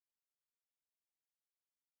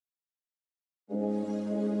If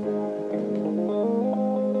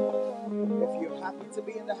you're happy to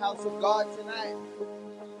be in the house of God tonight,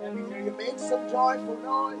 let me hear you make some joyful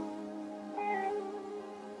noise.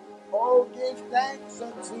 Oh, give thanks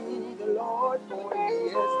unto the Lord, for he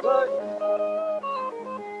is good.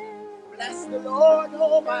 Bless the Lord,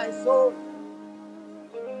 oh my soul.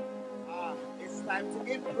 It's time to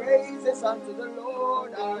give praises unto the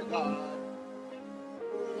Lord our God.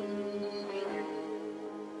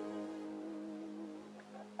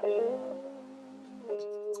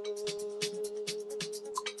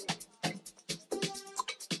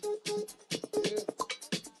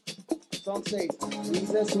 Song says,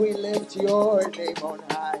 Jesus, we lift your name on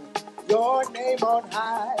high. Your name on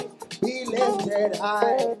high, be lifted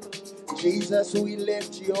high. Jesus, we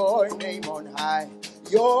lift your name on high.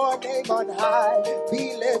 Your name on high,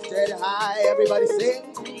 be lifted high. Everybody sing.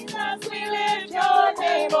 Jesus, we lift your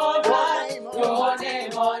name on high. Your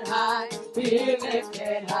name on high, be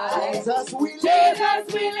lifted high. Jesus, we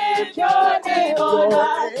lift your name on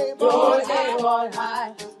high. Your name on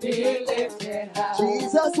high, be lifted high.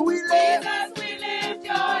 Jesus, we lift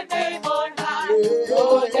your name on high.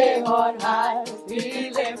 Your name on high, be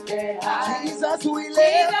lifted high. Jesus, we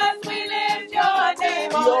lift your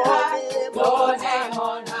name on high. Your name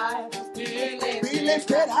on high, be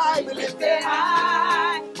lifted high, be lifted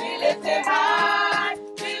high, be lifted high,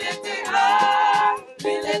 be lifted high,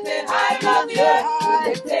 be lifted high, be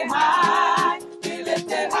lifted high, be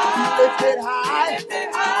lifted high, be lifted high, be lifted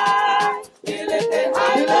high, be lifted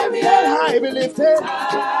high, be lifted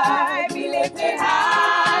high, be lifted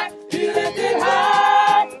high, be lifted high, be lifted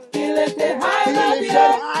high, be lifted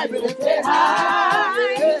high, be lifted high, be lifted high,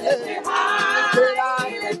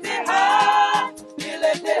 be lifted high, be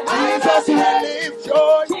lifted high.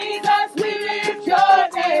 Jesus, we lift your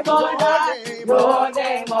name on high. Your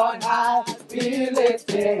name on high, be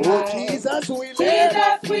lifted high. Oh, Jesus, we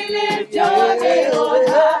lift your name on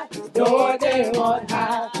high. Your name on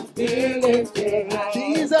high, be lifted high.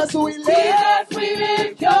 Jesus, we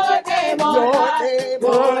lift your name on high.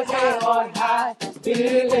 Your name on high, be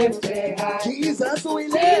lifted high. Jesus, we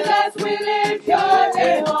lift your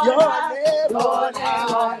name on high. Your name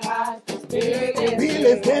on high, be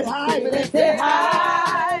lifted high, be lifted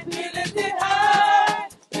high, be lifted high,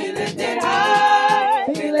 be lifted high,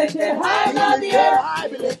 be lifted high,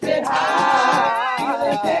 be lifted high, be lifted high,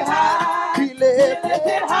 be lifted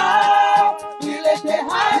high, be lifted high, be lifted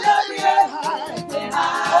high,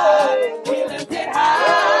 be lifted high, be lifted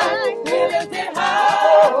high, be lifted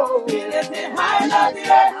high, be lifted high,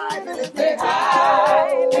 be lifted high, be lifted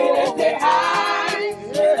high, be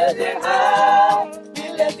lifted high, be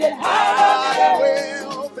lifted high. I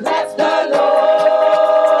will Bless the Lord,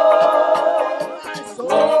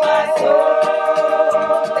 oh my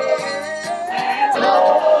soul, and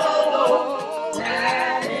all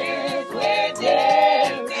that is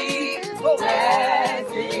within me. Bless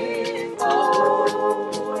His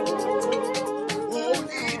holy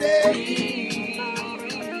name.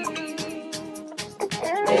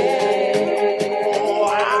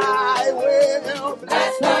 Oh, I will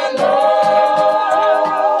bless the Lord,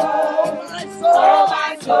 my soul,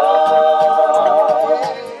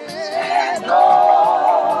 and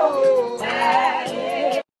all that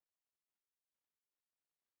is.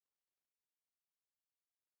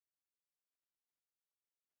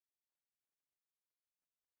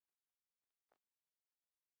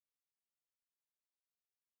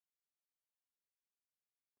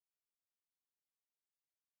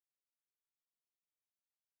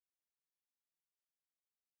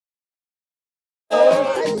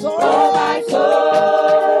 my soul, My soul,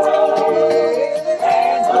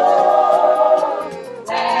 and all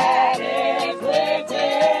that is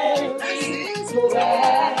within me.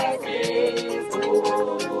 Bless His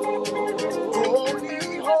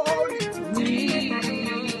holy, holy.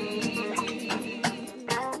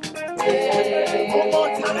 One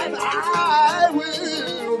more time, I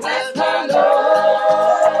will bless the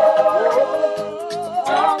Lord,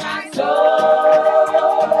 oh my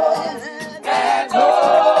soul, and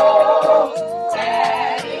all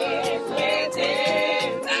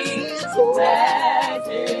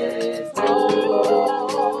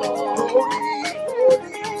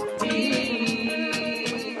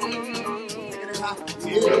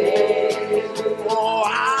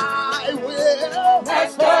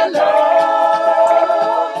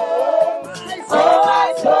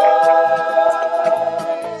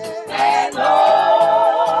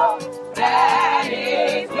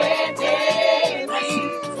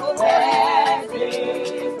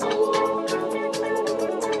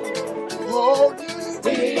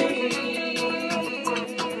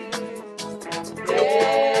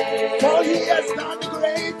For he has done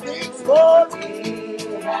great things for me.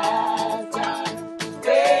 He has done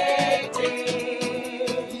great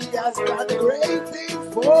things. He has done great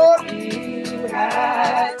things for me. He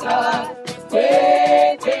has done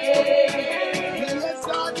great things. He has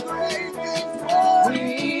done great things for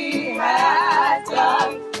me. He has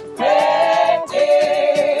done great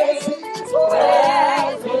things.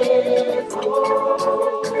 Bless his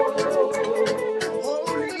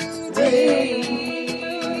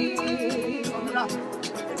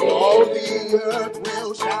all the earth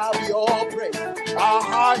will shout your praise. Our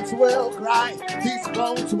hearts will cry. These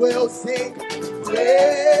bones will sing.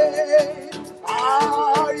 Great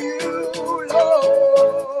are you,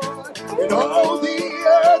 Lord. And all the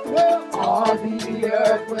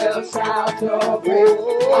earth will shout your praise.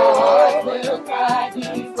 Our hearts will cry.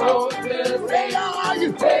 These bones will sing. Great are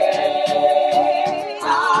you. Great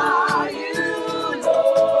are you,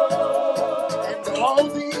 Lord. And all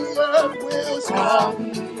the earth will shout.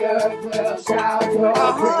 The earth will shout your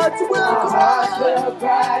Our hearts will Our cry. hearts will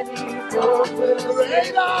cry. These bones will sing.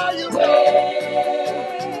 Great are you,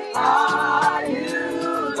 Lord. Great are you,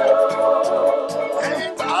 Lord.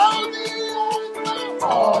 And all the earth will.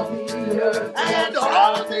 And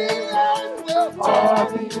all the earth will.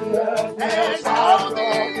 All the earth And all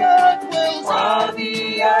the earth will. All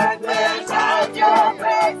the earth will shout your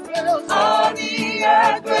praise. All the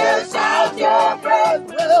earth will shout your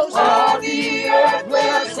praise. All the earth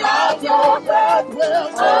will shout your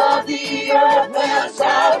praise. All the earth will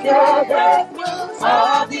shout your praise.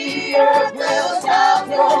 All the earth will shout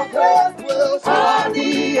your praise. All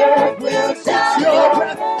the earth will shout your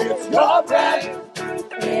praise. It's your breath.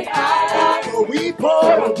 In our lives, So we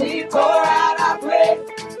pour. we pour out our praise.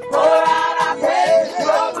 Pour out our praise.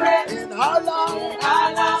 Your praise. In our lives. In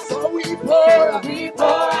our lives, So we pour. we pour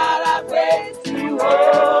out our praise to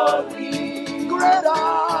holy. Great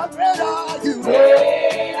are you.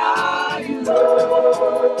 Great are you,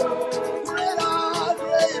 Lord. Great are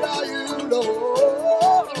you,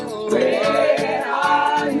 Lord. Great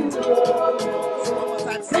are you, Lord. So one more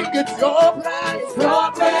time, sing it's your praise.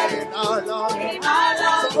 Your praise In our lives. in our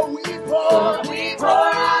lives, So we pour. we pour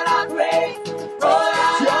out our praise. Pour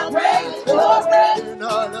out our praise. Your praise In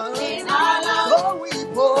our lives. in our lives, So we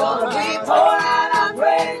pour. we pour out our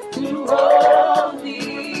praise to holy.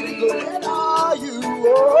 Great are you,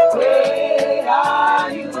 oh. Great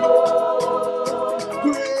are you, Lord.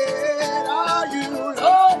 Great are you,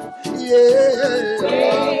 Lord. Yeah.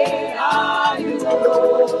 Great are you,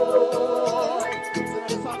 Lord. So now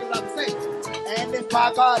the song is about to say, and if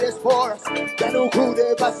our God is for us, then who could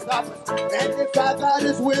ever stop us? And if our God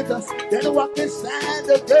is with us, then what can stand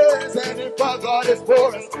against? And if our God is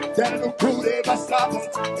for us, then who could ever stop us?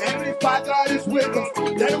 And if our God is with us,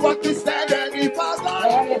 then what can stand? And if our God,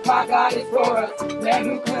 And if our God is for us, then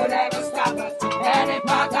who could ever stop us? And if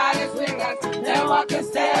our God is with us, then what can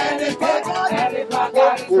stand against? And if our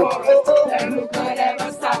God is for us, then who could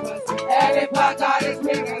ever stop us? And if our God is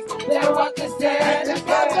with us, then what can stand if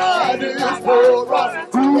against? our God is for us,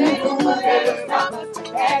 Then who could ever stop us?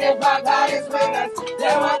 And if our God is with us,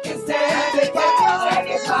 then what can stand against? And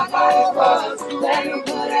if our God is for us, then who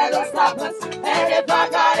could ever stop us? And if our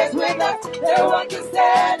God is with us, then what can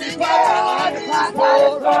stand against? And if our God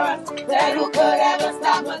is for us, then who could ever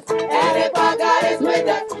stop us? And if our God is with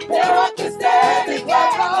us, then what can stand against?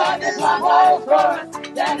 And if our God is for us,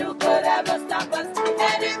 then who could ever stop us?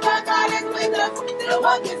 And if our God is with us, then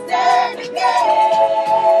what can stand against?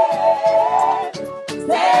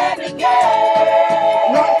 Stand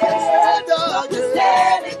against. what can stand against?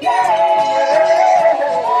 Stand against.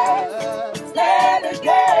 Stand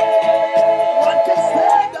against. What can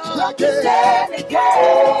stand against? Stand against.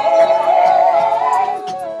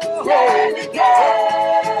 Stand against.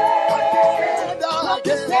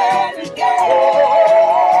 Stand against.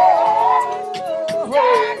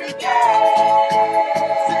 Stand against.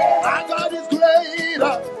 Our God is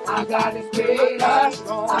greater. Our God is greater.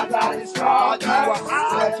 Our God is stronger.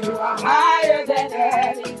 But you are higher than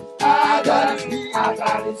any. Our God is healer. Our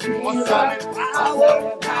God is healer.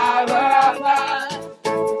 Power of God.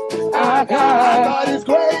 Our God is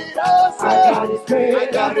greater. Our God is greater.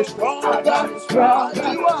 Our God is stronger. Our God is stronger.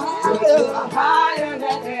 But you are But you are higher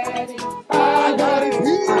than any. Our God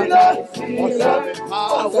is healer.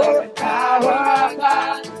 Power of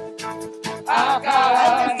God. Our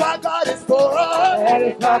God. And if our God is for us, And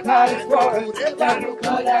if our God is for us, then who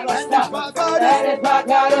could ever stop us? And if our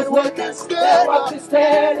God is with us, then what can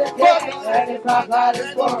stand against? And if our God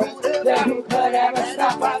is for us, then who could ever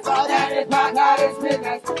stop us? And if our God is with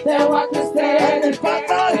us, then what can stand against?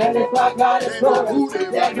 And if our God is for us,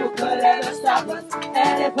 then who could ever stop us?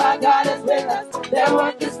 And if our God is with us, then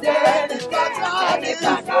what can stand against? And if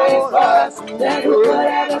our God is for us, then who could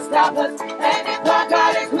ever stop us? And if our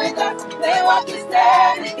God is with us, then what can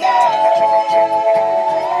stand against?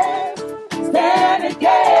 Stand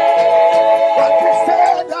against. What can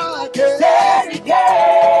stand against? Stand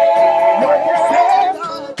against. What can stand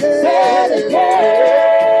against? Stand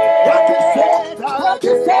against. What can stand What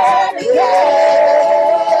can against? stand against?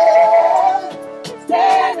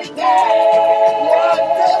 Stand against. What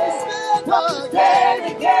can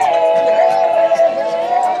stand against?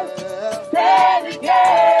 Stand against.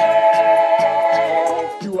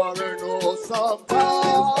 You are an awesome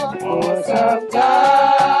God. Awesome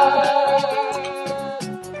God.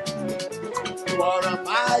 You are a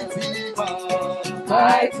mighty God.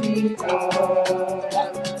 Mighty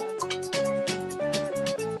God.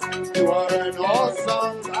 You are an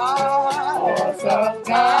awesome God. Awesome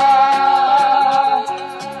God.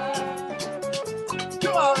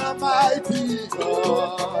 You are a mighty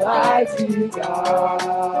God. Mighty God.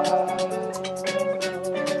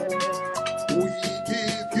 We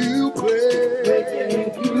give you praise. We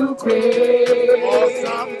give you praise.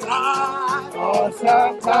 Awesome God.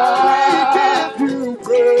 Awesome We God. give you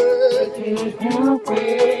praise. We give you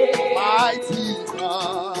praise. Mighty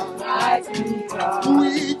God. Mighty God.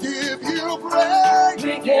 We give you praise.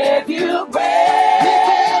 We give you praise.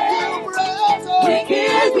 We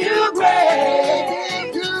give you praise. We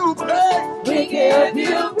give you praise. We give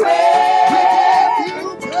you praise.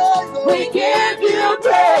 We give you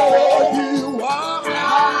praise. For you are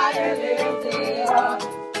High and lifted up.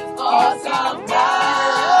 Awesome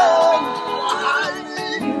God.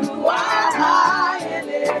 You are high and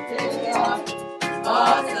lifted up.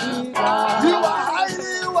 Awesome God. You are high.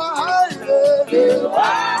 You are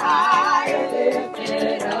high and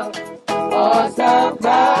lifted up. Awesome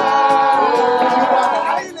God.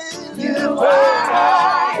 You are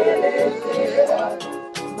high and lifted up.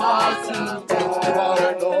 Awesome You God. are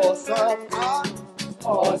an awesome God.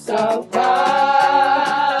 Awesome God.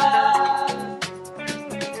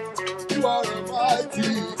 You are a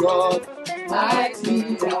mighty God.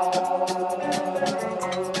 Mighty God.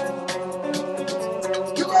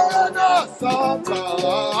 You are an awesome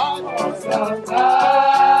God. Awesome God.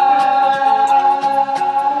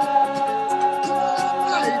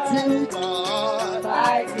 Mighty God.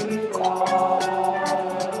 Mighty God.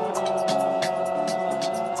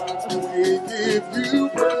 We give you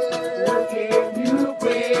praise. We give you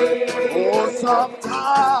praise. Awesome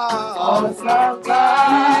God. Awesome We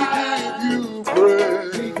God. give you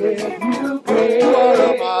praise. We give you You are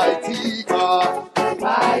a praise. mighty God.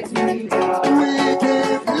 Mighty God. We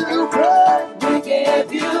give you praise. We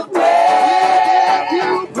give you We praise. give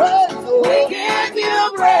you praise. We give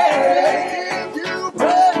you praise. We give you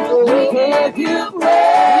praise. We give you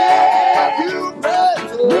praise.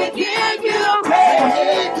 We give you praise. We give you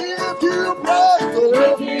praise.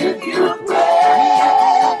 We give you praise. We give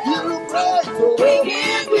you praise. We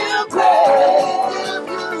give you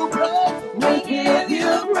praise. We give you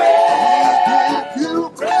praise. We give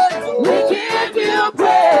you praise. We give you For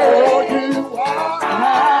praise. you are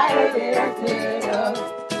High and lifted up.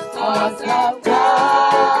 Awesome God.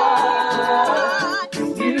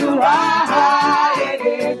 You are high and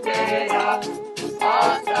lifted up.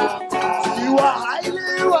 Awesome God. you are highly.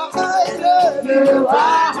 You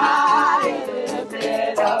are high and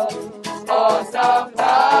lifted up. Awesome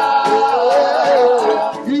God.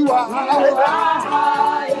 You are You highly. are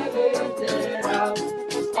high and lifted up.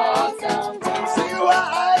 Awesome God. You are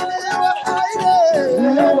highly.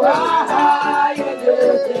 You are high and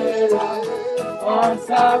lifted up.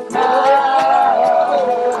 Awesome God.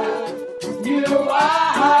 You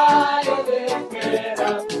are high and lifted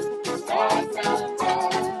up. Awesome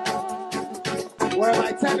God. Where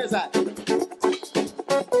my tenors at?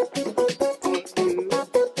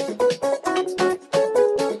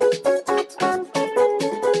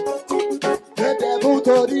 The devil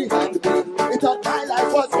told the handmaid, he thought my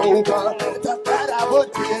life was over. He thought that I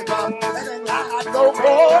would give up, and then I had no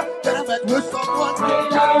more. Then I met with someone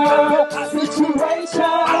In a situation,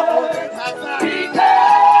 I wouldn't have that.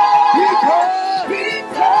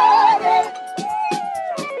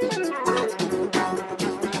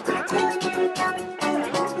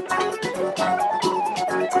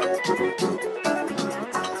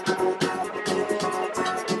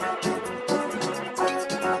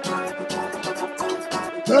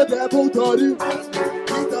 The devil told him,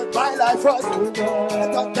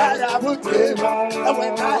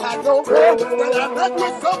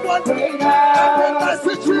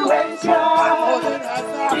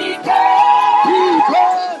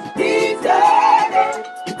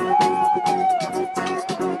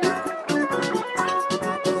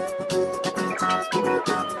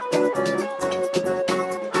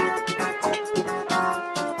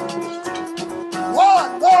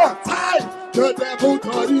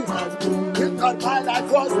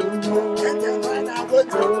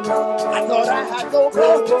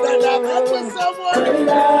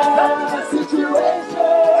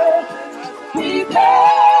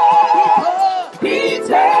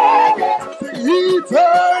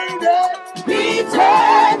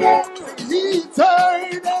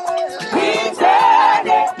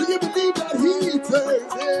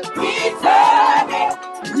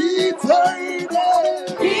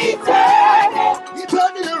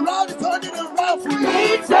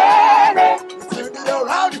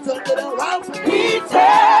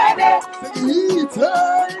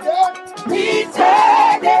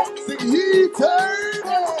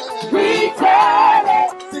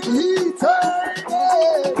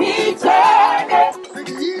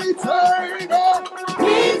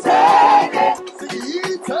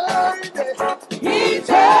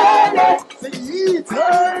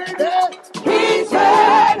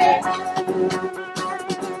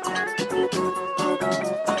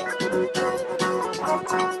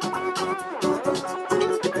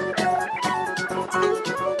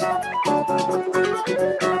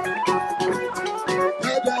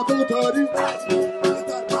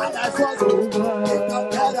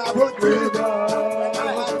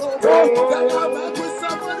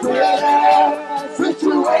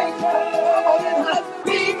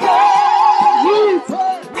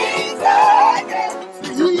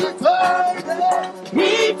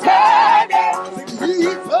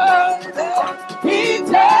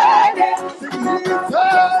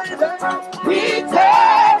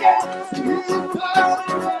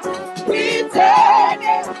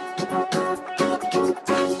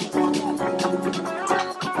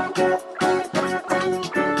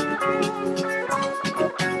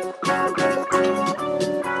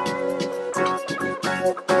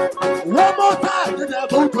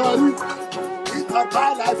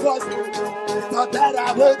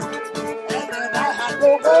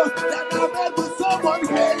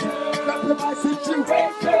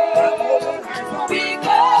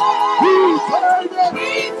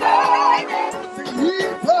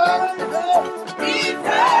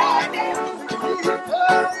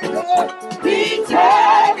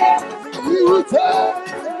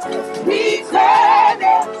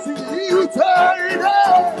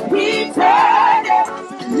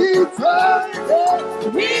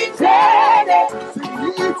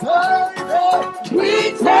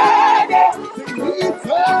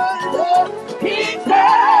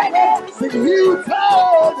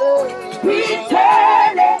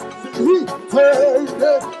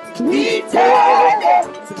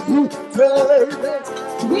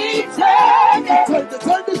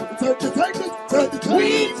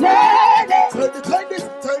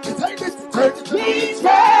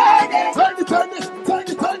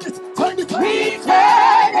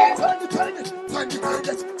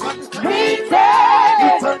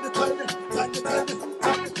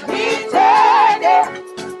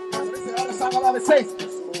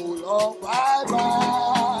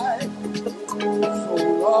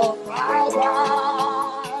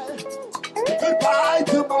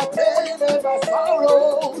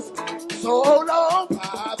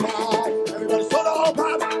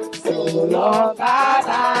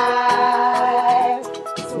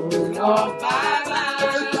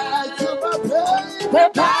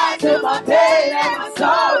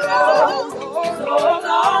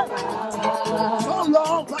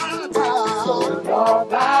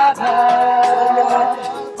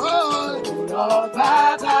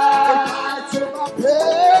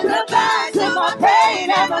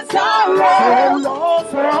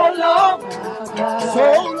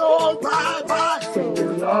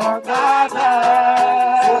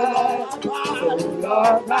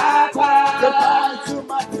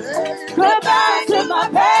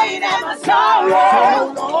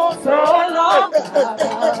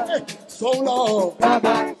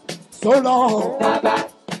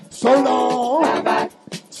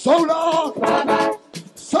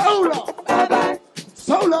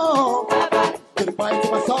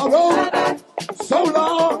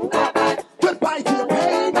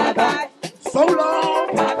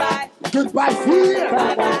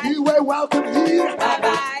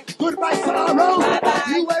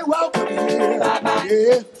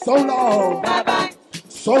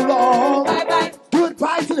 so long. Bye-bye.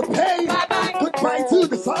 Goodbye to the pain. Bye-bye. Goodbye to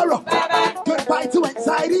the sorrow. Bye-bye. Goodbye to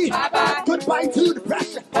anxiety. Bye-bye. Goodbye to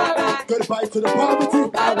depression. Bye-bye. Goodbye to the poverty.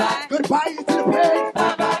 Bye-bye. Goodbye to the pain.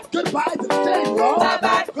 Bye-bye. Goodbye to the shame, Lord.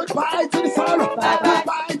 Bye-bye. Goodbye to the sorrow. Bye-bye.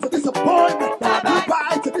 Goodbye to disappointment. Bye-bye.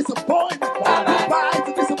 Goodbye to disappointment. Bye-bye. Goodbye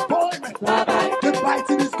to disappointment. Bye-bye. Goodbye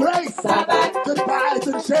to disgrace. Bye-bye. Goodbye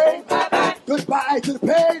to the shame. Bye-bye. Goodbye to the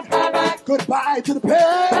pain. Bye-bye. Goodbye to the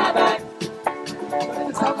pain. Bye-bye.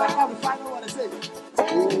 It sounds like I was finding what I say.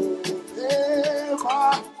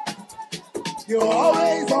 Emma, you're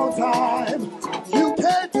always on time. You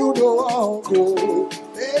can't do no wrong.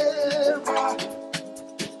 Emma,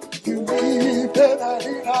 you leave the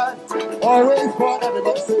 99. Always born,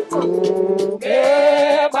 everybody say,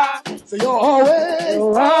 Emma, so you're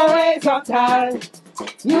always on time.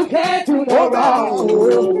 You can't do no wrong.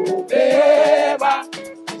 Emma,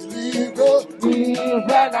 leave the leave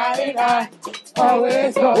the 99.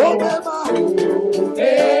 Always go. Emma,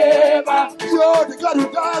 Emma, you're the God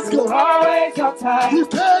who does good. always on time. You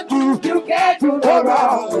can't do no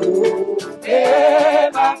wrong.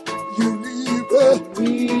 Emma, you leave the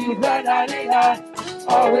leave the 99.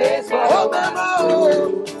 Always go. Emma,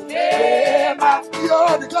 Emma,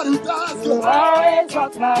 you're the God who does good. always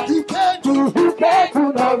on time. You can't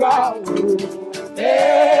do no wrong.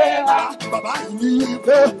 Emma, Baba, you leave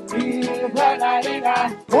the leave the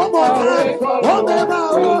 99. one more time. Oh,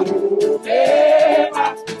 Emma,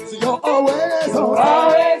 Emma, so you're always on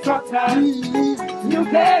always on time. You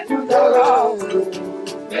can't do no wrong.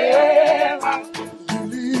 Emma, You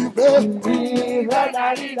leave the leave the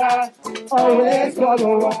 99. Always for the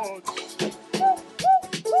one.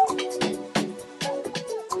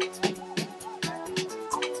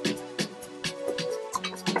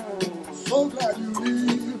 so glad you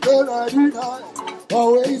leave the 99.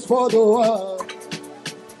 Always for the one.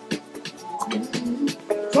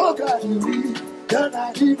 So glad you leave the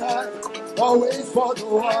 99. Always for the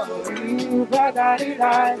one. Leave the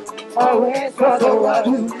 99. Always for the So glad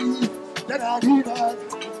you one. leave the 99.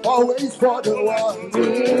 Always for the one.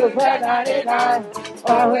 Leave the 99.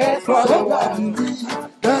 Always for the So glad one. you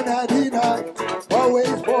leave the 99.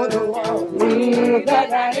 Always for the one. Leave the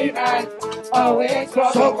 99. Always for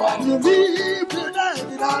the So glad one. you leave the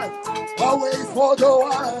 99. Always for the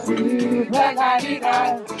one. Leave the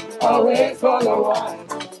 99. Always for the one.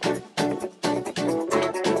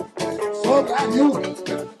 So glad you.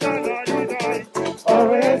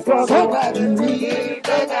 Always for the So one. glad you leave Leave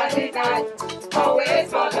the 99. Always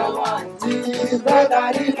for the one. the The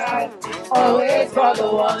 99. Always for the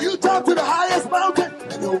one. You jump to the highest mountain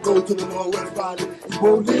and you'll go to the lowest valley. You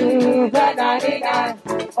won't leave. Leave the 99.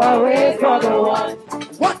 Always for the one.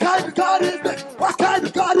 What kind of God is this? What kind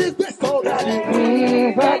of God is this? So glad you.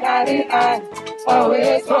 Leave the 99.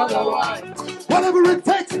 Always for the one. Whatever it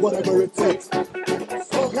takes, whatever it takes.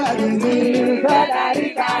 So glad you leave. Leave the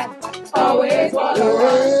 99. Always for the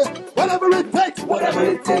one. Whatever it takes, whatever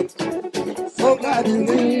it takes. So glad you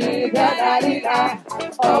leave. Leave the 99.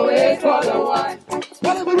 Always for the one.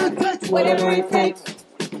 Whatever it takes, Whatever it takes.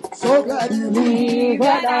 So glad you leave. Leave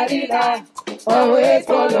the 99. Always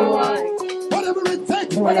for the one. Whatever it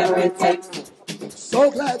takes, Whatever it takes.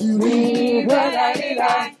 So glad you leave. Leave the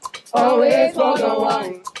 99. Always for the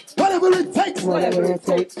one. Whatever it takes, Whatever it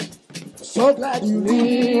takes. So glad you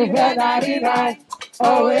leave. Leave the 99.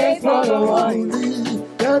 Always for the You one.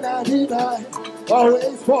 leave the 99.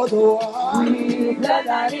 Always for the one. Leave the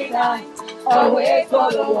 99. Always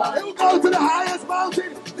for the one. You go to the highest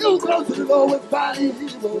mountain. You go to the lowest valley.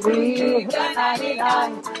 Leave the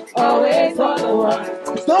 99. Always for the one.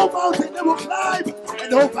 There's no mountain that will climb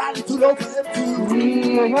and no valley too low for him to.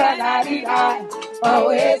 Leave the 99.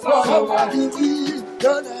 Always for the So glad one. you leave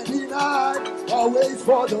the 99. Always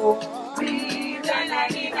for the one. Leave the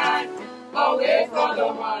 99. Always for the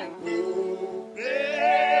one.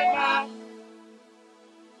 Emma,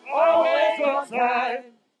 always on time.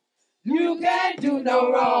 You can't do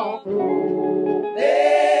no wrong.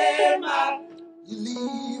 Emma, You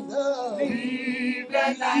leave the leave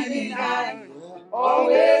the 99.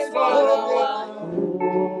 Always for the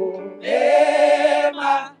one.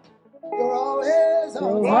 Emma, You're always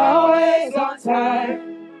on. always on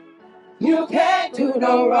time. You can't do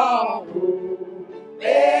no wrong.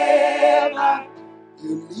 Emma,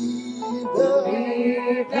 You leave the.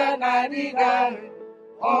 leave the 99.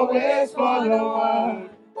 Always for the one.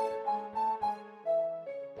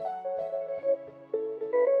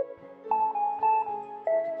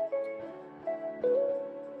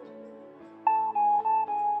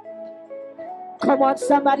 Come on,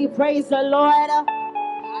 somebody praise the Lord.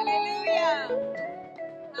 Hallelujah.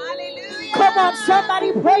 Hallelujah. Come on,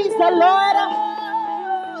 somebody praise the Lord.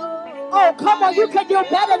 Oh, come on, you can do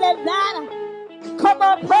better than that. Come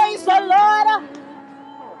on, praise the Lord.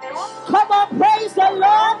 Come on, praise the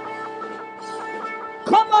Lord.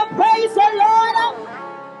 Come on, praise the Lord.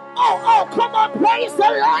 Oh, come on, praise the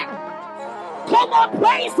Lord. Come on,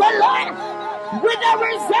 praise the Lord. With a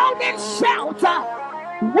resounding shout.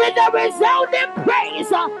 With a resounding praise.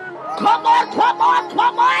 Come on, come on,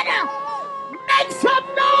 come on. Make some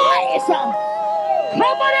noise.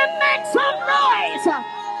 Come on and make some noise.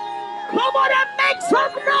 Come on and make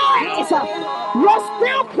some noise. You're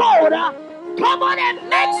still cold. Come on and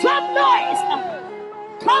make some noise.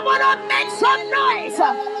 Come on and make some noise.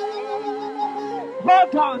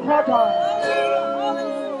 Hold on, hold on.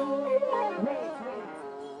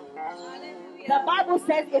 The Bible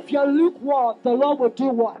says if you're lukewarm, the Lord will do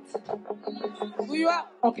what?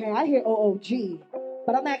 Okay, I hear OOG,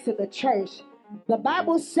 but I'm asking the church. The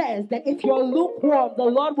Bible says that if you're lukewarm, the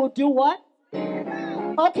Lord will do what?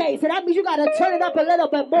 Okay, so that means you got to turn it up a little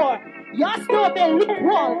bit more. Y'all still a bit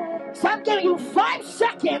lukewarm. So I'm giving you 5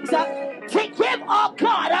 seconds to give our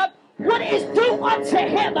God what is due unto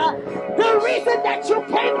him. The reason that you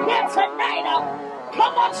came here tonight.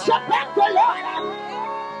 Come on, shout back the Lord.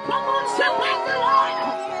 Come on, shout back the Lord.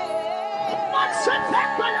 Come on, shout back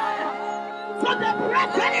the Lord. For the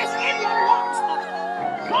breath that is in your lungs.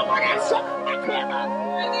 Come on and shout back him.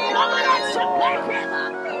 Come on and shout back him.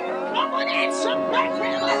 Come on and shout back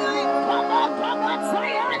him. Come on,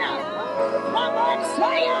 Zion. Come on,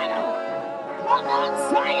 Zion. Come on,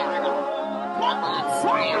 Zion. Come on,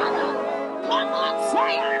 Zion. Come on,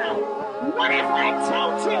 Zion. What if I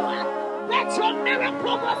told you that your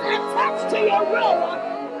miracle was attached to your room?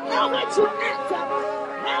 How would you act?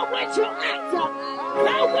 How would you act?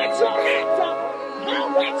 How would you act? How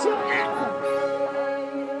would you act?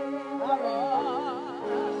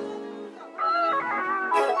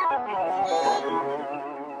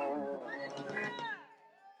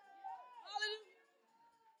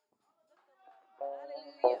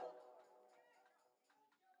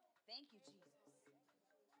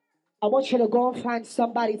 I want you to go and find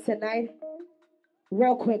somebody tonight.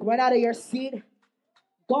 Real quick, right out of your seat.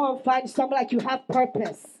 Go and find somebody like you have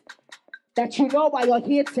purpose. That you know why you're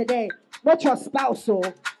here today. Not your spouse,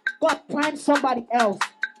 or go find somebody else.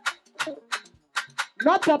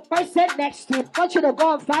 Not the person next to you. I want you to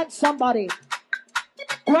go and find somebody.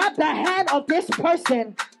 Grab the hand of this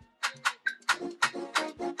person.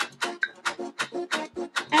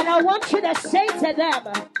 And I want you to say to them,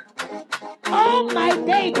 oh my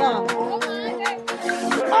neighbor,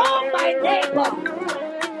 oh my neighbor,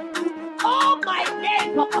 oh my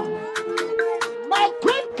neighbor, my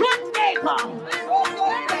good neighbor,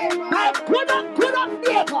 my good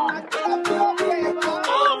neighbor,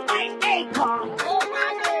 oh my neighbor,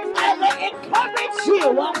 I will encourage you,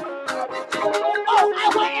 oh I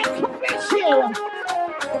will encourage you,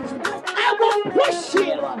 I will push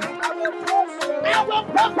you, I will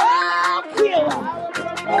provoke you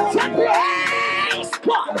to praise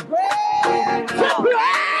God, to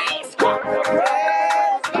praise God.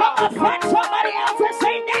 Come on, find somebody else and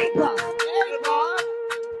say neighbor.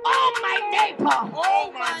 Oh my neighbor.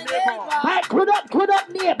 My good up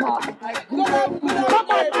neighbor. Come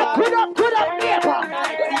on, my good up neighbor.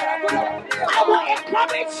 I will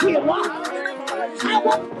encourage you. I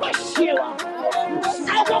will push you.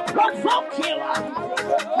 I will provoke you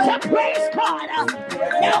to praise God.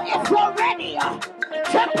 Now if you're ready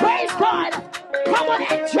to praise God, come on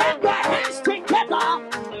and jam your hands together,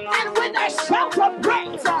 and with a shout of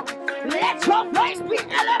praise, let your voice be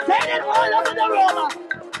elevated all over the room.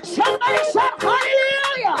 Somebody shout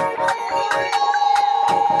hallelujah!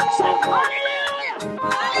 Shout hallelujah!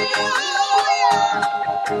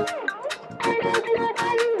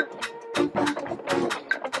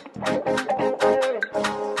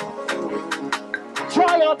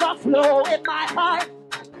 Joy overflow in my heart.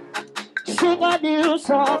 Sing a new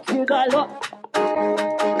song to the Lord.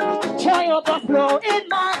 Joy overflow in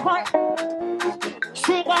my heart.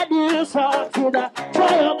 Sing a new song to the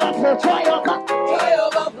joy overflow, joy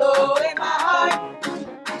overflow in my heart.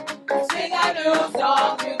 Sing a new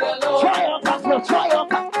song to the Lord.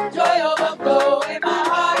 Joy overflow in my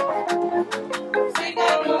heart. Sing a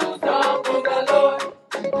new song to the Lord.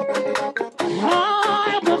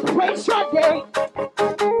 I will praise your name.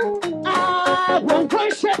 I will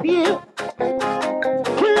worship you.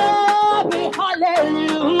 Glory,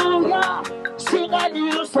 hallelujah. Sing a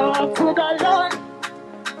new song to the Lord.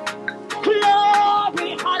 Glory,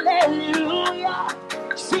 hallelujah.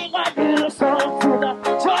 Sing a new song to the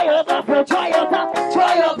joy overflow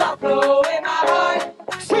in my heart.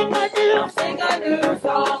 Sing a new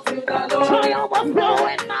song to the Lord. Joy overflow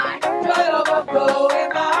in my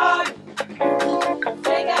heart.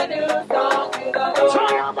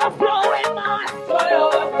 Joy overflow in my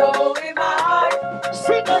heart.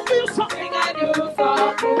 Sing a new song.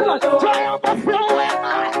 Joy overflow in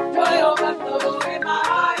my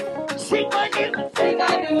heart. Sing a new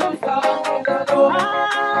song.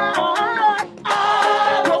 I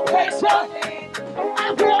will praise you.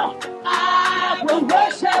 I will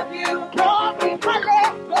worship you. Glory,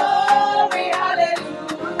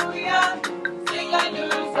 hallelujah. Sing a new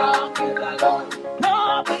song to the Lord.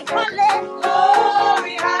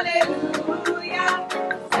 Glory, hallelujah.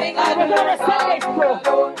 Sing a new song to the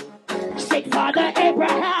Lord. Sing Father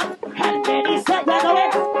Abraham had many sons,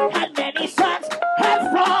 had many sons,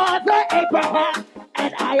 had Father Abraham,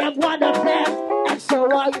 and I am one of them, and so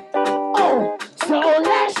are you. Oh, so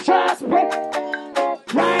let's just pray.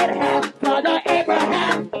 Right hand, Father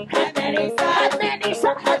Abraham, had many sons, had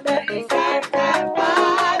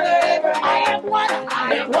Father Abraham. I am one of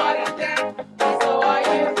them, and so are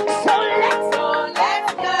you. So let's just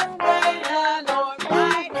pray the Lord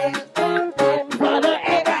right hand. Father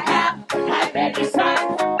Abraham had many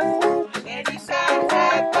sons,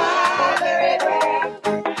 had Father Abraham,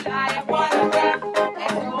 and I am one of them,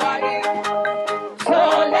 and so are you. So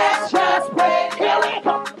let's just pray. Here we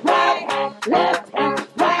go. Right hand, left hand,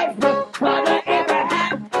 right foot. Father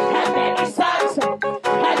Abraham had many sons, had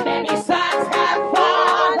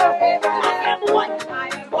Father Abraham. I am one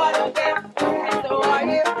of them, and so are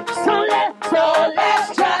you. So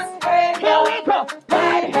let's just pray. Here we go.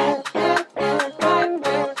 Right hand,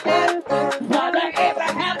 Father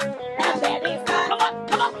Abraham had many sons. Come on,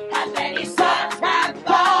 had many sons, had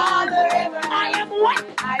Father Abraham. I am one,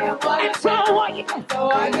 and so are you.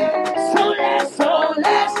 So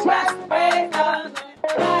let's just pray the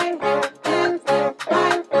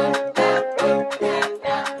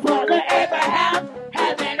Father Abraham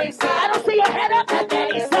had many sons. I don't see your head up. Had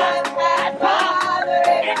many sons, had Father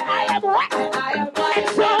Abraham. And I am one, and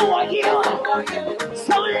so are you.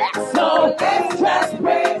 So let's just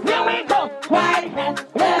pray. Here we go. Right hand,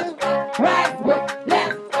 left, right foot,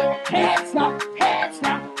 left, hands up,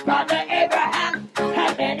 Father Abraham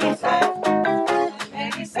had many sons,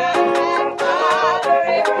 had Father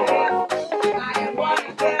Abraham. I am one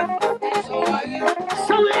of them, and so are you.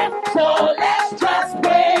 So let's just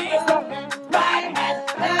pray. Right hand,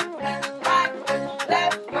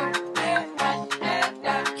 left,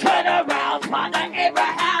 turn around. Father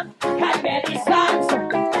Abraham had many sons, had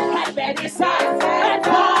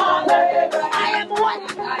Father Abraham. I am one, and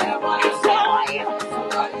so are you.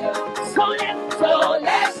 So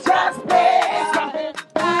let's just pray.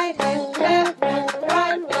 Right hand, left,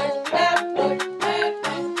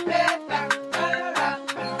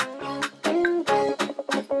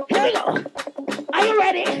 here we go. Are you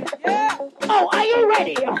ready? Yeah. Oh, are you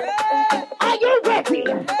ready? Yeah. Are you ready?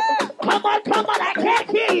 Yeah. Come on, I can't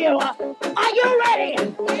hear you. Are you ready?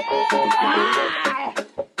 Yeah.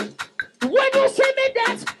 When you see me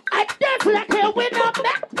dance, I dance like a winner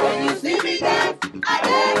man. When you see me dance, I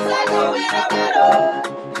dance like a winner man.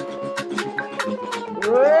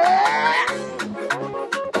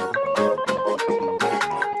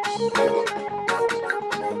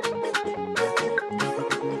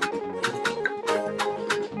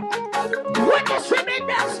 When you see me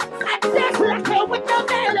dance, I dance like a winner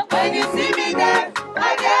man. When you see me dance,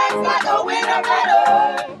 I dance like a winner man.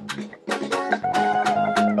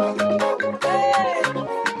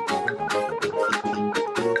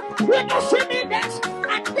 When you see me dance,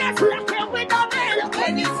 I dance like a winner man.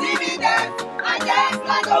 When you see me dance, I dance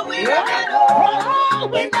like a winner man. Oh,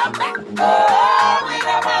 winner man. Oh,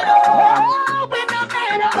 winner man. Oh, winner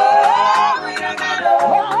man. Oh, winner man. Oh,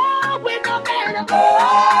 winner man. Oh,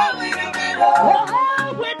 winner man. Oh,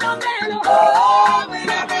 winner man. Oh,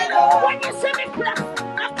 winner man. When you see me clap,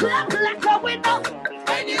 I clap like a winner.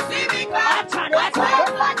 When you see me clap, I clap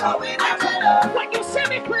like a winner man. When you see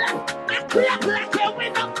me clap, I clap like a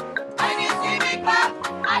winner. When you see me clap,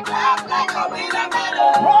 I clap like a winner man.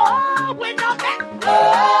 Oh, winner man.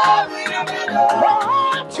 Oh, winner man.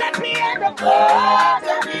 Oh, champion. Oh,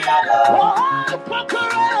 champion. Oh,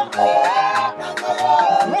 conqueror. Oh,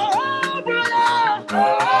 conqueror. Oh, brother.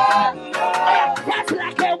 Oh, brother. That's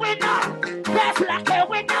like a winner. That's like a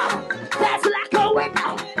winner. That's like a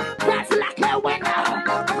winner. That's like a winner.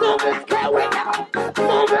 Move like a winner.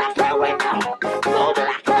 Move like a winner. Move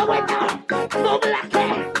like a winner. Move like a.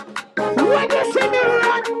 When you see me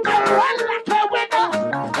run, I run like a winner.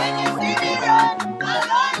 When you see me run, I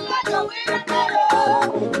run like a winner.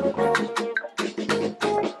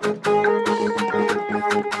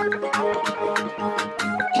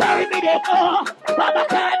 Carry me there, go. Mama,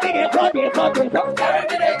 carry me there, go, there, go, there, go. Carry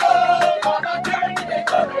me there, go. Mama, carry me there,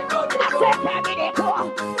 go, there, go, there, go. I said, carry me there, go.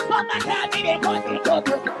 Mama,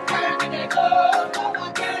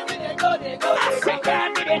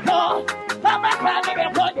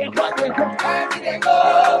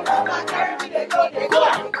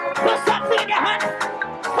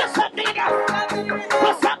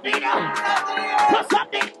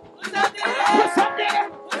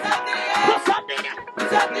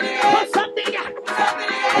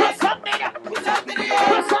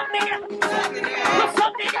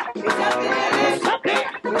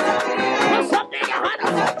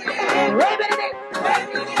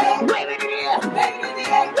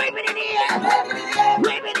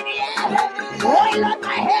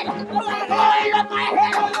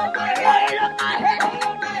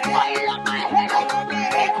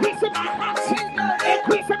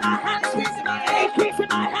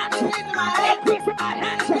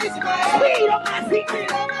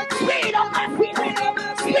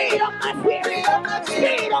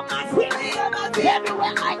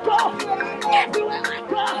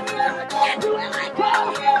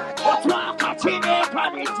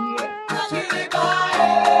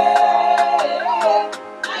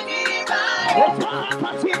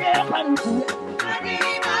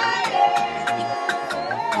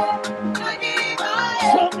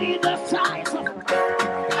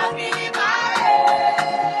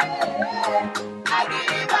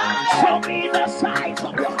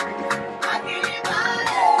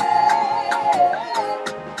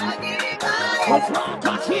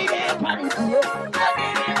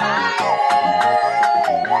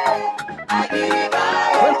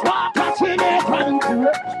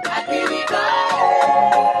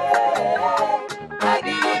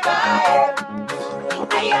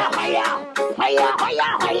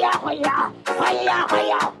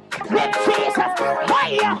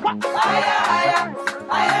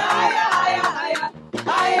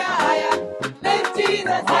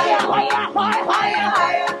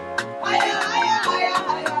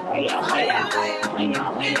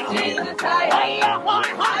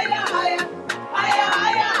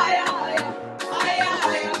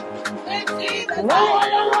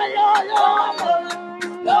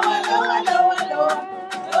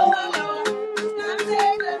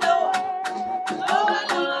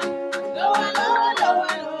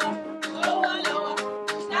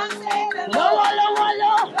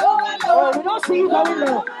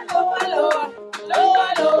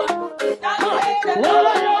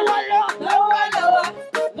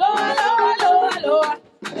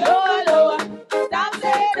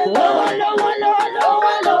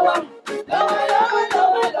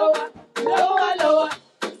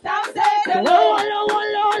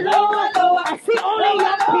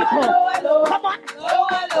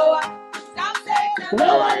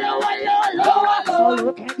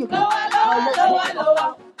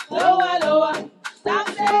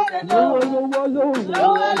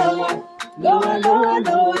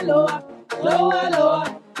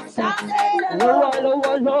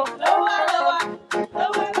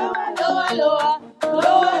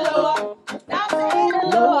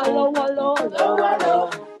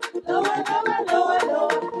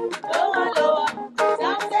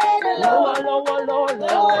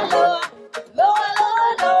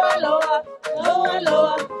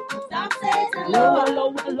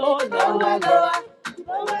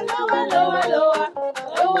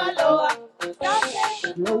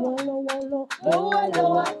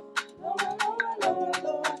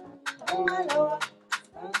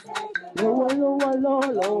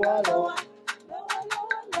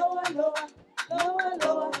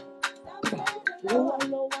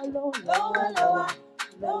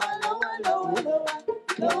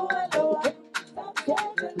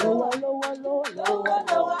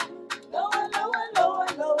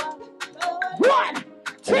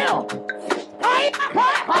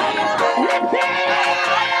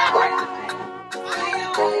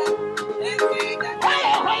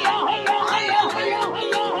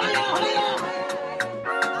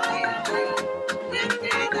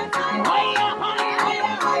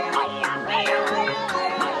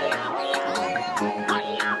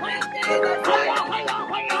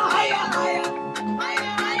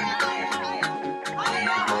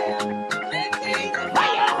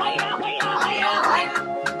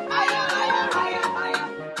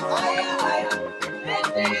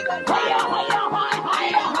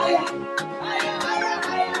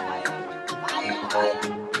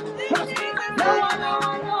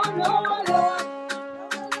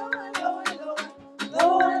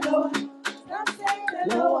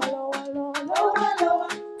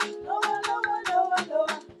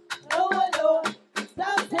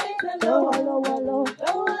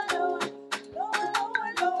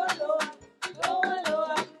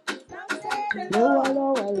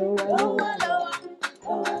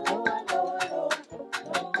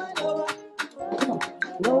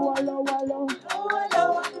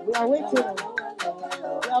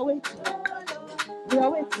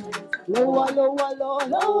 lower,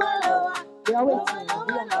 lower. We are waiting.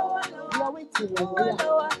 We are waiting.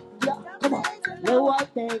 Yeah, come on. Lower,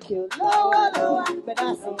 thank you. Lower, lower. But I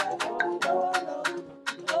see.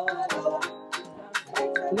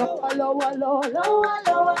 Lower, lower, lower, lower,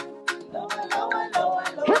 lower.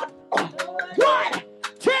 One,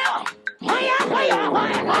 two, higher, higher,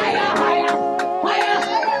 higher, higher, higher,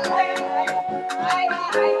 higher,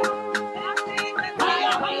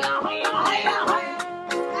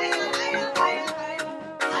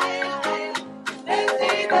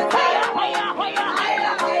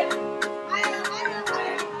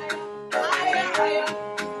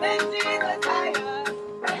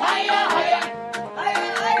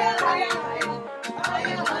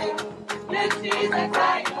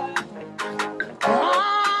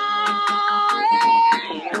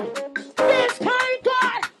 this kind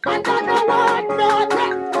God, another one, no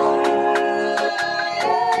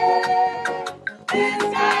this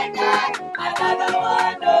kind God, another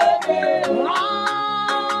one, no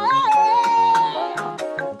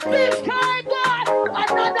this kind God,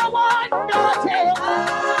 another one, no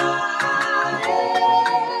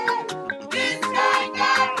this kind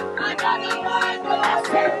God, another one, no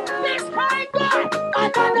this kind God,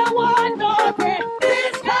 another one, no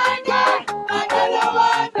this kind God, another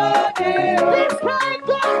one, no this kind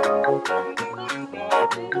God,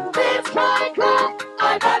 this kind God,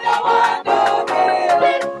 another one, no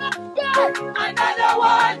this kind God, another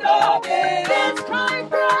one, no this kind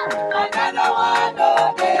God, another one, no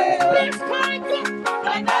this kind God,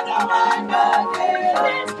 another one, no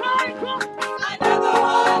this kind God, another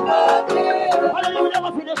one, no hallelujah,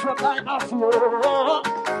 never finish from my mouth,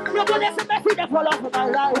 you're gonna see me see the fall off of my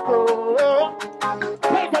life,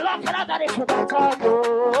 praise the Lord, can I got it from my tongue,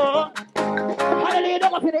 hallelujah,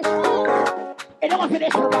 never finish, it never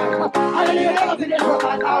finish from my mouth, hallelujah, never finish from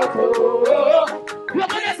my mouth, you're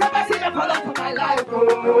gonna see me see the fall off of my life,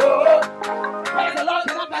 praise the Lord,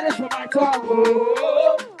 can I got it from my tongue,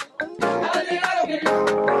 hallelujah, never finish,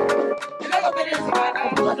 it never finish from my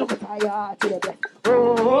mouth, I'm gonna fire to the death,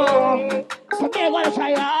 so me gonna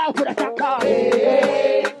try out to the tanker.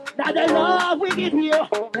 Now the love we give you,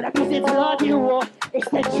 that I visit to love you, it's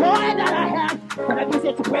the joy that I have, that I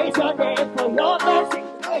visit to praise your name for your mercy,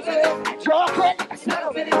 and your goodness,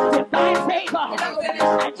 divine favor,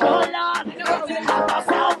 and your love, our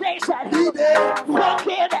salvation,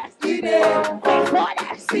 forgiveness,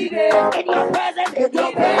 faithfulness, in your presence,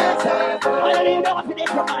 hallelujah, never finish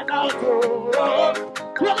from my mouth,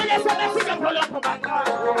 you're gonna say my sin and pull up from my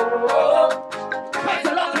mouth, praise the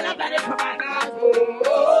Lord, and I'm ready for my mouth,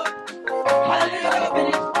 hallelujah, never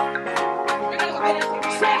finish,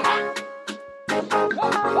 say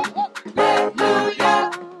hallelujah,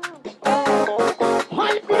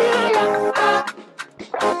 hallelujah,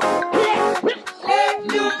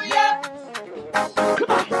 hallelujah,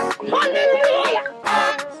 come on, hallelujah,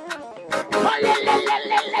 hallelujah,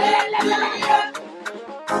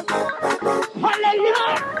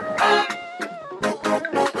 hallelujah,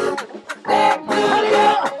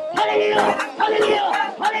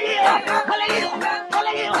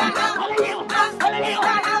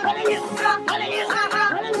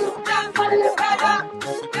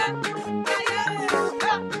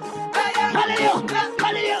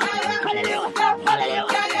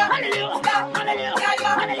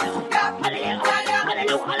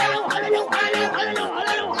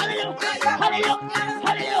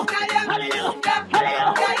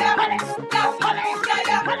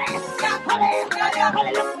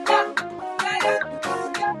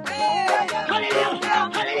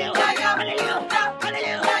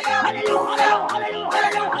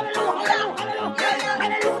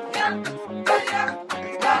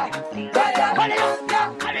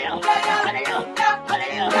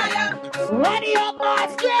 ready up my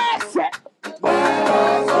stress.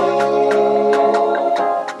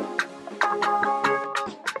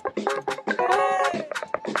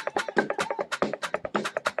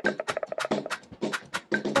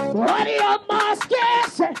 Ready up my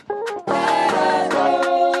stress.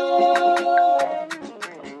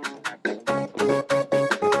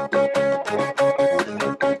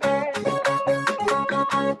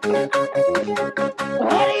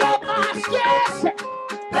 Ready up my stress.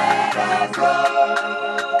 Let us go.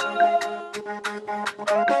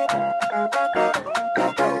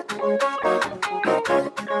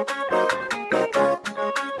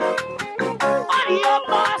 Ready up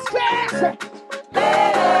my stress.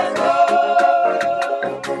 Let us go.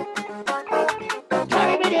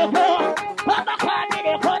 Carry me the go. Papa carry me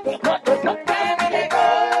the go. Carry me the go.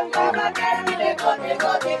 Papa carry me the go.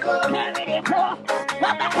 Carry me the go.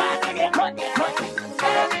 Papa carry me the go.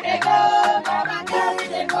 Carry me the go. Papa carry me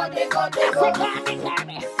the go.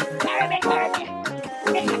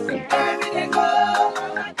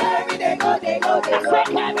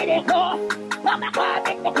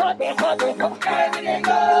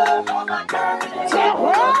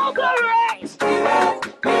 Jehovah reigns.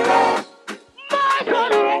 My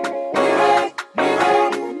God reigns.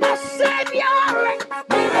 My Savior reigns.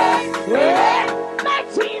 My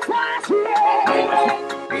Jesus reigns.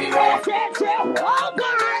 I said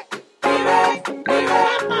Jehovah reigns.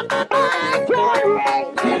 My God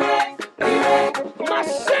reigns. My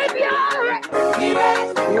Savior reigns.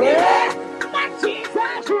 My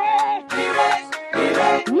Jesus reigns.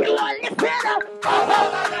 You are lifted up.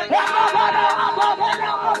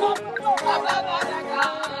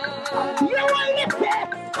 You are lifted.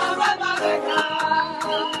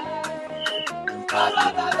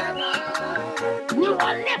 You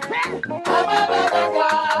are lifted.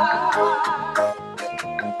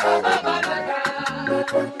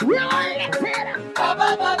 You are lifted.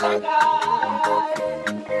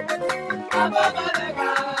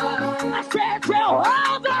 I said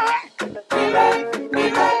Jehovah reigns.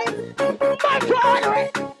 My God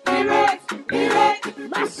reigns.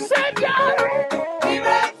 My Savior reigns.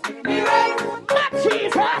 My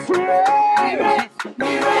Jesus reigns.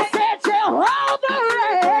 I said Jehovah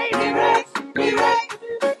reigns.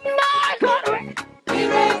 My God reigns.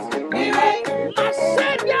 My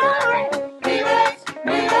Savior reigns.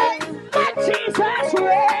 My Jesus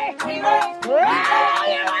reigns. Oh,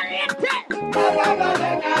 you are lifted.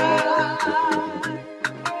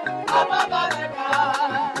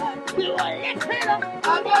 You are lifted up.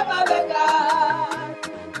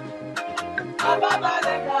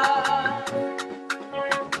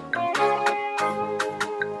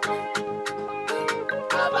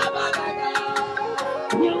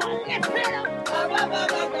 You are lifted up.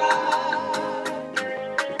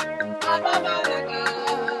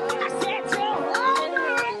 I said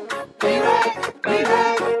Jehovah reigns.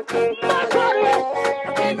 My God reigns.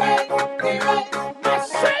 My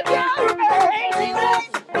Savior reigns.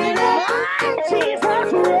 My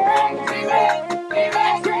Jesus reigns.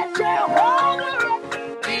 I said Jehovah reigns.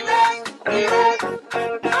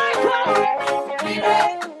 My God reigns.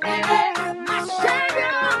 My Savior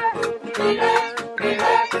reigns.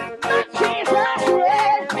 My Jesus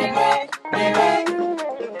reigns.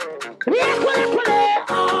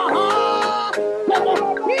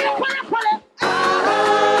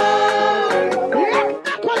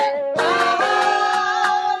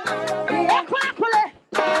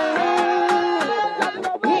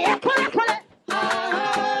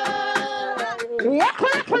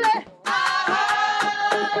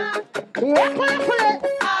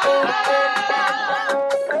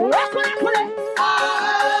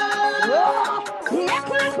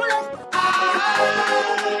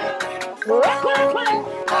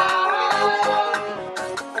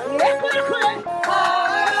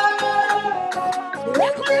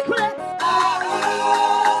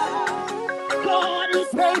 God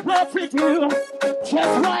is able to do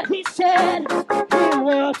just what He said He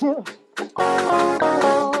will do.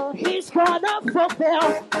 He's gonna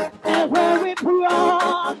fulfill every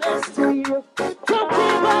promise to you. Don't give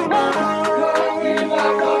up on God. Don't give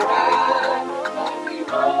up on God. Don't give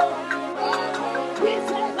up.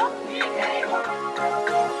 He's able. He's able.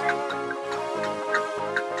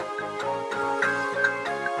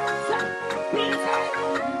 He's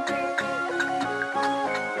able.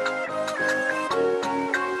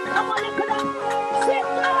 Come on, lift it up. Say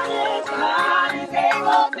God is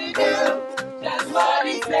able to do just what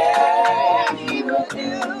He said He will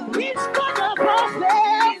do. He's gonna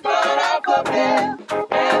fulfill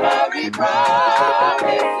every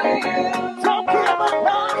promise to you. Don't give up on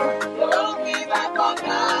God. Don't give up on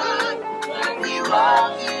God. When He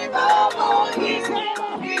won't give up on you. He's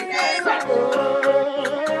able. He's able.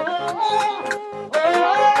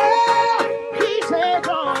 He's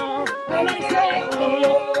able.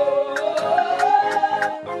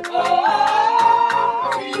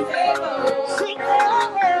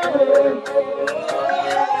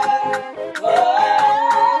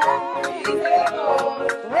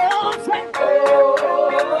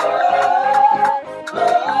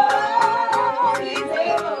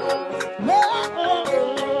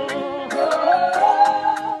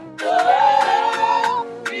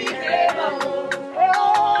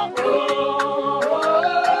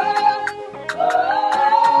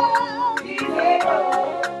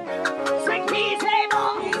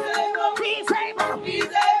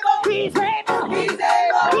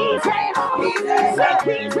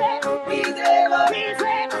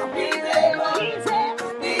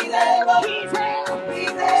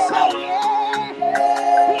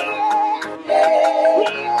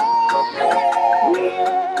 able.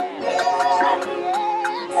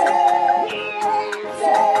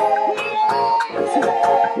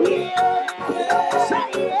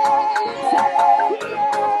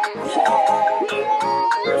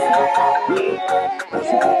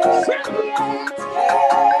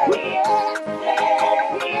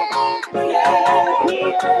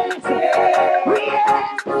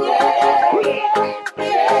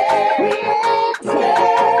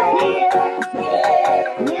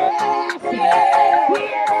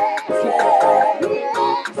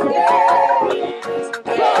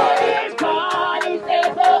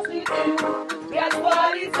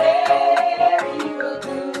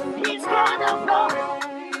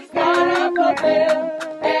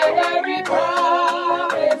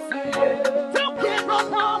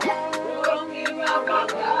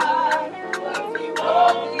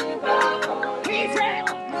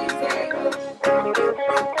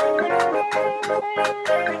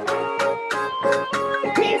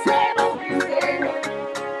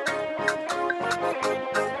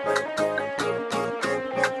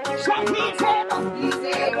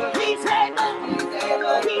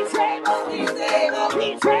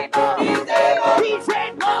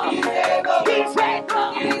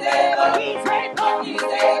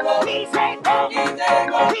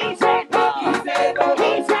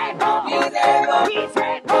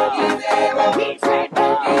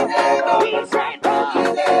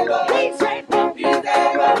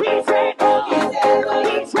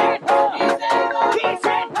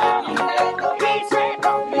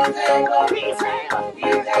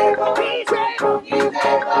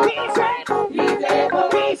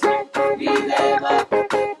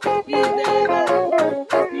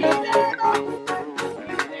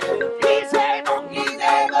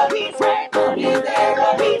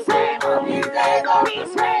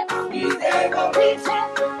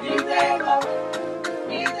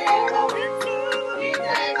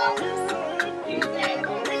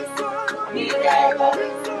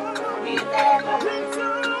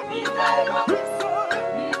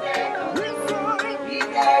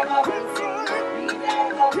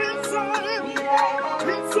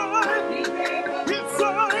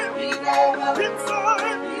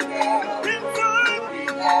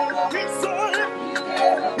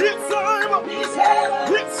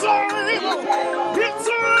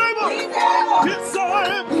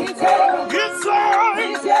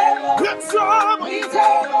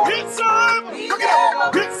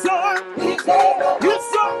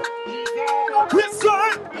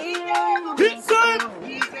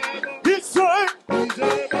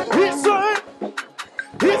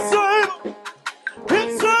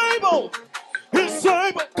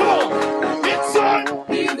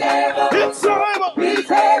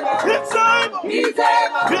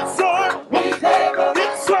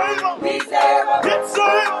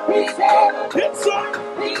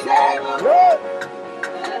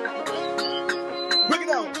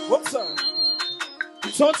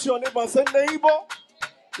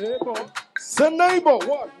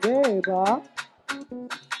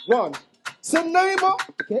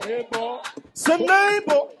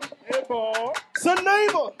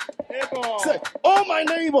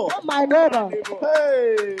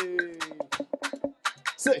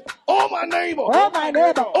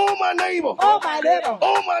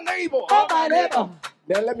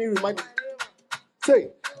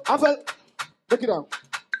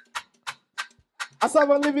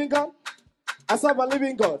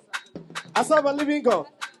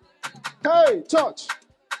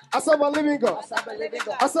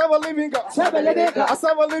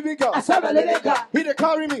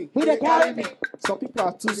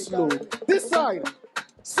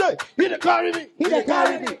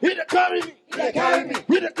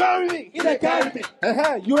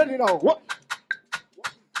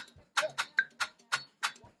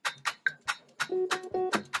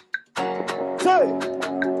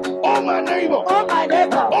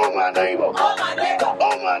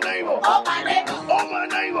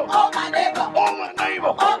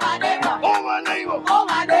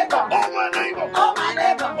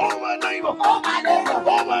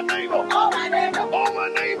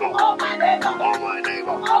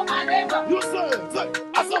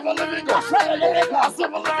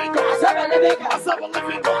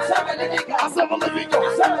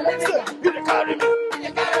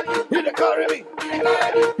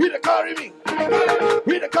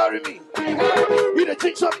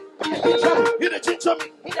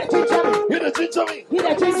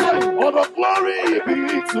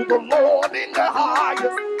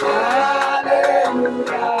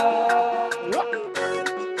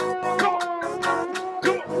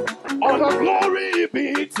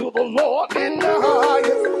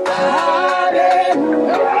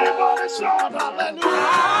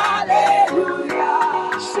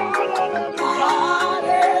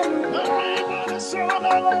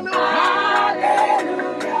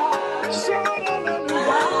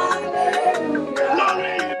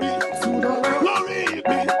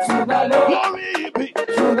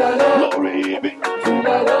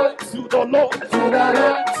 Lord,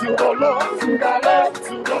 to the Lord, to the Lord, to the Lord,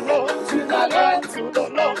 to the Lord, to the Lord, to the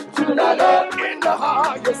Lord, to the Lord in the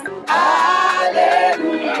highest.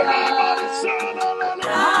 Hallelujah. Everybody shout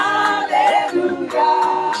hallelujah.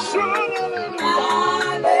 Hallelujah. Shout hallelujah.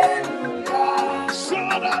 Hallelujah.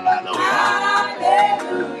 Shout hallelujah.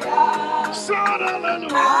 Hallelujah. Shout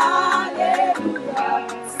hallelujah. Hallelujah.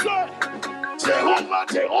 Say, Jehovah,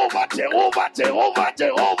 Jehovah, Jehovah, Jehovah,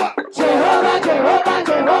 Jehovah. Jehovah, Jehovah,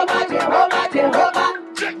 Jehovah, Jehovah, Jehovah.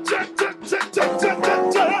 Jehovah.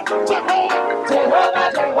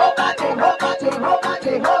 Jehovah, Jehovah, Jehovah, Jehovah,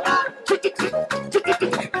 Jehovah.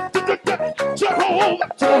 Jehovah.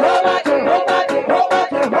 Jehovah, Jehovah, Jehovah,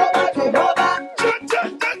 Jehovah, Jehovah.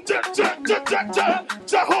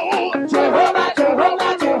 Jehovah. Jehovah,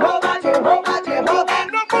 Jehovah, Jehovah, Jehovah, Jehovah. In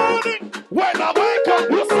the morning, when I wake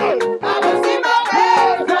up, you say, I will sing my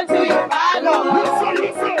praise unto you, my Lord.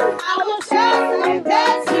 you say, I will shout and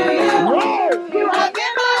dance to you. right. You have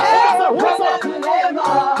been my help from the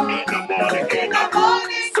deliver. In the morning, In the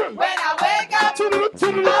morning, when I wake up, I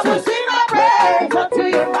will sing my praise unto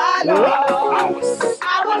you, my Lord. I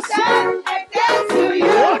will shout and dance to you.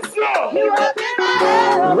 What's up? You have been my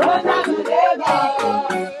help from the deliver.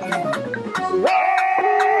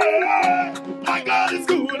 My God is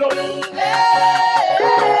good.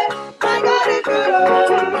 Hey, my God is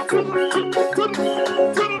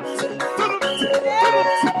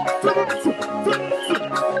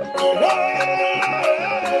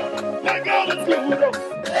My God is good.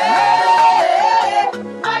 Hey,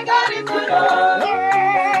 my God is good.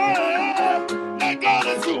 My God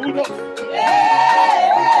is good.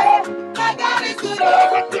 Hey, my God is good.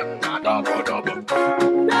 Everything na double double.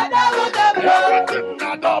 Na double double. Everything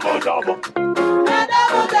na double double. Na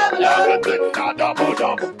double double. Everything na double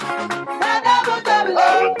double. Na double double.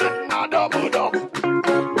 Everything na double double.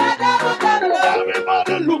 Na double double.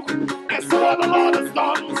 Everybody look and see what the Lord has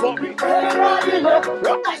done for me. Everybody look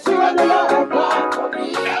and see what the Lord has done for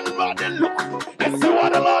me. Everybody look and see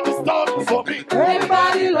what the Lord has done for me.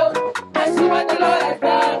 Everybody look and see what the Lord has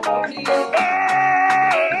done for me. Hey,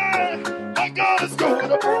 my God is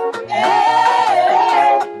good.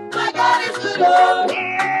 Hey, my God is good.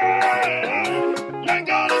 Hey, my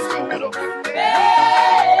God is good.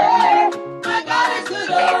 Hey, my God is good.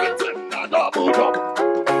 Everything na double double.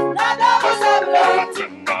 Na double double.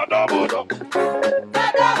 Everything na double double.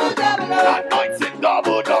 Na double double. Anointing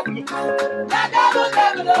double double. Na double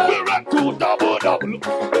double. Miracle double double.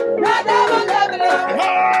 Na double double.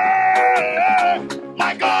 Hey,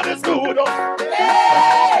 my God is good. Hey,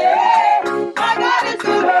 my God is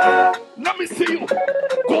good. Let me see you.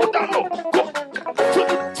 Go down low. Go.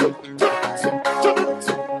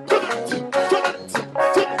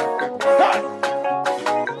 Hey.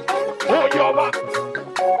 Oh, your man.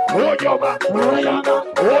 Oh, your man. Oh, your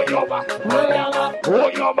man. Oh, your man.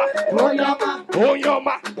 Oh, your man. Oh, your man. Oh, your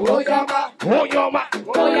man. Oh, your man. Oh, your man.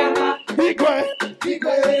 Oh, yeah, ma. Igwe.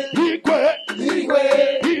 Igwe, Igwe.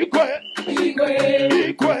 Igwe, Igwe. Igwe,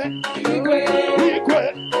 Igwe. Igwe, Igwe.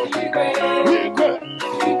 Igwe, Igwe.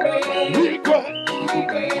 Igwe, Igwe.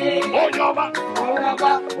 Igwe. Oh, your man. Oh, yeah,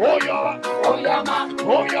 ma. Oh, your man. Oh, yeah, ma.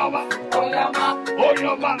 Oh, your man. Oh, yeah, ma. Oh,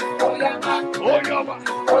 your man. Oh, yeah, ma. Oh, your man.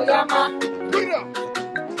 Oh, yeah, ma. Freedom.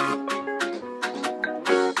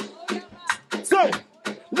 Say,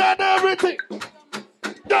 let everything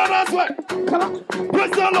down as well. Come on.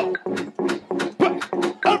 Praise the Lord.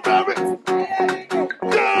 Everything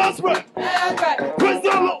down as well. That's right. Praise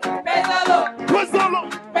the Lord. Praise the Lord. Praise the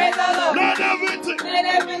Lord. Praise the Lord. Let everything Let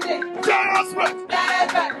everything. down as well.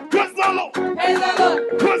 That's right. Praise the Lord. Praise the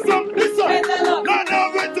Lord. Praise the Lord. Listen. Praise the Lord. Let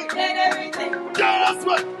everything Let everything. down as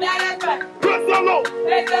well. That's right. Praise the Lord.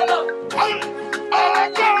 Praise the Lord. I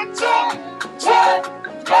got joy. Joy,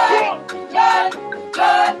 joy, joy, joy,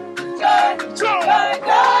 joy, joy, joy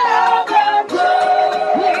overflow.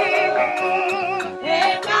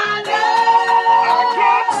 In my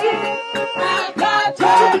life, I got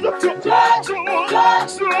joy,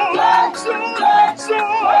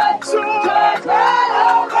 joy, joy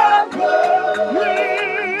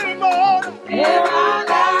overflow. In my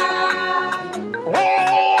life,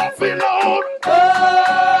 Oh, I feel all oh,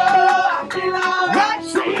 I feel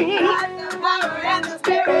alright. Got the power and the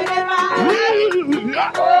spirit in my life.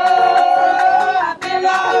 Oh, I feel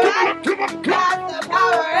alright. Got the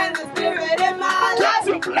power and the spirit in my life.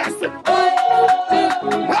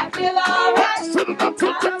 Oh, I feel alright. Got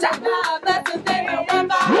the blessings in me one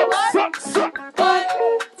by one. 1,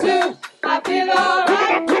 2, I feel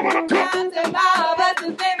alright. Got the power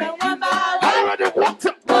blessings in me one by one. 1, 2,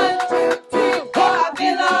 3, 4, I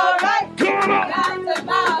feel alright. Got the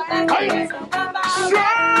power blessings in me one by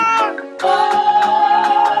one.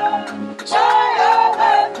 Oh, joy,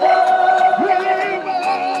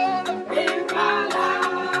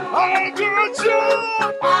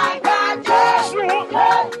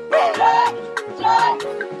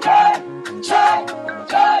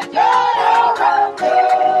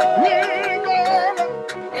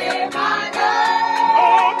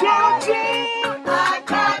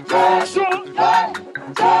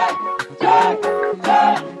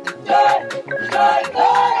 I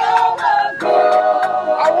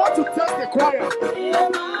want to test the choir.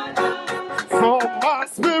 From my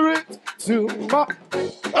spirit to my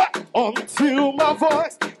until my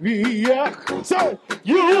voice, yeah. So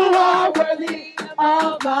you are worthy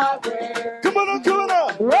of my prayer. come on, come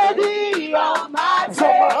on. Worthy of my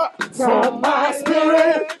prayer. From my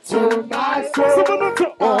spirit to my soul,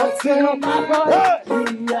 until my voice,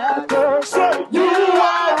 so you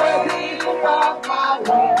are worthy of my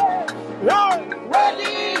prayer.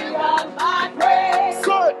 Worthy of my prayer.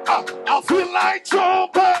 So I feel like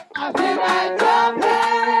jumping. I feel like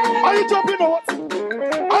jumping. Are you jumping out?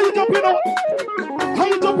 Are you jumping out? Are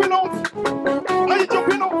you jumping out? Are you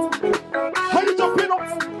jumping out? Are you jumping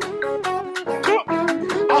out?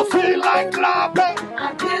 I feel like clapping. I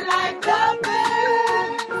feel like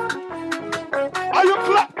jumping. Are you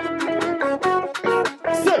clapping?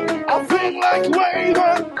 Say, I feel like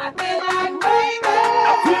waving. I feel like waving. I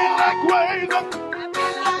feel like waving.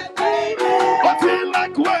 I feel I feel like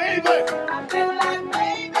like waving. waving. I feel like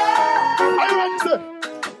waving. Are you ready to say,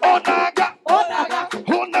 Onaga, Onaga,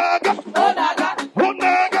 Onaga, Onaga,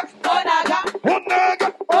 Onaga, Onaga, Onaga,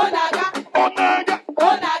 Onaga, Onaga,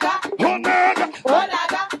 Onaga, Onaga.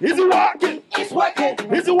 Onaga. Is it working? It's working.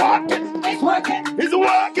 Is it working? It's working. Is it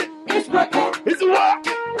working? It's working. Is it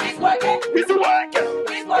working? It's working. Is it working?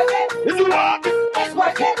 It's working. Is it working? It's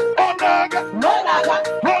working. Onaga, Onaga,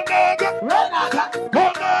 Onaga, Onaga,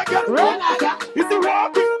 Onaga. Onaga. Is it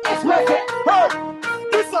working? It's working. Hey,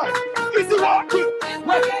 this side. Is it working? It's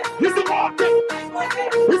working. Is it working? It's working.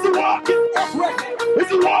 Is it working? It's working.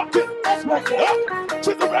 Is it working? It's working.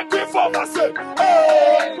 She's a record for myself.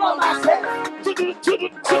 Hey, for myself.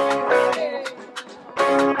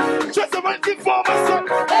 She's a record for myself.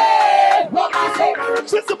 Hey, for myself.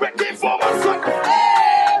 She's a record for myself.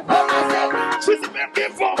 Hey, for myself. She's a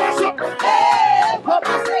record for myself. Hey, for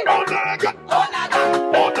myself. Onaga, Onaga,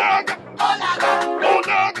 Onaga, Onaga,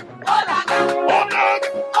 Onaga, Onaga, Onaga.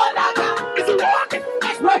 Onaga. Is it working?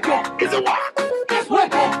 It's working. Is it working? It's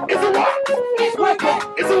working. Is it working? It's working.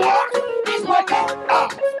 Is it working? It's working.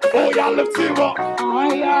 Oh yeah, lift him up.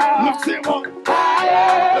 Higher, Lift him up.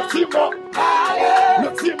 higher, Lift him up. higher,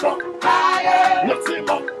 Lift him up. higher, Lift him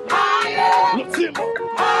up. higher, Lift him up.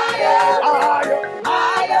 higher, Higher.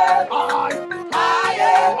 higher, Higher.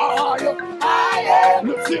 higher, Higher. higher,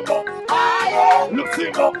 Lift him up. higher, Lift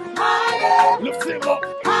him up. higher, Lift him up.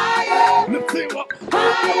 higher, Lift him up.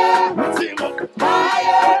 higher, Lift him up.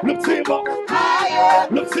 higher, Lift him up. higher,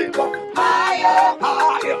 Lift him up. higher,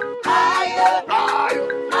 Higher. higher, Higher.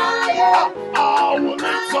 higher, I will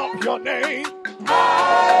lift up your name.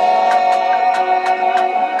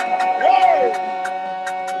 Hey!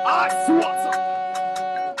 I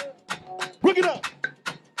swear. Bring it up.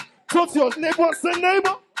 Talk to your neighbor. Say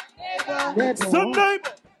neighbor. Say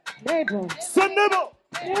neighbor. Neighbor. Say neighbor.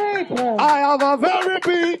 Neighbor. I have a very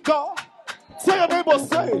big God. Say your neighbor.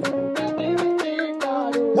 Say.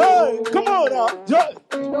 Hey, come on now. Yeah.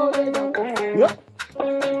 Yeah.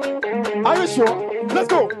 Are you sure? Let's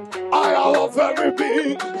go. I have a very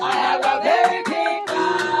big. I have a very big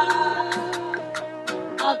God.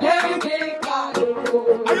 A very big God.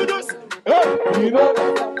 Are you just? Hey, you know.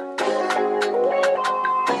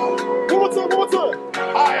 One more time, one more time.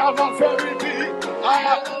 I have a very big. I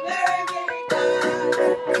have A very big God.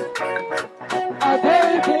 A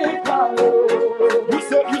very big God.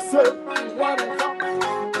 You said.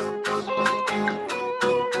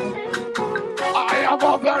 I have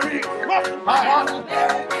a very. I have a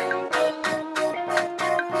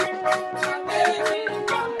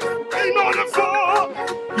You know the song.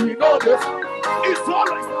 You know this. It's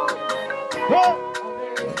always. Huh?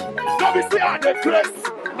 Don't be see the grace.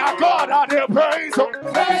 Now God had the praise.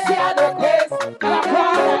 Mercy and the grace. Now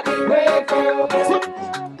God and the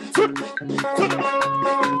praise.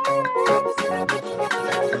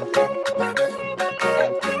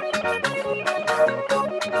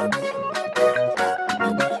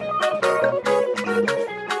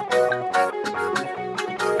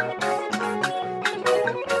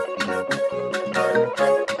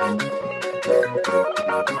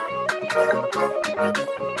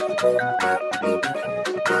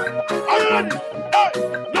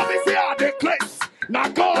 Let me see how they place. Now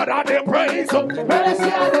God had the praise.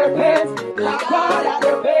 Mercy and the grace. Now God and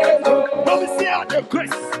the praise. Let me see how they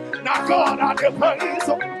grace. Now God had the praise.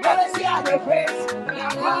 Mercy and the grace. Now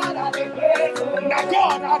God and the praise. Now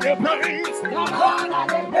God had the praise. Now God and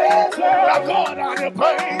the praise. Now God had the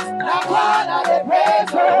praise. Now God and the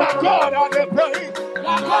praise. Now God had the praise.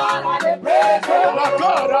 Now God and the praise. Now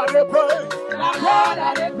God had the praise. Now God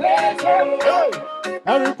and the praise. Hey,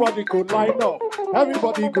 everybody go line up.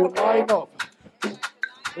 Everybody go line up.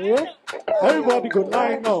 Everybody go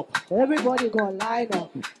line up. Everybody go line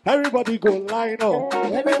up. Everybody go line up.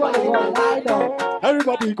 Everybody go line up.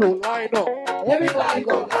 Everybody go line up. Everybody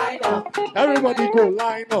go line up. Everybody go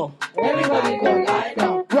line up. Everybody go line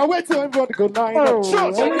up. We are waiting. Everybody go line up.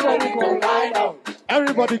 Church. Everybody go line up.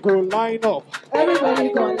 Everybody go line up.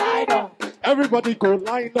 Everybody go line up. Everybody go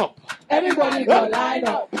line up. Everybody go line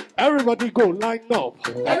up. Everybody go line up.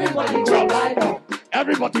 Everybody go line up.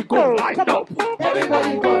 Everybody go line up.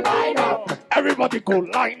 Everybody go line up. Everybody go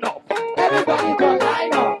line up. Everybody go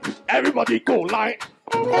line up. Everybody go line.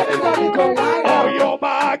 Everybody go line up. Oh, you're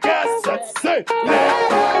my guest. Let's say.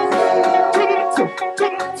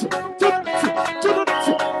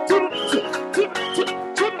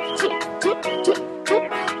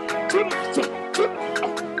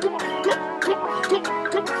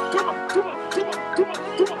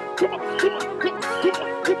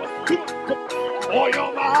 Oh,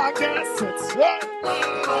 you're my guest.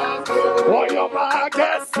 Oh, you're my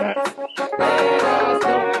guest.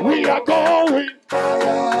 We are going.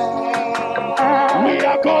 We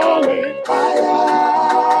are going.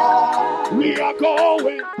 We are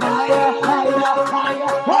going. Higher, higher,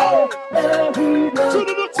 higher, higher. Every day.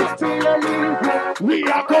 We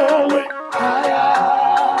are going.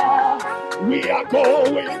 Higher. We are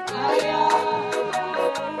going. Higher.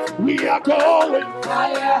 We are going.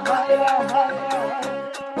 Higher, higher, higher.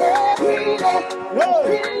 Every day.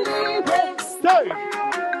 Stay.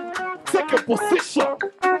 Take a position.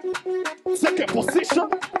 Take a position.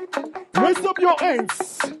 Raise up your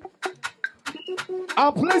hands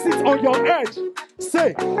and place it on your edge.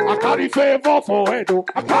 Say, I carry favor for head.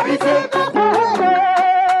 I carry favor for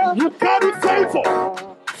head. You carry favor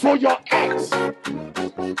for your edge.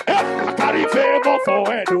 I carry favor for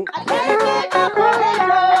head.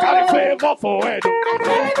 I carry favor for head. I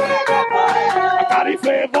carry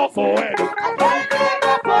favor for head. I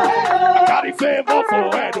carry favor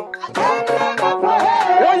for head.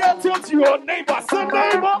 Oh, you tilt your neighbor. Say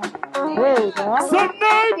neighbor. Say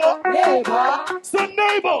neighbor. Say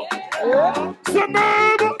neighbor. Say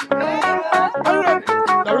neighbor.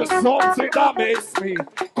 There is something that makes me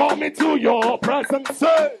come into your presence.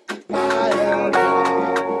 Say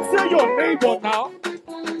your neighbor now.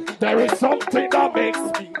 There is something that makes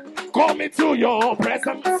me come into your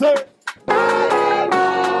presence. Say.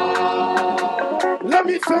 Let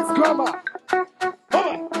me change grammar.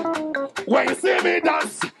 When you see me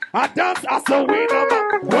dance, I dance as a winner.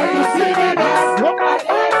 When you see me dance,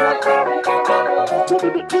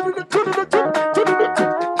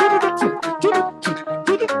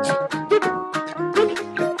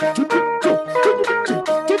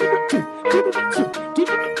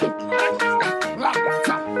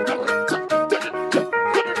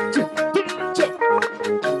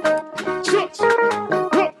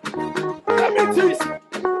 let me teach.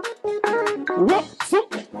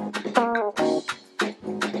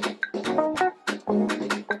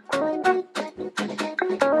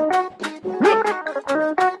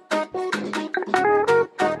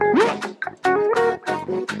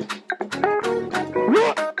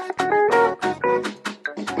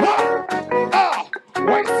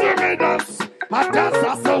 When you see me dance, I dance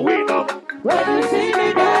as a winner. When you see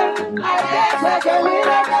me dance, I dance like a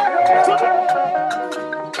winner.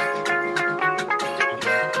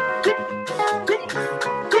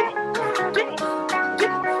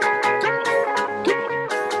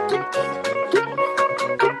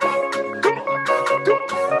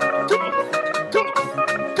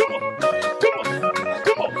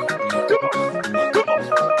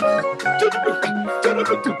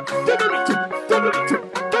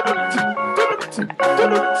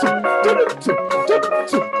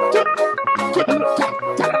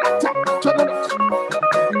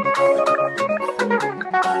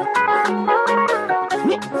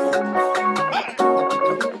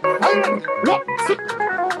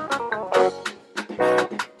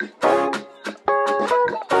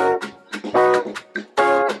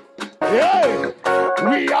 Yeah,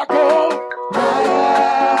 we are going.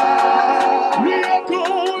 We are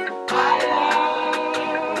going.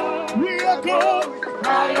 We are going.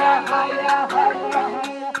 Higher, higher,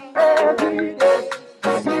 higher, every day.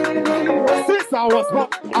 Since I was born,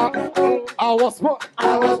 I was born,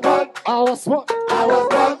 I was born, I was born, I was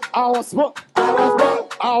born, I was born, I was born,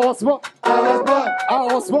 I was born, I was born,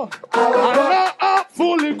 I was born, and now I'm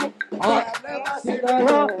fully grown. I have never seen a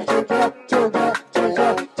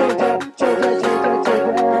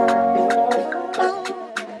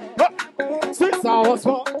since I was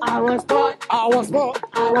born, I was born, I was born,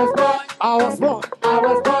 I was born, I was born, I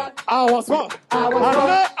was born, I was born, I was and born.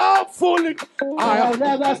 now I'm fully. I have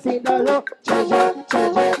never seen a look.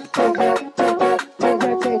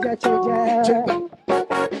 Hallelujah.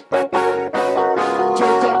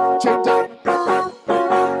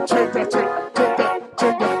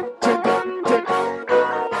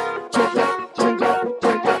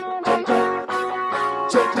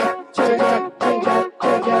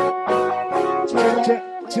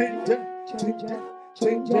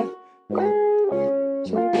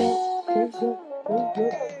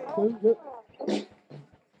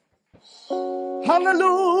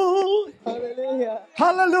 Hallelujah.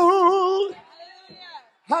 Hallelujah.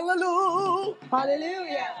 Hallelujah.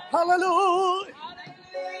 Hallelujah. Hallelujah.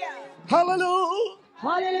 Hallelujah.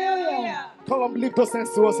 Hallelujah. Come on, lift those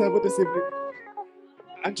hands to us ever this evening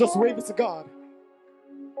and just wave it to God.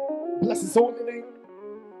 Bless His holy name.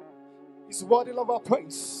 He's worthy of our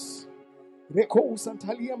praise. Reko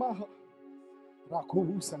Santalia Maha.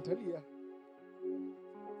 Raku Santalia.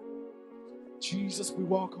 Jesus, we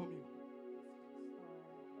welcome you.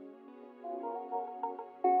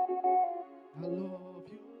 I love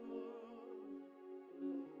you.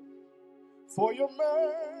 For your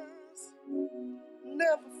mercy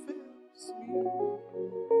never fails me.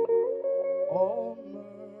 All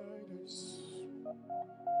my days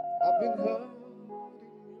I've been held in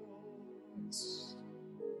yours.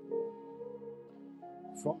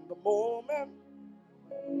 From the moment,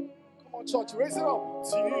 come on church, raise it up.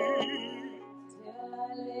 Till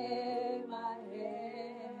I lay my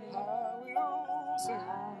head, I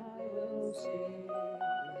will sing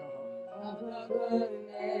of the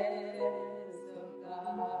goodness of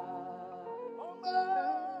God.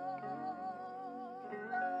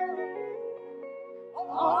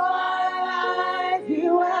 All my life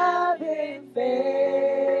you have been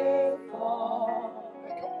faithful.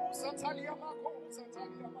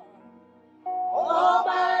 All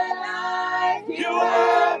my life you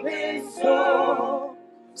have been so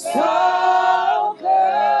good.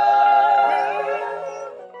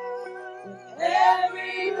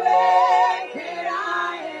 Every breath that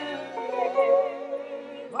I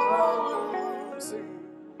am able,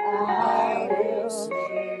 I will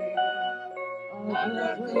sing of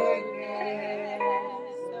the goodness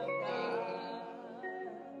of God.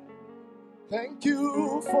 Thank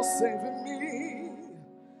you for saving me.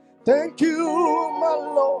 Thank you, my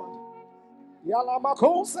Lord.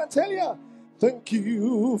 Yalamako Santelia. Thank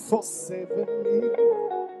you for saving me.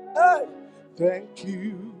 Hey. Thank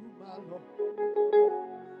you, my Lord.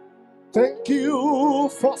 Thank you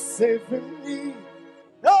for saving me.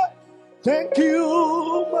 Hey. Thank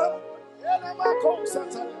you, my Yalamako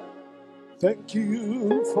Santelia. Thank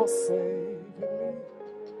you for saving me.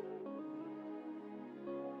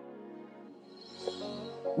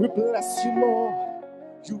 We bless you, Lord.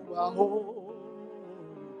 You are holy.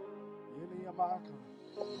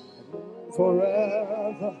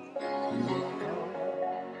 Forever.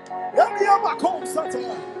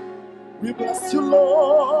 We bless you,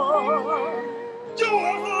 Lord. You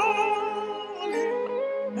are holy.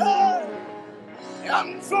 Hey.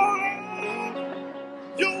 And forever.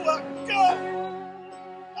 You are God.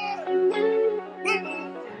 Hey.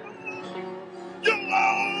 You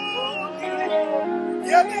are holy.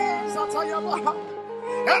 Yes,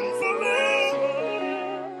 and forever.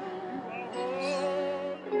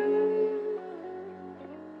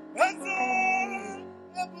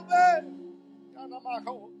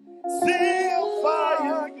 See a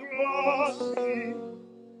fire you brought me.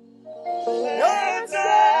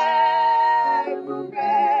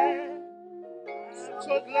 I'm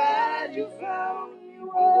so glad you found me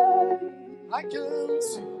worthy. I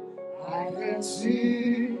can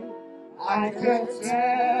see, I can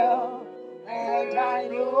tell, and I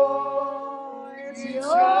know it's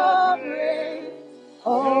your grace.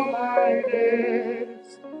 All my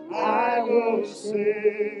days I will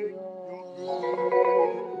sing your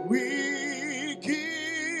praise. We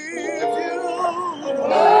give you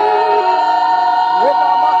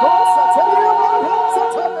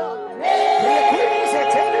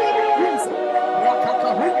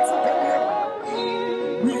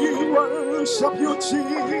we worship you,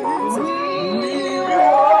 Jesus. We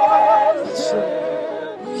worship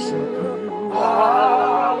you.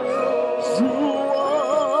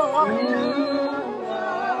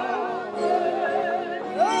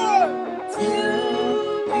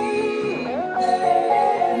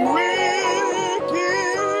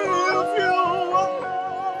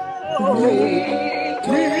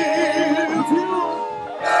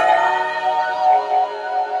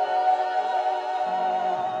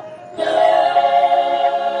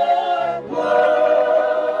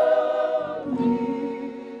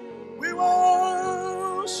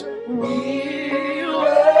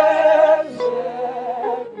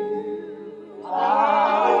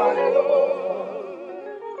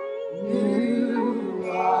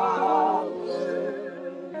 are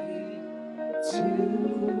worthy to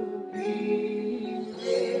be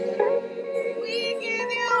praised. We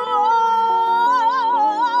give you all.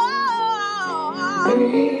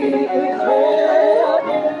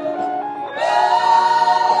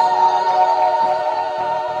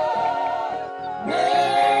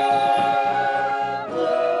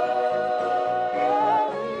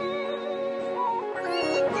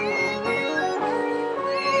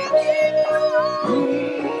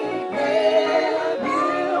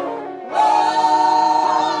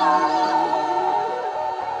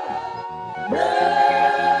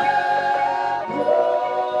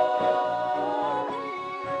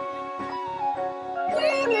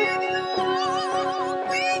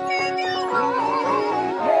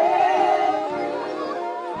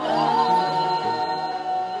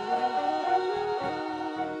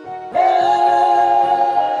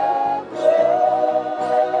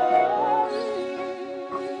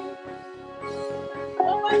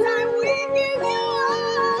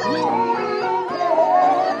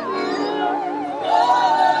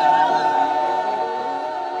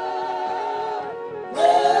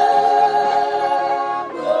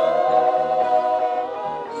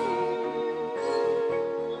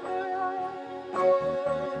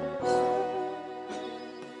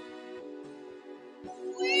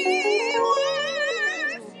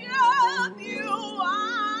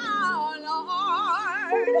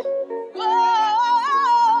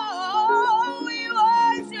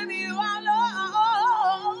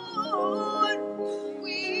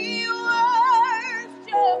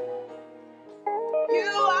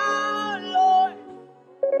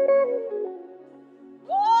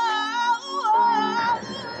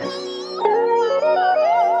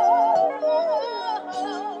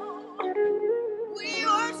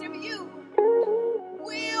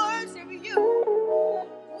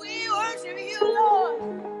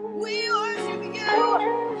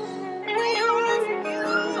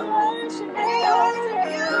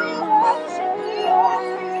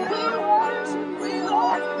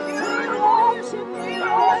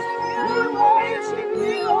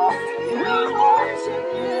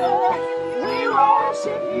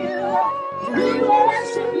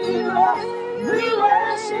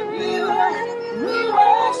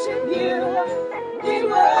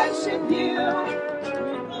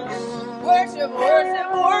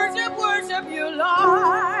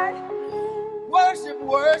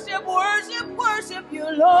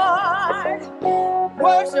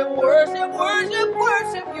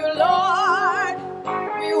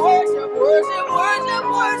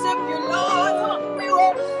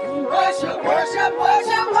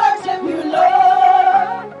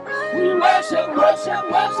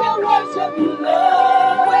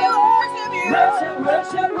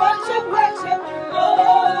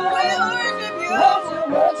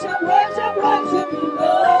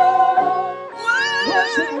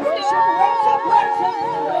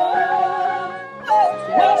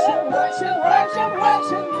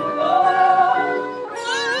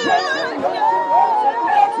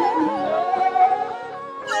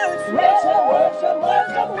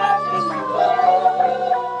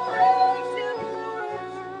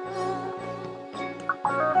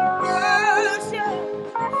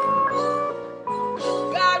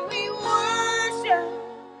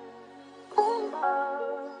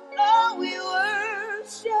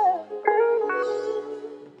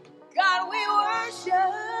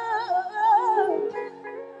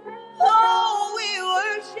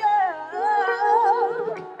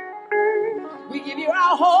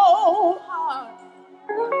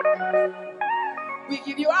 We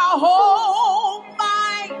give you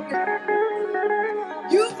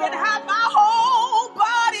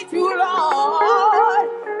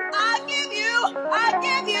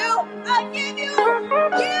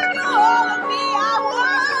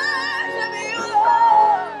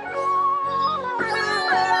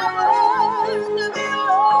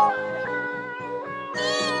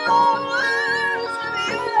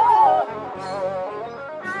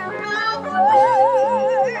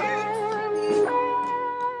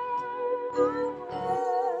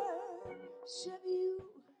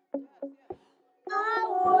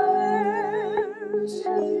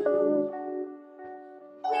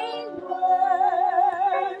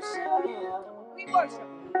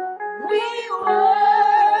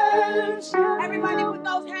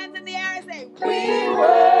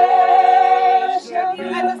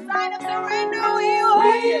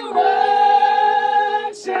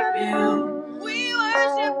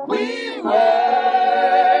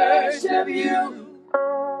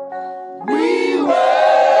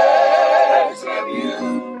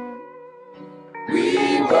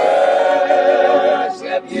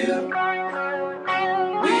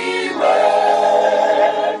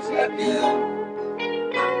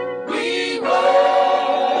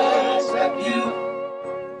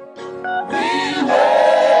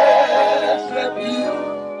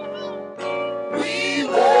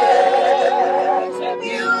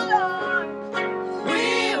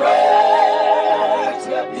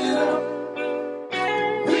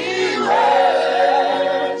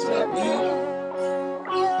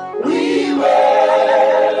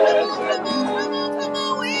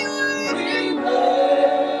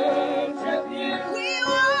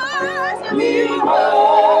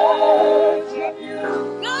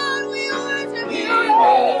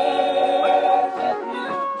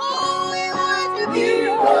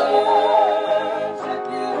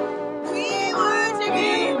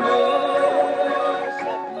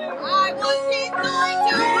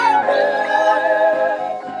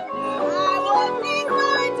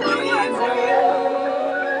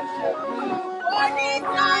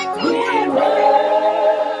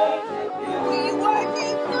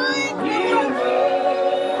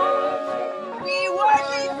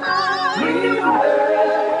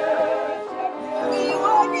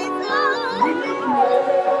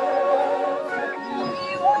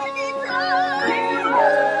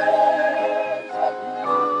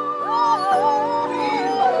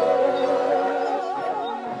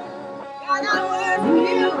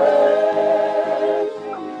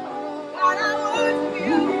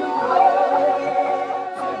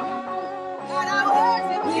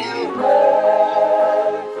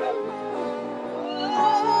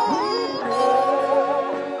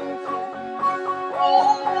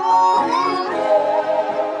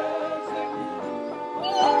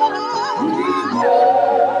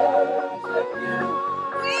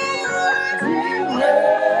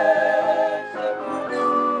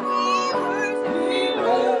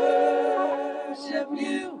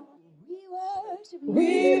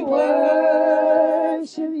We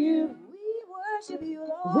worship you. We worship you,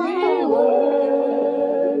 Lord. We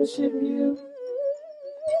worship you.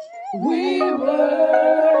 We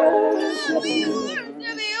worship you.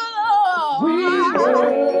 We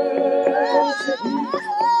worship you.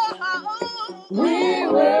 We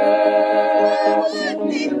worship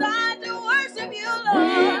you. Designed to worship you,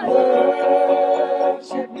 Lord. We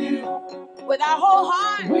worship you. With our whole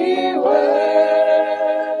heart. We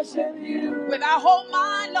worship you. With our whole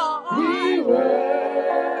mind, Lord. We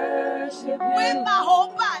worship you. With my whole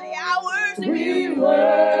body, I worship you. We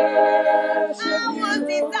worship you. I was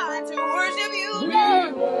designed to worship you,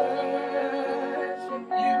 Lord.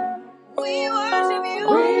 We worship you.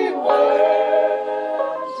 We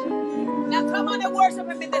worship you. Now come on and worship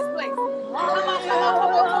him in this place. Come on, come on,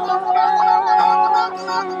 come on, come on, come on, come on, come on, come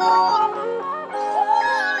on, come on.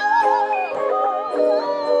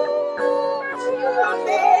 You're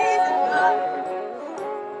amazing, God.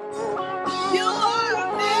 You are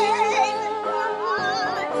amazing,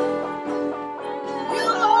 God. You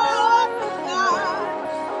are awesome, God.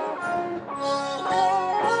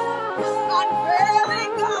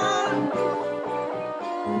 Unfailing God.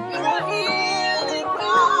 You're a healing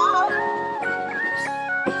God.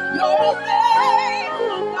 You're a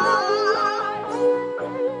faithful God.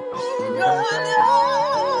 You're a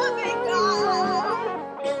loving God.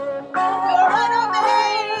 You're an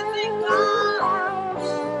amazing God.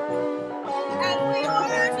 And we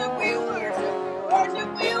worship, we worship,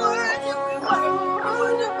 we worship, we worship, we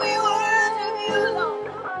worship, we worship you,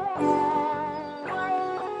 Lord.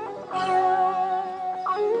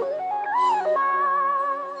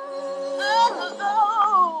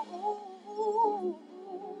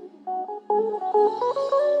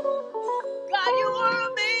 God, you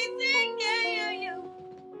are amazing, yeah, you.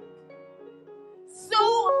 So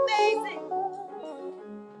amazing.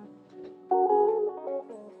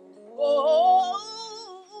 Oh,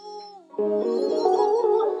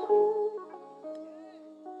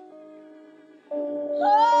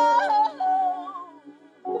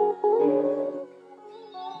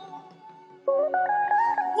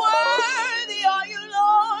 worthy are you,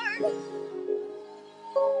 Lord.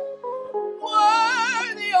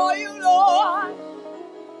 Worthy are you, Lord.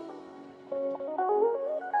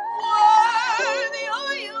 Worthy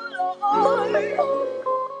are you, Lord.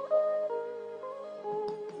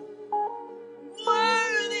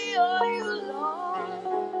 Worthy are you, Lord.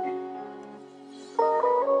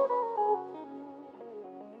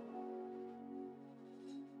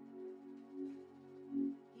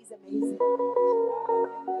 He's amazing.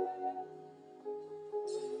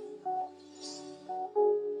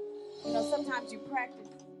 You know, sometimes you practice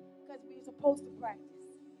because we're supposed to practice.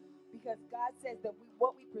 Because God says that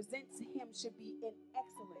what we present to him should be in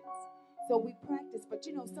excellence. So we practice, but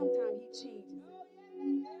you know, sometimes he changes it.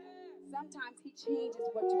 Sometimes he changes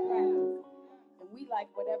what you practice. And we like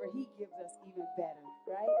whatever he gives us even better,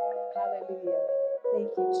 right? Hallelujah.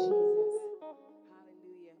 Thank you, Jesus.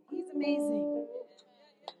 Hallelujah. He's amazing.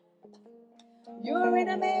 You're an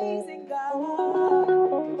amazing God.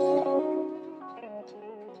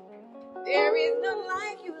 There is none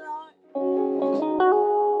like you, Lord.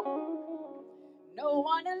 No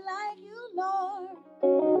one like you, Lord.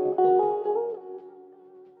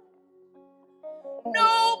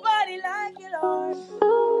 Nobody like you, Lord.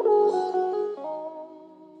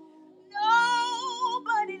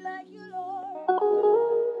 Nobody like you, Lord.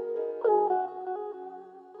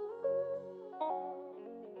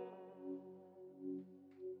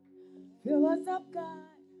 Fill us up, God.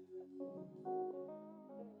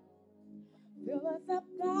 Fill us up,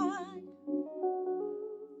 God.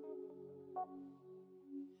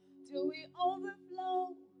 Till we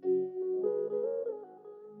overflow.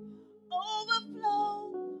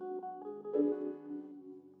 Overflow. Till we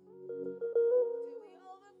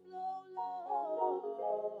overflow, Lord.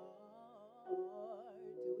 Till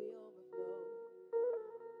we overflow.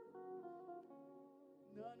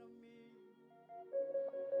 None of me,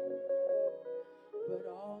 but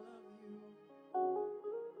all of you.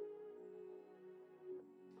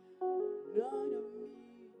 None of me,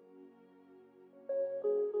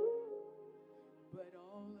 but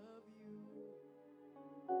all of you.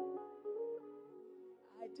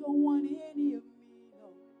 I don't want any of me,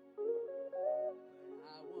 no.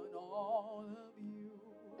 I want all of you.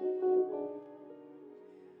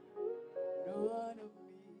 None of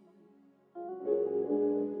me,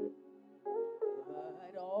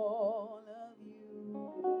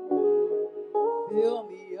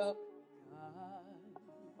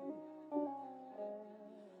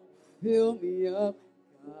 Fill me up,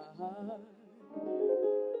 God.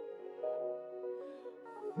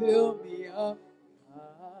 Fill me up,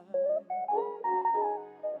 God.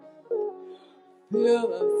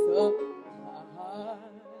 Fill us up, God.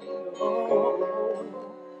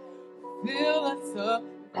 Oh, fill us up,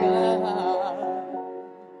 God.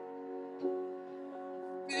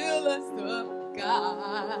 Fill us up,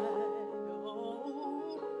 God.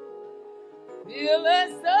 Oh, fill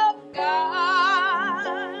us up, God.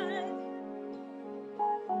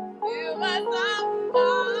 Fill us up,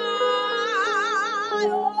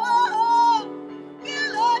 God. Oh,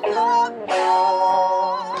 fill us up,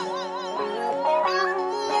 God.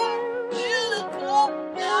 Fill us up,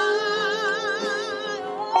 God.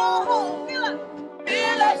 Oh,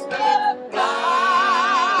 fill us up, God.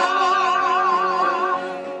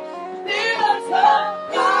 Fill us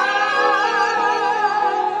up, God.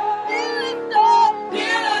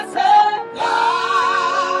 Fill us up, God.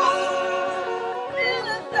 Fill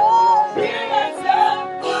us up, fill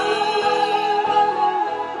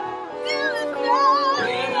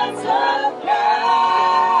us up, God.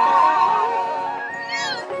 Fill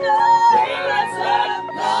us up, fill us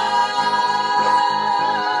up, God.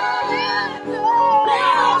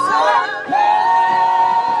 Fill us up,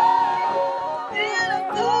 God.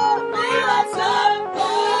 Fill us up, God.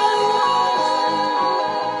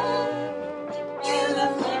 Fill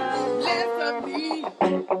us up, less of me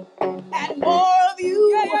and more of you.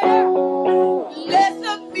 Less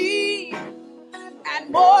of me and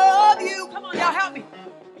more of you. Come on, y'all, help me.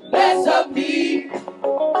 Less of me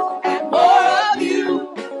and more of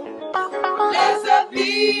you. Less of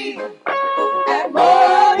me and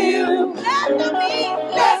more of you. Less of me,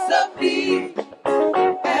 less of me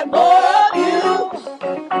and more of you.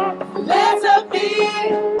 Less of me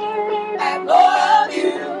and more of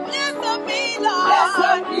you. Less of me, Lord. Less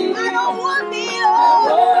of me. I don't want me, Lord.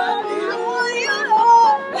 More of you. I want you,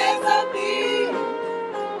 Lord. Less of me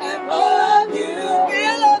and more of you.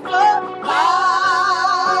 Fill us up, God.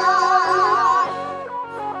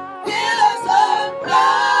 Fill us up,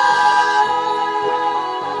 God.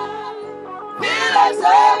 Fill us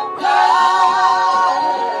up, God.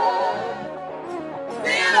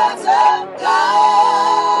 Fill us up,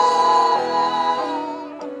 God.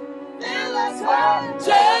 Fill us up.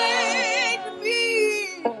 Change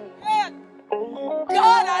me. Yeah.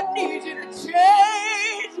 God, I need you to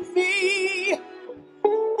change me.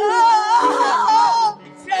 Oh,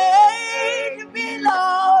 change me,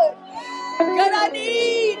 Lord. God, I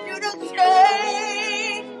need you to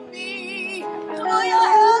change me. Come on, y'all,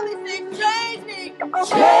 help me sing, change me.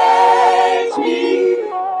 Change me.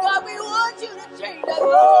 God, we want you to change us,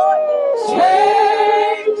 Lord.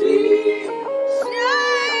 Change me.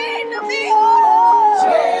 Change me, oh.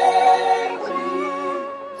 Change me.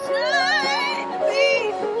 Change me.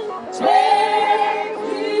 Change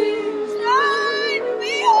me. Change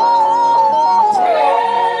me, oh.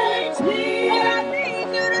 Change me. And I need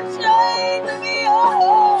you to change me,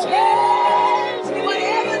 oh. Change me.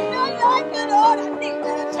 Whatever's not like the Lord, I need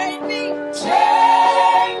you to change me.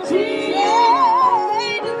 Change me.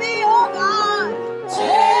 Change me, oh God.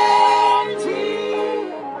 Change me.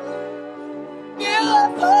 Fill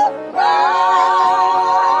us up, God.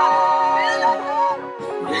 Fill us up.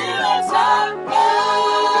 Fill us up, God.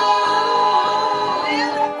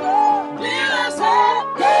 Fill us up. Fill us up,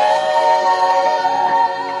 God.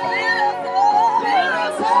 Fill us up. Fill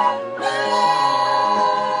us up, God.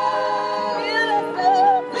 Fill us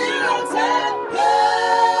up. Fill us up,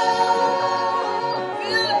 God.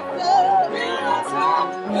 Fill us up. Fill us up,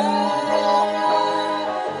 God.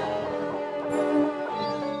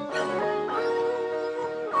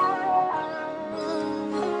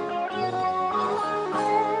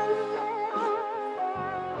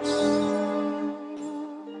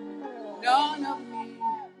 None of me,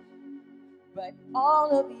 but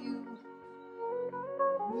all of you.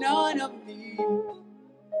 None of me,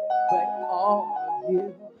 but all of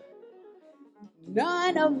you.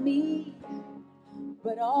 None of me,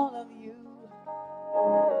 but all of you.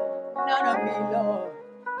 None of me, Lord,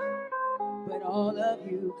 but all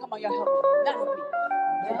of you. Come on, y'all help me.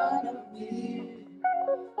 None of me.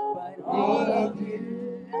 None of me, but all of you.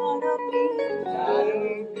 None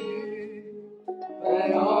of me,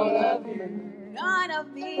 but all of you. None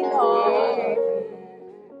of me, Lord,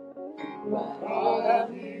 but all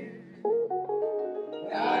of you.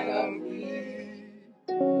 None of me,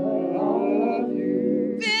 but all of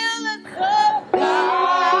you. Fill us up, God.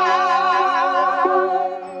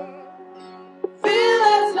 Fill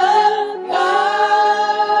us up,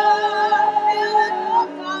 God. Fill us up,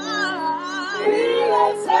 God. Fill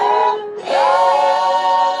us up, God.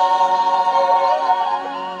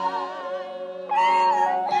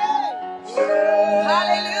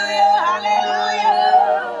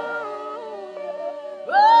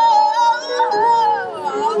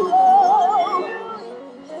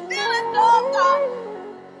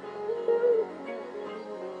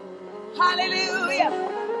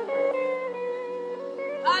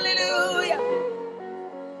 Hallelujah.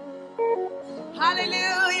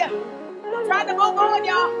 Hallelujah. I'm trying to move on,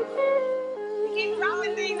 y'all. You keep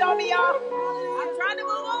dropping things on me, y'all. I'm trying to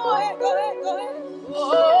move on. Go ahead, go ahead, go ahead.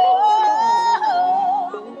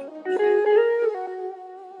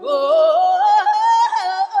 Oh, oh,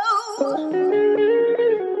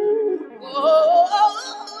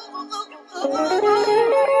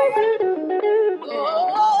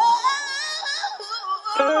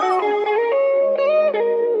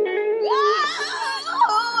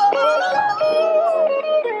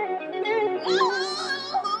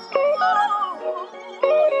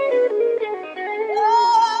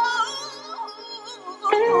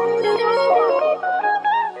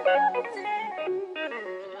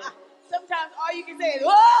 sometimes all you can say is, fill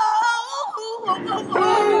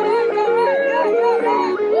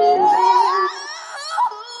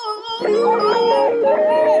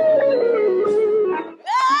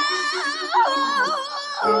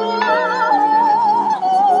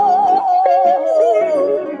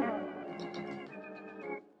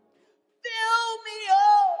me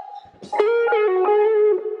up,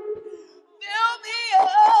 fill me up,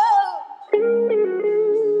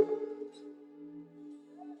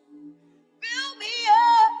 fill me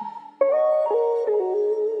up,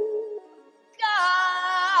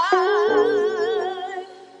 God.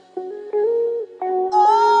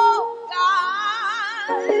 Oh,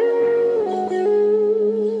 God.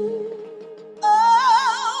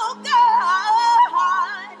 Oh,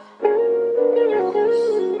 God.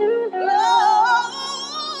 Oh,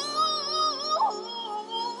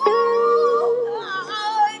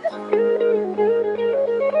 God.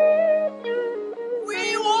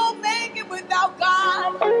 We won't make it without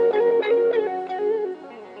God.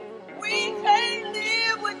 We can't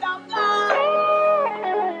live without God.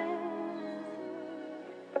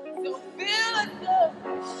 So fill us up,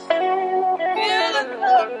 fill us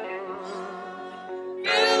up,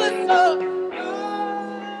 fill us up,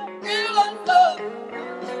 fill us up,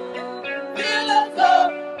 fill us up, fill us up,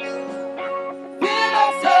 fill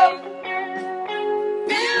us up,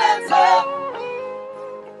 fill us up,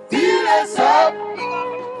 fill us up,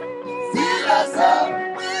 fill us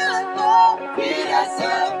up, fill us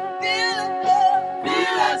up, fill us up,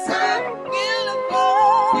 fill us up,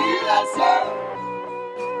 fill us up.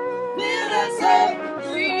 Fill us up,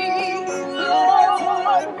 breathe,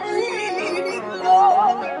 Lord, breathe,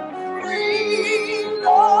 Lord, breathe,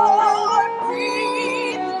 Lord,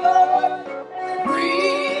 breathe, Lord,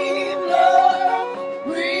 breathe, Lord,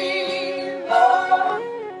 breathe,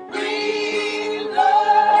 Lord, breathe,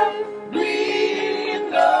 Lord,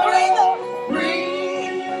 breathe, Lord,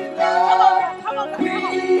 breathe, Lord, come on,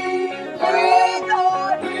 breathe,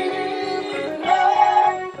 Lord, breathe,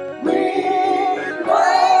 Lord, breathe, Lord,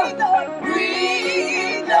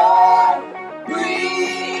 breathe, Lord, breathe, Lord,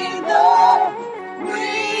 breathe,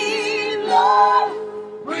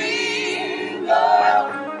 Lord, breathe, Lord, breathe,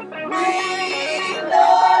 Lord,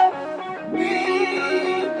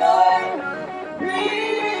 breathe, Lord, breathe, Lord,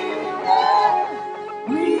 breathe, Lord,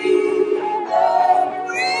 breathe,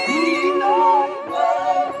 Lord, breathe, Lord,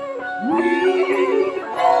 breathe,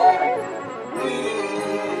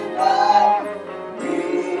 Lord,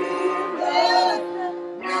 breathe,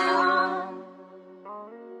 Lord, now.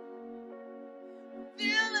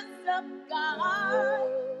 Fill us up, God.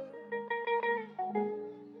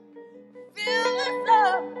 Fill us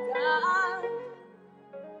up, God.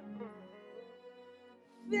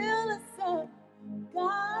 Fill us up,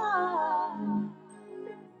 God.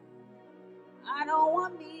 I don't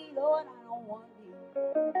want me, Lord, I don't want me.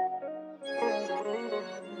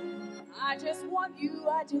 I just want you,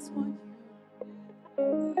 I just want you.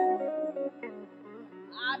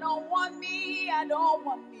 I don't want me, I don't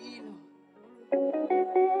want me, Lord.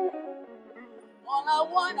 All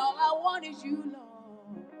I want is you,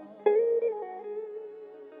 Lord.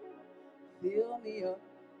 Fill me up,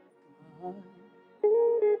 God.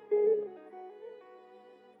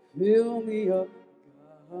 Fill me up,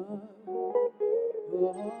 God.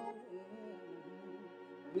 Oh,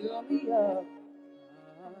 fill me up,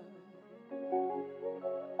 God.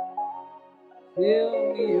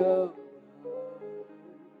 Fill me up,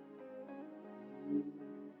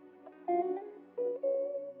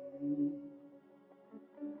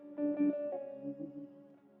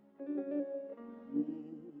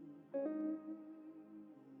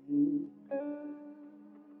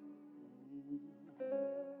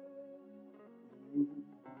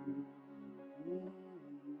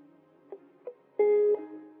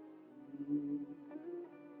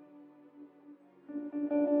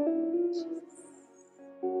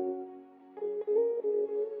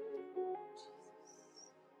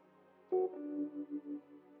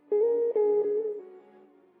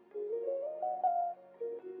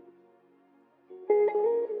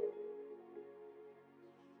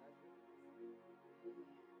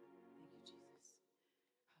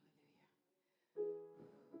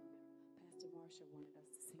 Marcia wanted us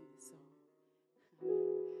to sing this song.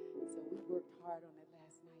 So we worked hard on it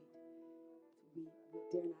last night. We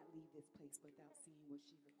dare not leave this place without singing what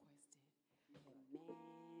she requested. And man,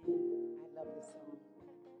 I love this song.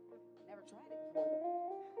 Never tried it before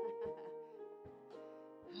though.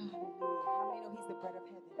 Hallelujah. How many know he's the bread of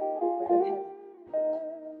heaven? Bread of heaven.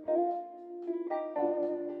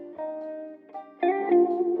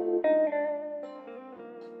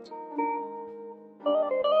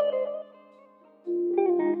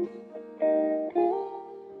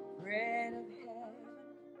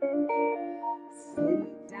 Bread of heaven,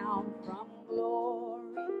 sent down from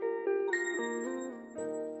glory.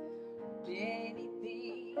 Many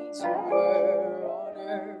things you were on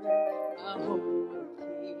earth, a holy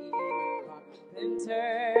king, a carpenter.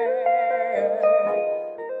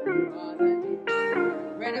 You are the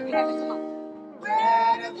bread of heaven, come on.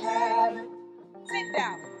 Bread of heaven,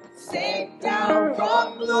 sit down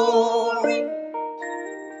from glory.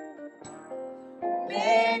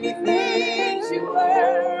 Many things you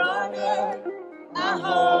were on earth, a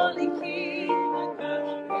holy king, a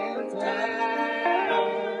carpenter.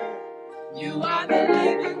 You are the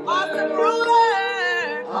living awesome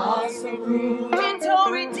ruler,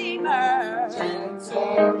 gentle redeemer,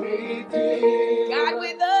 God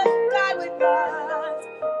with us, God with us,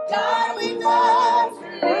 God with us,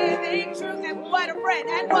 living truth, and what a friend,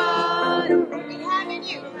 and what a friend we have in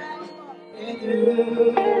you.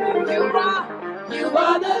 You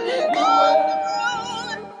are the living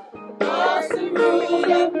awesome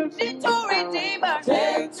ruler, gentle redeemer,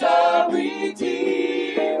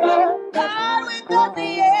 God with us,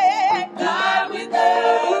 yeah, God with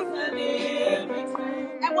us, the living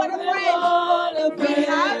truth, and what a friend we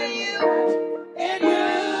have in you. In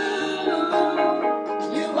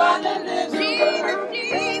you are the living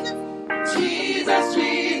Jesus,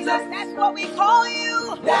 that's what we call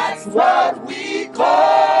you. That's what we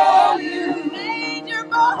call you. Major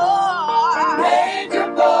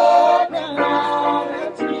born,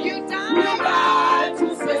 you died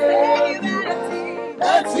to save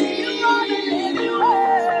humanity. You are the living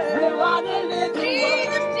word. You are the living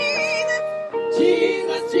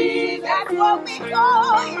Jesus, that's what we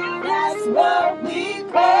call you. That's what we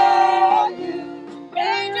call you.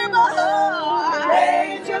 Major born,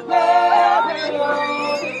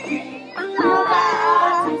 you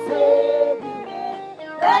died to save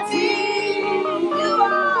humanity.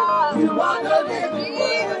 You are the living word.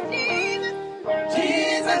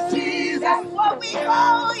 Jesus, that's what we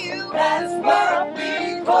call you. That's what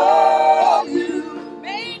we call you.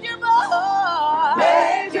 Major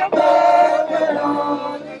born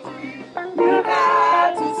on the tree. You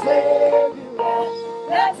died to save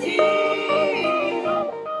humanity.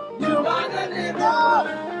 You are the living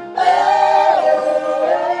word.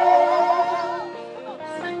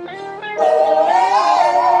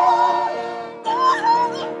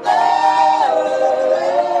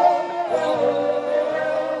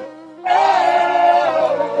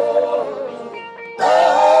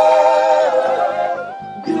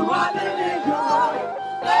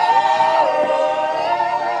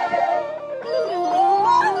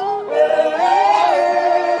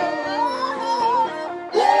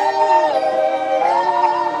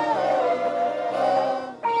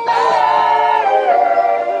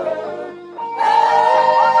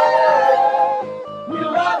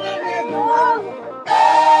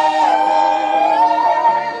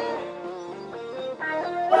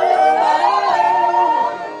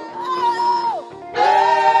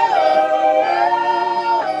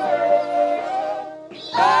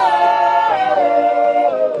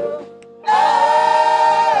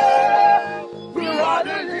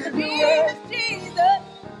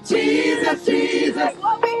 Jesus, that's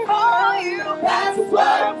what we call you. That's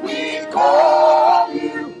what we call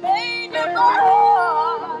you. Major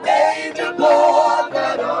born,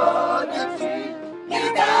 but on the tree,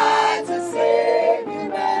 you died to save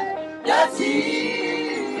humanity.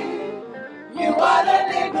 You are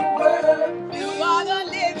the living word. You are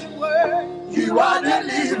the living word. You are the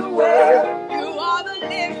living word. You are the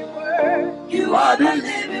living word. You are the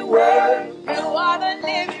living word. You are the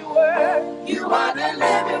living word. You are the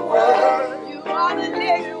living word. You are the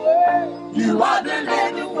living word. You are the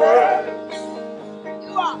living word.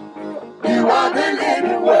 You are the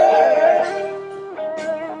living word.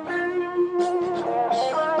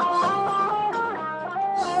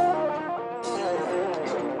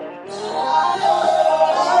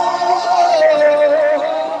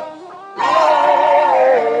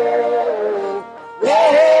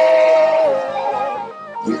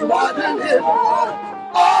 You are the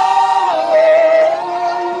living word.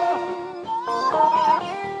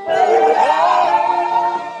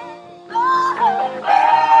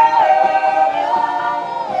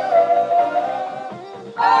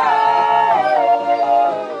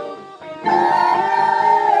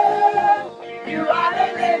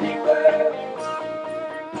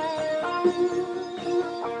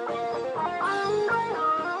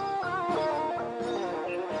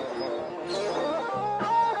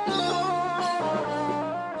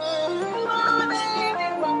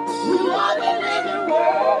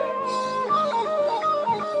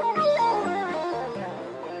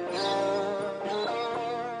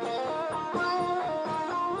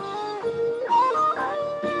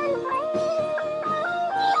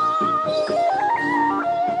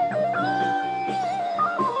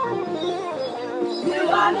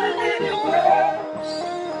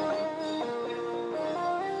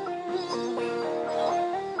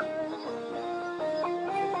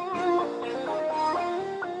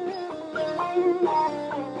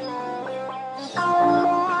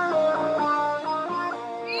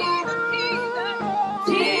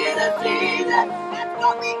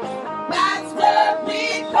 That's what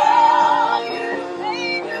we call you.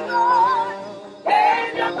 Angel God,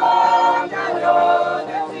 angel God, I know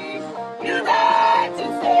that you died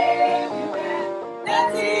to save you, and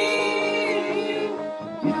that's it.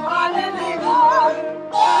 You are the living God.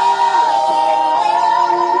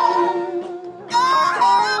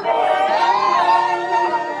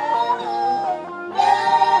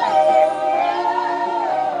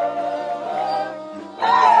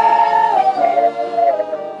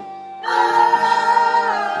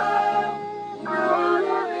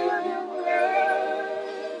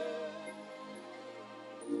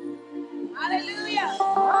 Hallelujah.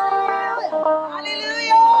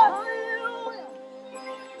 Hallelujah.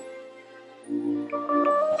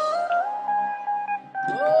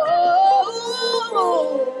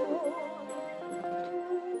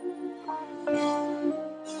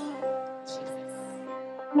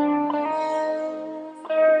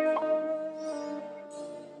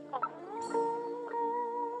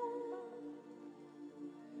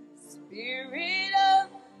 Spirit of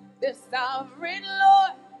the sovereign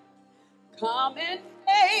Lord, come and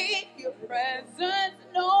take your presence,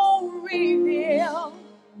 no reveal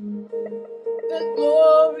the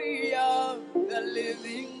glory of the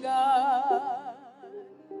living God.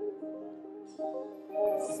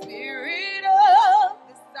 Spirit of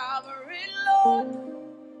the sovereign Lord,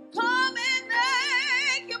 come and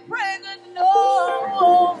make your presence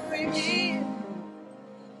known, reveal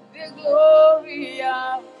the glory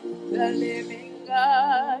of the living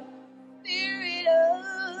God.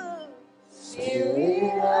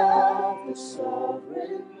 Spirit of the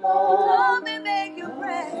sovereign Lord, come and make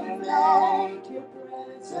your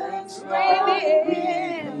presence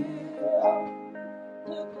reveal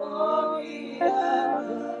the glory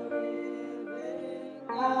of the living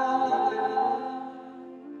God.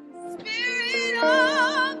 Spirit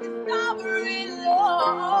of the sovereign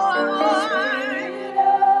Lord,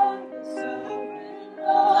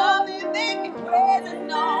 come and make your presence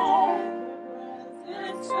known.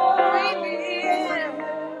 Reveal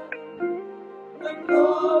the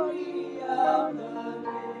glory of the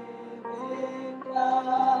living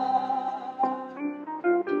God.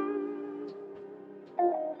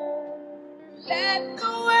 Let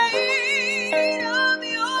the weight of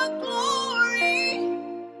your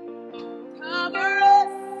glory cover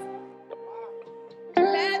us.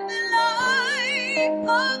 Let the light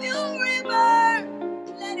of your river,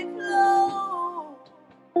 let it flow.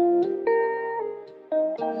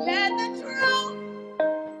 Let the truth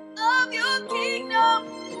of your kingdom,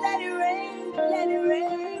 let it rain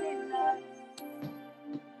in us.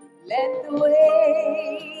 Let the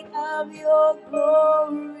weight of your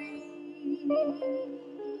glory,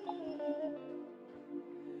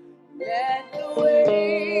 let the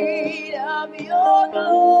weight of your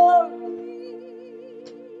glory,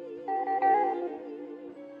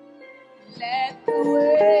 let the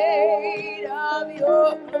weight of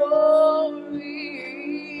your glory.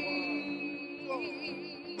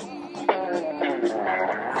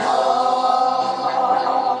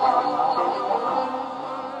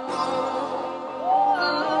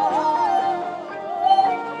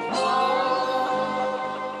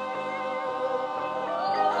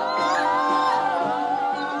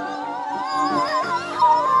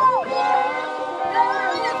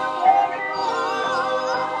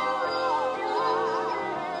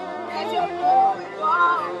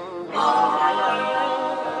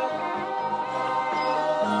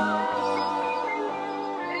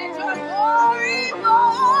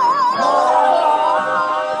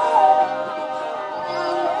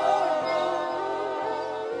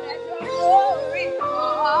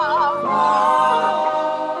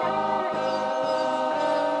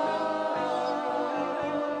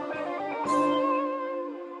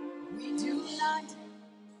 We do not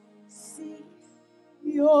see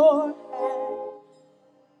your hand,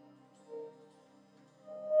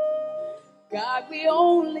 God, we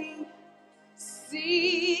only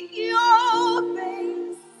see your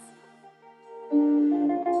face.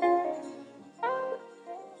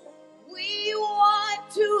 We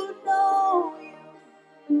want to know you.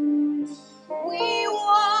 We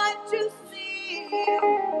want to see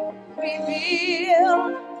you.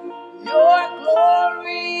 Reveal your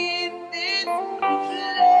glory in this place.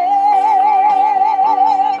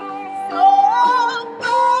 Oh,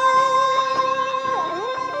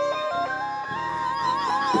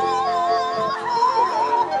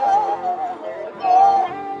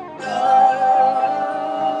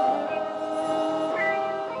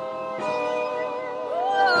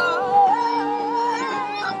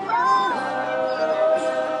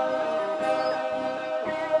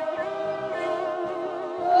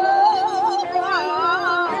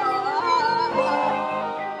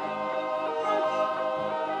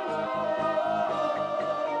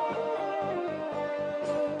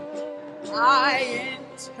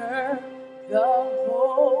 enter the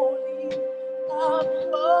Holy of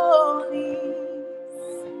Holies.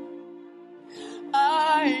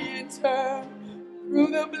 I enter through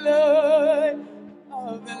the blood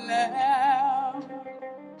of the Lamb.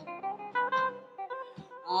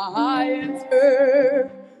 I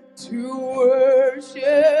enter to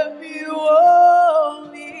worship you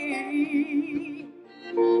only.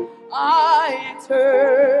 I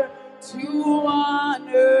enter to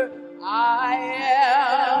honor. I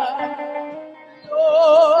am.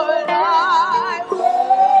 Lord, I worship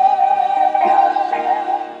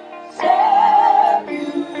you.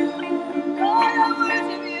 Lord, I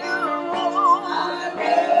worship you. I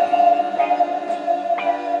worship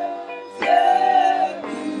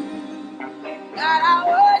you. God, I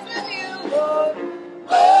worship you, Lord.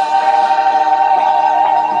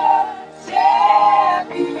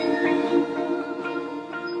 Worship you.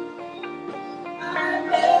 I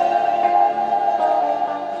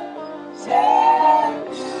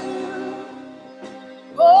worship you.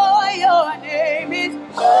 Oh, your name is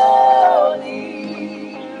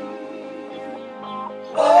holy.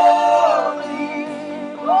 Holy.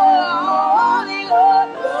 Oh, holy Lord.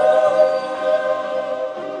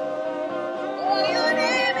 Oh, your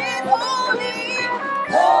name is holy.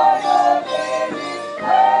 Oh, your name is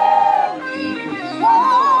holy.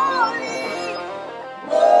 Holy.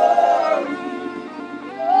 Holy.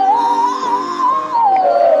 Oh,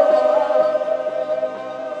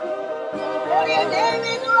 your name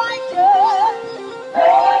is righteous.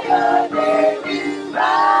 Oh, your name is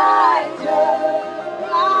righteous.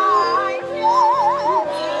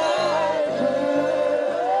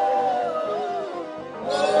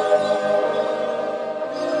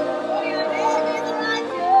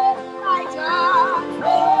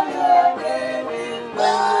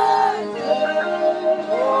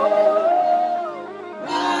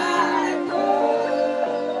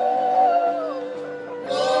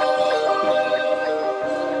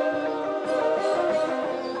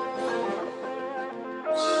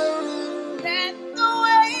 Let the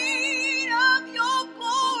weight of your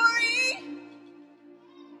glory,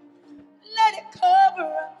 let it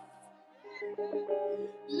cover us.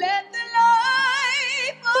 Let the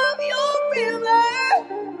life of your river,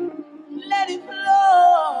 let it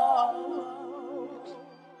flow.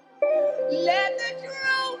 Let the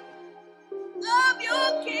truth of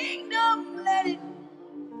your kingdom, let it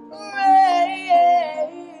reign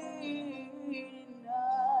in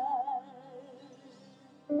us.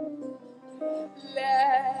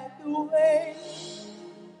 Let the weight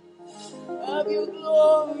of your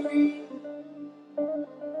glory,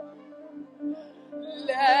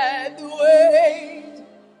 let the weight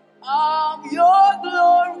of your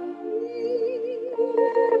glory,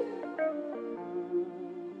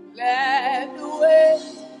 let the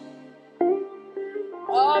weight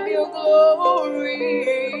of your glory.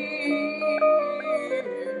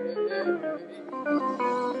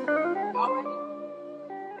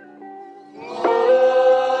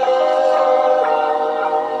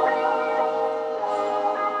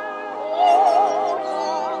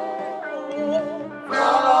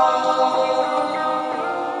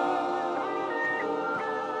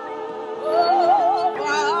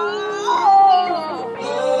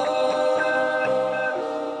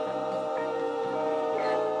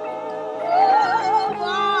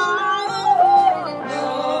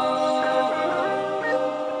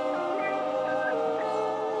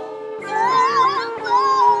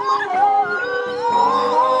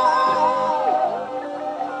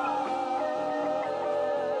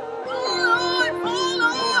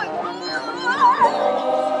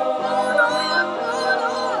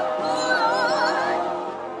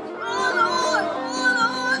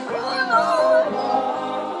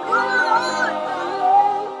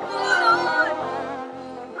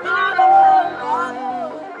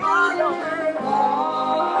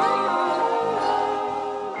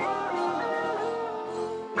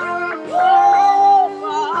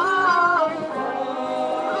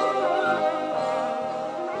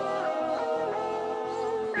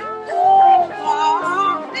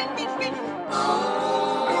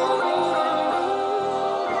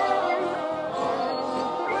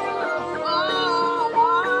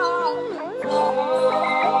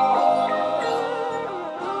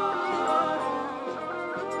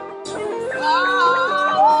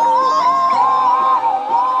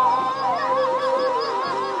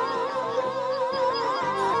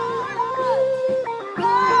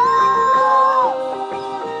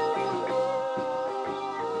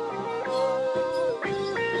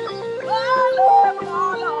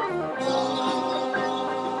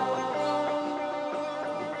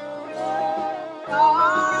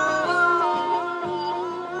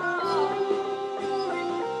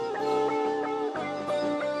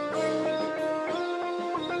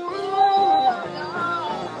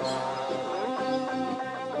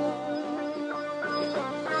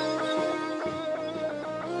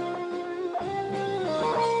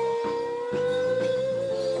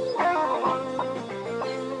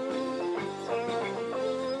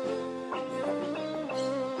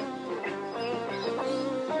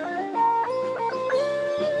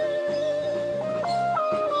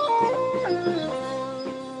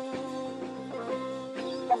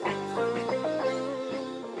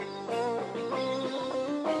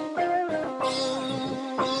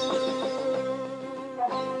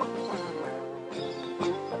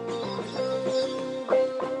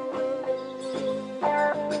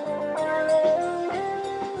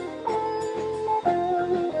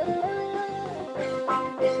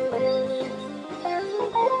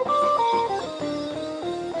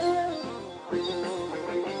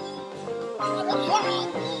 Let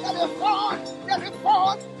it fall. Let it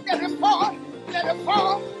fall. Let it fall. Let it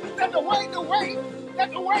fall. Let the weight, the weight.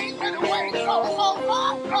 Let the weight, let the weight go. Oh,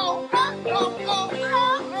 oh, oh, oh, oh, oh,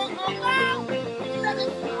 oh, oh, oh. Let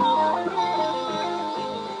it fall.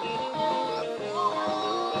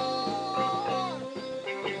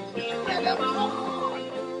 Let it fall.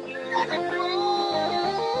 Let it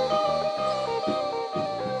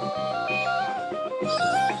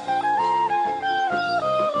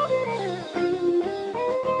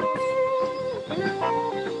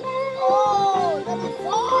oh, let it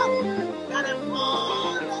fall. Let it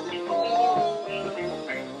fall. Let it fall.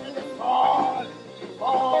 Let it fall.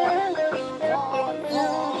 Fall.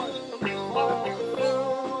 Fall.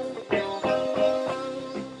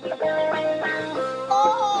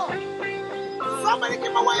 Oh, somebody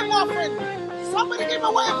give a wave offering. Somebody give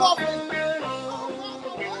a wave offering. Oh, God,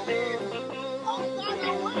 a wave. Oh, God,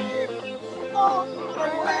 a wave. Oh, God,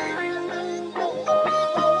 a wave. Oh,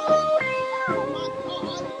 a wave. Oh, my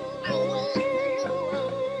God. I wave to you.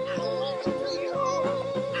 I wave to you.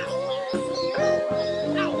 I wave to you.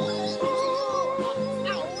 I wave to you.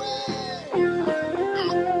 I wave. The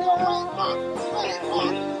wave off. Wave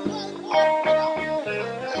off. Wave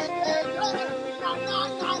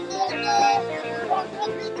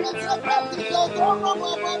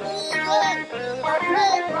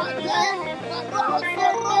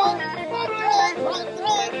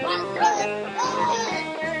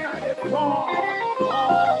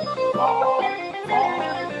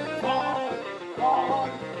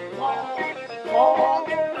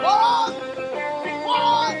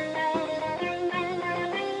off.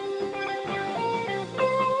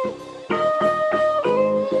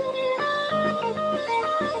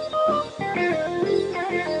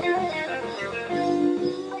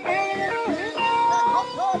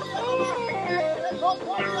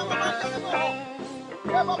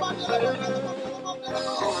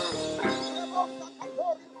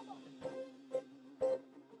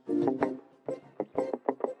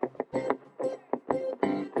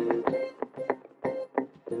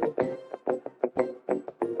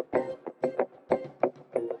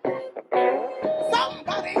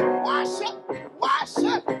 Somebody worship.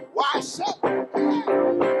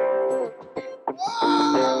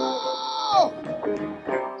 Oh!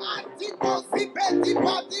 Antipo zipe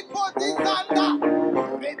tipo dizanda.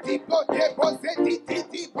 Retipo depo zeti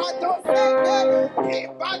pato sebe.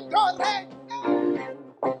 Ibadore.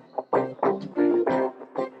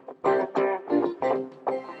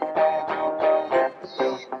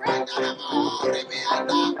 Ikandaramo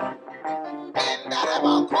ribianda.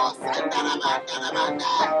 Indaramo kosandaramanda.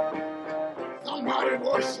 Somebody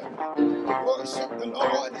worship the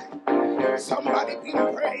Lord. Somebody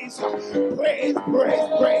give praise. Somebody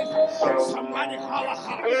holler.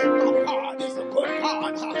 My God is a good God.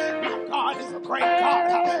 My God is a great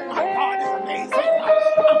God. My God is amazing.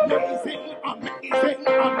 Amazing.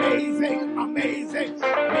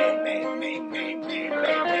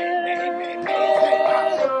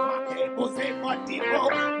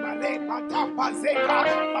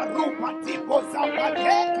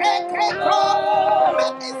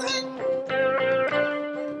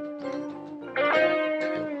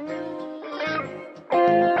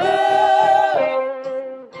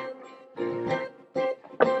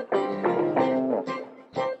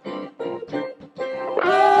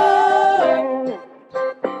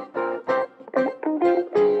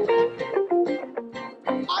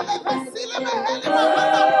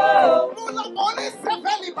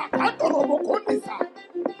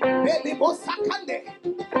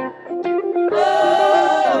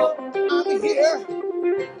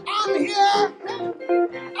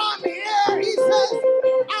 I'm here, he says.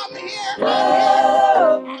 I'm here.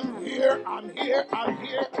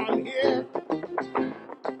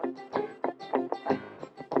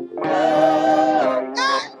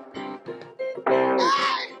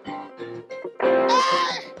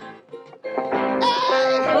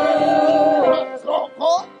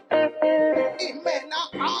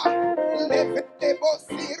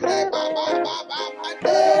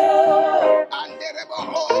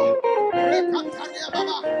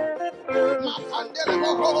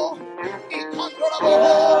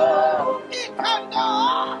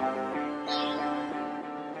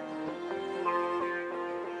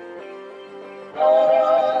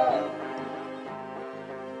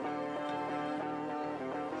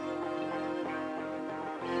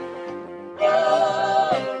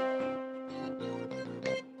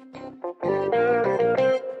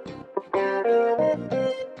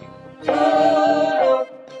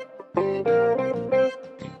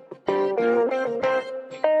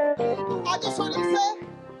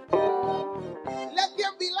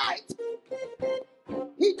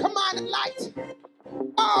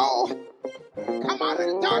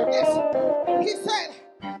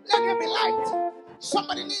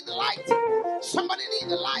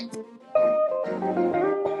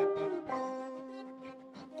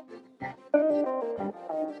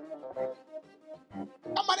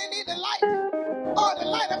 need the light. Oh, the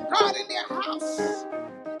light of God in their house,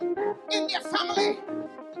 in their family,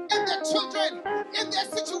 in their children, in their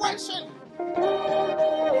situation.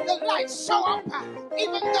 The light show up,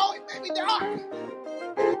 even though it may be dark.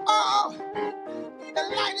 Oh, the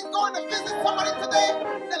light is going to visit somebody today.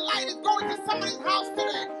 The light is going to somebody's house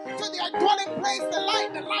today, to their dwelling place. The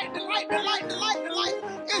light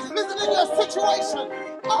is visiting your situation.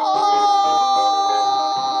 Oh,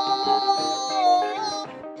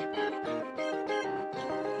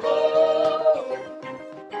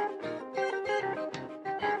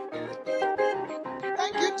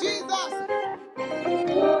 thank you, Jesus.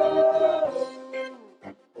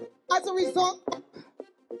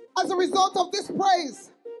 As a result of this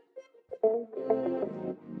praise,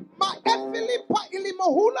 ma efilipa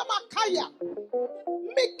ilimohula makaya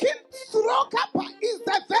mikin sroka pa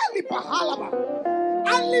izaveli bahalaba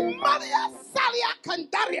alimaria salia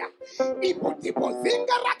kandaria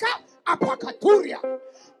ipotipozinga raka apakaturia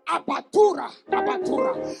abatura.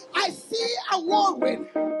 I see a whirlwind.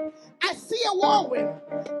 I see a whirlwind.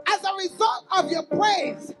 As a result of your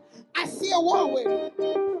praise, I see a whirlwind.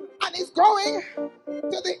 And it's going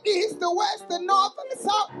to the east, the west, the north, and the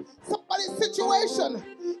south. Somebody's situation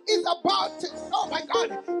is about to, oh my God,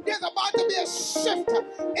 there's about to be a shift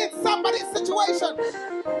in somebody's situation.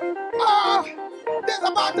 There's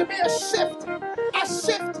about to be a shift.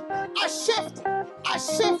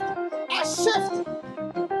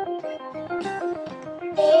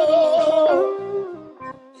 Oh,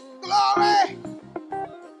 glory.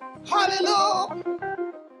 Hallelujah.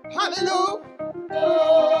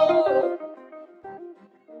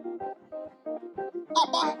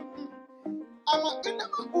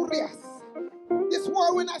 This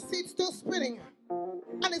whirlwind I see it's still spinning.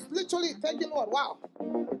 And it's literally, thank you, Lord. Wow.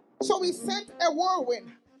 So he sent a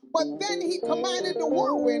whirlwind. But then he commanded the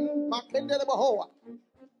whirlwind. My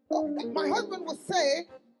husband would say,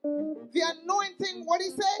 the anointing, what he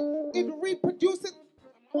say? It reproduces.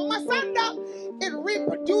 It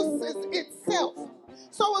reproduces itself.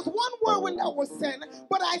 So it was one whirlwind that was sent,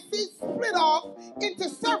 but I see split off into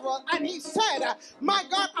several. And he said, my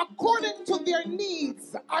God, according to their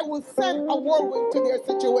needs, I will send a whirlwind to their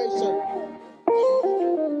situation.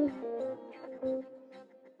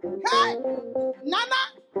 Hey, Nana,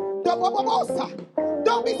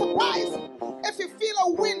 don't be surprised if you feel a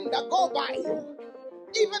wind that go by you.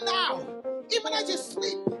 Even now, even as you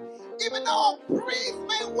sleep, even though a breeze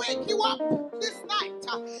may wake you up this night.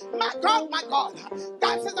 My God,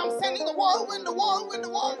 God says, I'm sending the whirlwind.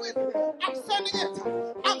 I'm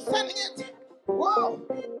sending it. Whoa.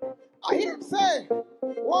 I hear him say,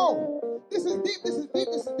 whoa, this is deep.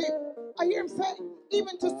 I hear him say,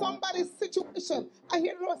 even to somebody's situation, I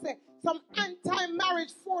hear the Lord say, some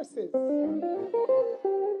anti-marriage forces.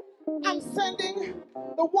 I'm sending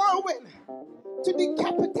the whirlwind to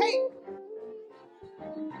decapitate.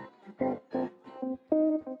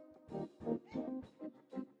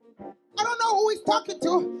 I don't know who he's talking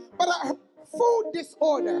to, but a food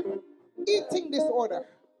disorder, eating disorder.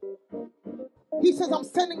 He says, I'm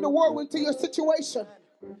sending the whirlwind to your situation.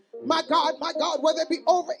 My God, whether it be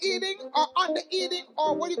overeating or undereating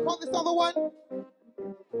or what do you call this other one?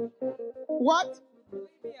 What?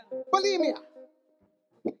 Bulimia.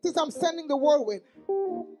 He says, I'm sending the whirlwind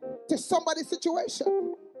to somebody's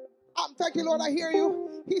situation. I'm thanking Lord, I hear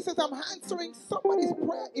you. He says, I'm answering somebody's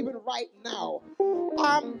prayer even right now.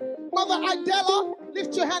 Mother Adela,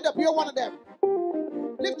 lift your hand up. You're one of them.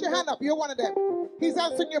 Lift your hand up. You're one of them. He's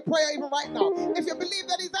answering your prayer even right now. If you believe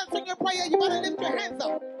that he's answering your prayer, you better lift your hands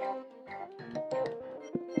up.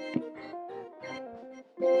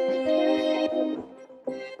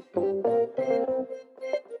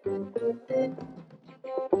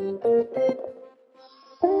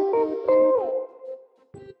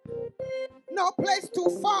 No place too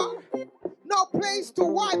far. No place too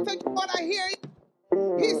wide. Think what I hear.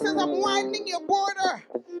 He says, I'm widening your border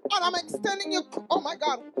and I'm extending your... Oh my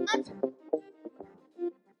God.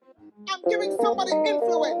 I'm giving somebody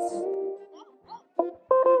influence.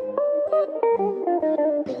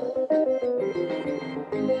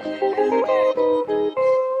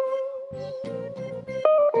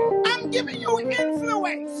 I'm giving you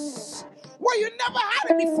influence where you never had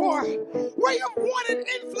it before, where you've wanted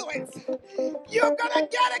influence. You're gonna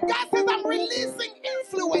get it. God says, I'm releasing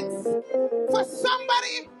influence for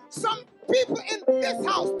somebody, some people in this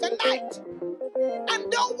house tonight.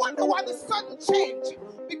 And don't wonder why the sudden change.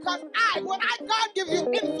 Because God gives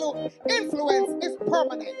you influence is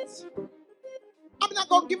permanent. I'm not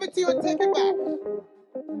going to give it to you and take it back.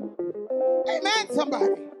 Amen,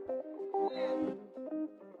 somebody.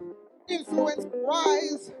 Influence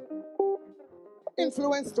rise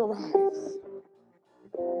Influence to rise.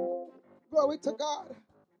 Glory to God.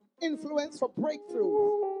 Influence for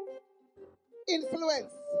breakthrough.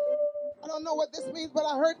 Influence. I don't know what this means, but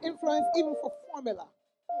I heard influence even for formula.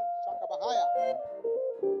 Shakabahaya.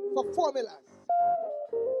 For formulas.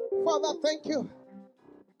 Father, I thank you.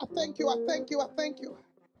 I thank you. I thank you. I thank you.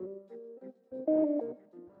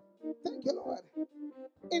 Thank you, Lord.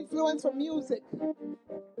 Influence for music.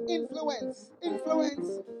 Influence.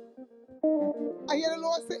 Influence. I hear the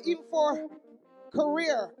Lord say even for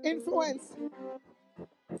career. Influence.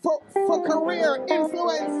 For career.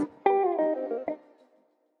 Influence.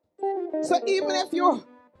 So even if you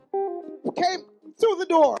came through the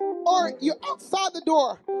door or you're outside the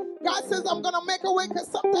door, God says, I'm going to make a way,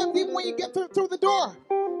 because sometimes even when you get through the door,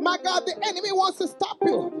 my God, the enemy wants to stop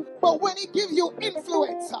you. But when he gives you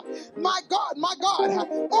influence, my God,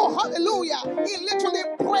 oh, hallelujah, he literally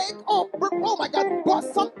oh my God,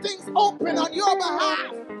 bust some things open on your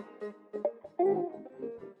behalf.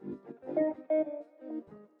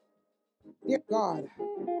 Dear God,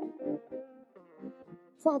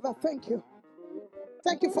 Father, thank you.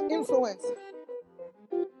 Thank you for influence,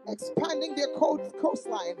 expanding their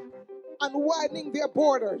coastline and widening their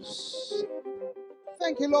borders.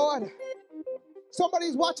 Thank you, Lord.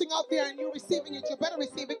 Somebody's watching out there and you're receiving it. You better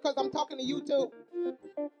receive it, because I'm talking to you too.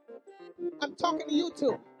 I'm talking to you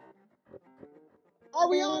too. Are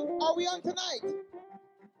we on? Are we on tonight?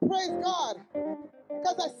 Praise God.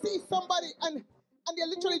 Because I see somebody and they're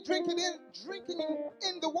literally drinking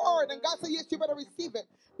in the word. And God said, yes, you better receive it,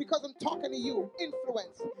 because I'm talking to you.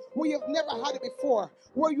 Influence. Where you've never had it before.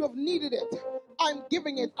 Where you have needed it. I'm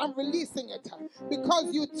giving it. I'm releasing it.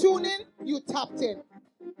 Because you tune in, you tapped in.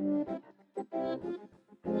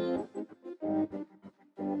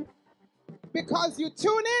 Because you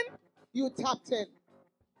tune in, you tapped in.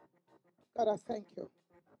 God, I thank you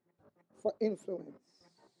for influence.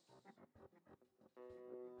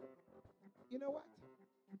 You know what?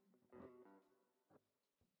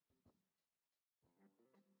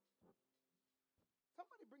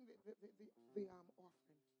 Somebody bring the offering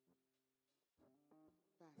basket.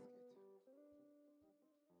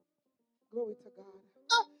 Glory to God.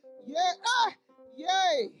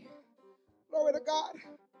 Yay. Glory to God.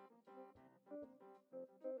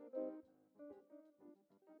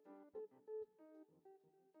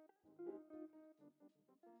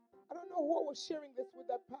 I don't know who was sharing this with,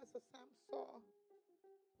 that Pastor Sam saw.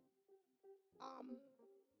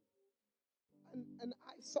 And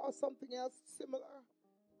I saw something else similar.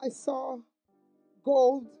 I saw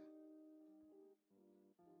gold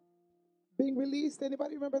being released.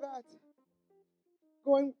 Anybody remember that?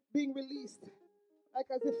 Being released, like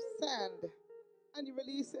as if sand, and you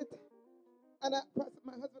release it. And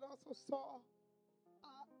my husband also saw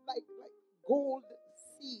like gold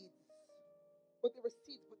seeds, but they were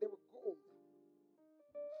seeds, but they were gold.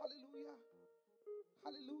 Hallelujah,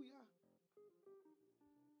 hallelujah,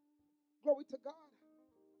 glory to God.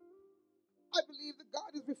 I believe that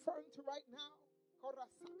God is referring to right now.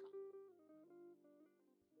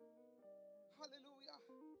 Hallelujah.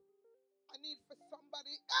 I need for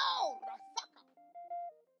somebody. Oh, Rasaka.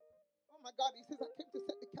 Oh my God, he says, I came to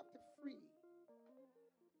set the captive free.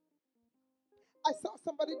 I saw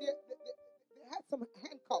somebody there, they had some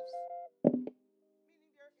handcuffs. Meaning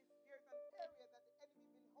there's an area that the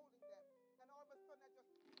enemy's been holding them. And all of a sudden I just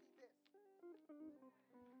see this.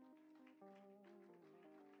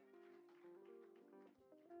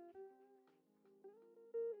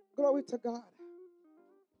 Glory to God.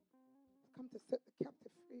 Come to set the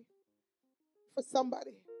captive free. For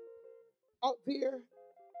somebody out there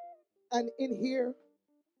and in here,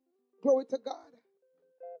 glory to God,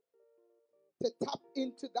 to tap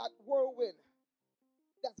into that whirlwind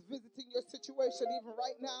that's visiting your situation even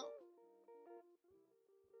right now.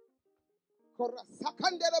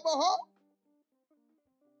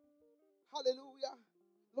 Hallelujah.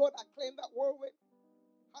 Lord, I claim that whirlwind.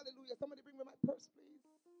 Hallelujah. Somebody bring me my purse, please.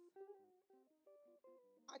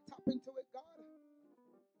 I tap into it, God.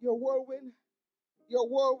 Your whirlwind, your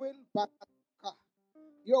whirlwind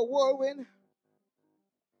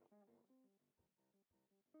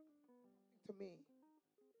to me.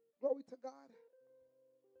 Glory to God.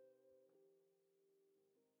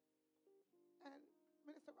 And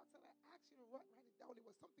Minister Roxanne, I asked you to write it down. It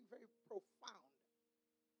was something very profound.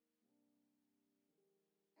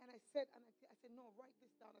 And I said, no, write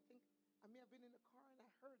this down. I think I may have been in the car and I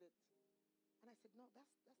heard it. And I said, no,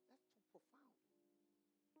 that's too profound.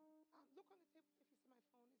 Look on the table if you see my phone.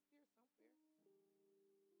 It's here somewhere.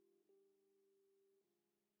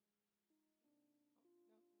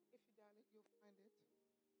 No, if you dial it, you'll find it.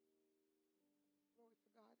 Glory to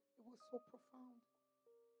God. It It was so profound.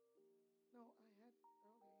 No, I had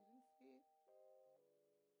earlier. You didn't see it?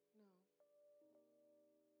 No.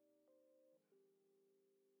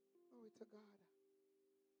 Glory to God.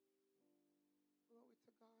 Glory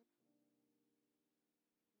to God.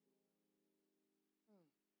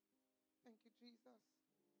 Thank you, Jesus.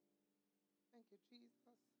 Thank you,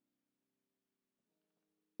 Jesus.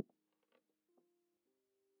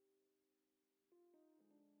 Whoever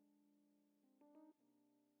needs an envelope,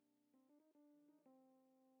 blessed be the name of the Lord.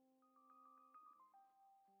 Hallelujah.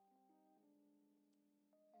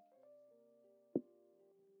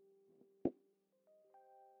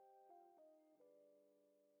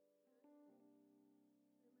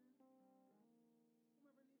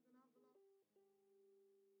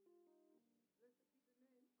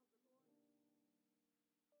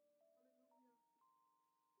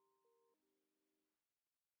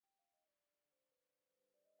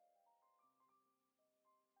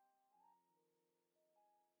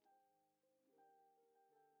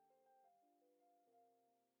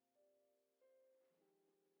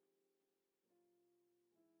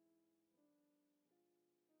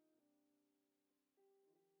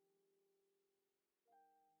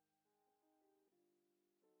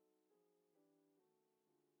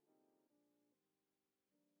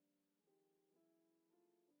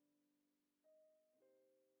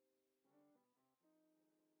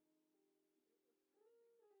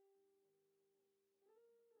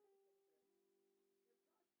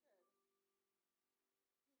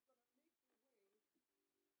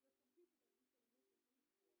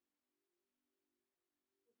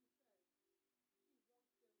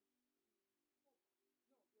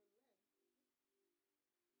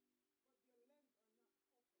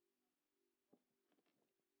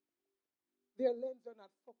 Their lens are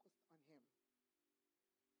not focused on him.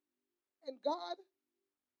 And God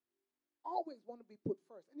always want to be put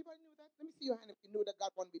first. Anybody knew that? Let me see your hand if you knew that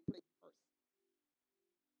God want to be placed first.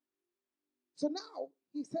 So now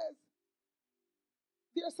he says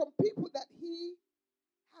there are some people that he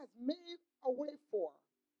has made a way for.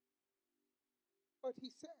 But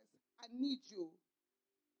he says, I need you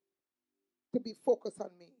to be focused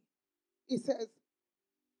on me. He says,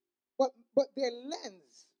 but their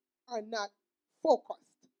lens are not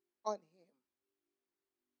focused on him.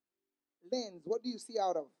 Lens, what do you see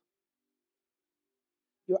out of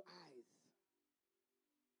your eyes?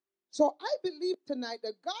 So I believe tonight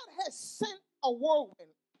that God has sent a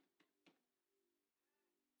whirlwind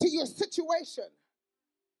to your situation.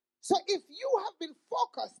 So if you have been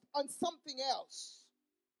focused on something else,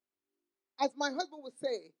 as my husband would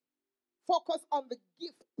say, focus on the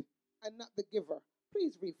gift and not the giver.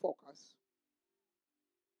 Please refocus.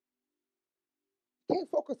 Can't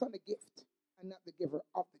focus on the gift and not the giver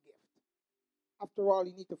of the gift. After all,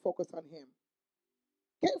 you need to focus on him.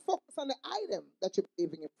 Can't focus on the item that you're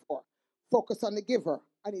believing him for. Focus on the giver.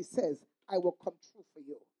 And he says, I will come true for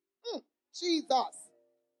you. Jesus.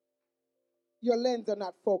 Your lens are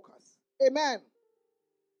not focused. Amen.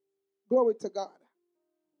 Glory to God.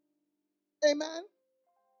 Amen.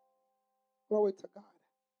 Glory to God.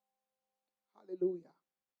 Hallelujah.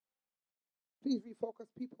 Please refocus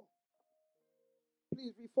people.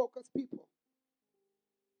 Please refocus people.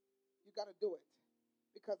 You got to do it.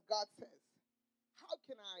 Because God says, how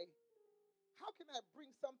can I bring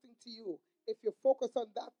something to you if you focus on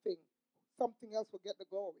that thing? Something else will get the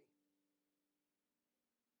glory.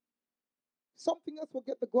 Something else will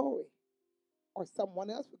get the glory. Or someone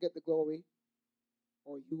else will get the glory.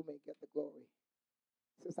 Or you may get the glory.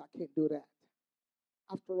 Says, I can't do that.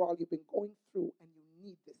 After all, you've been going through and you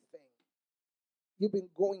need this thing. You've been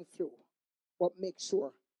going through. But make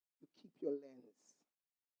sure you keep your lens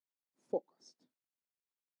focused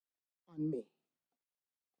on me.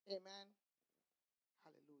 Amen.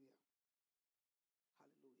 Hallelujah.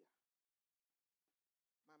 Hallelujah.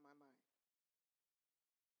 My.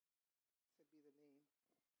 To be the name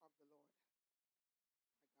of the Lord. My God.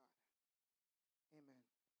 Amen.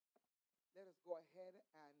 Let us go ahead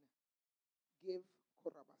and give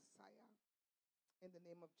Korabasaya in the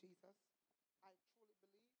name of Jesus. I truly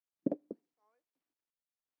believe. I saw it.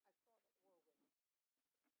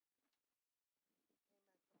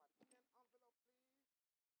 I saw that whirlwind. Amen. Somebody.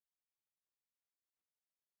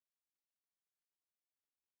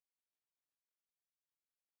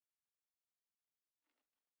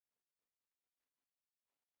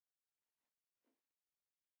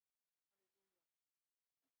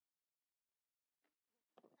 Give me an envelope, please.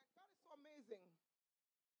 And God is so amazing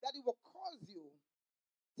that He will cause you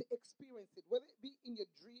to experience it. Whether it be in your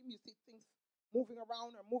dream, you see things moving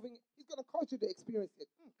around or moving, He's going to cause you to experience it.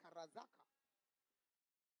 Karazaka.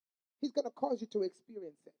 He's going to cause you to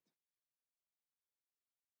experience it.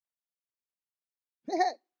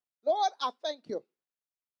 Hey, Lord, I thank you.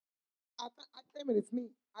 I claim it. It's me.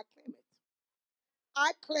 I claim it.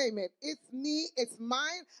 I claim it. It's me. It's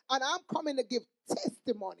mine. And I'm coming to give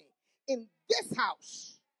testimony in this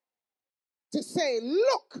house to say,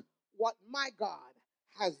 look what my God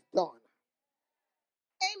has done.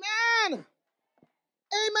 Amen.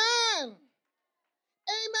 Amen.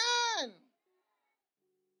 Amen.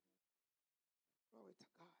 Glory to God. Glory to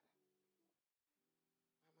God.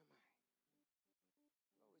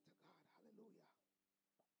 Hallelujah.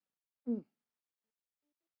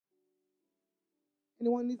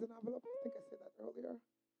 Anyone needs an envelope? I think I said that earlier.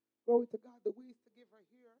 Glory to God. The ways to give are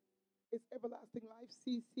here. It's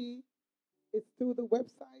EverlastingLifeCC. It's through the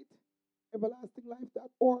website,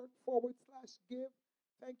 everlastinglife.org/give.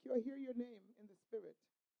 Thank you. I hear your name in the spirit.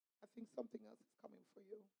 I think something else is coming for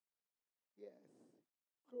you. Yes.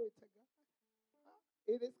 Glory to God.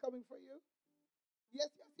 It is coming for you? Yes,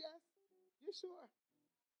 yes, yes. You sure?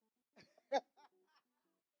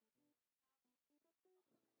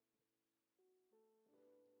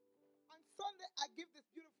 On Sunday, I give this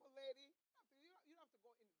beautiful lady, you don't have to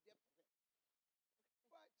go in depth of it,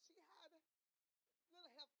 but she had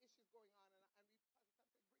little health issues going on, and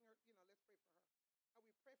we bring her, let's pray for her. And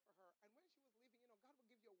we pray for her. And when she was leaving, God will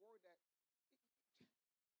give you a word that I'm praying for healing,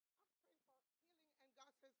 and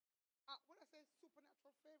God says, what I say,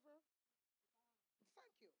 supernatural favor?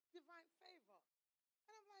 Thank you. Divine favor.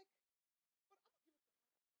 And I'm like, but I'm going to give it to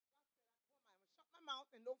her. God said, I'm going to shut my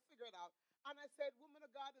mouth and don't figure it out. And I said, woman of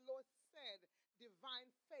God, the Lord said, divine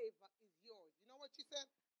favor is yours. You know what she said?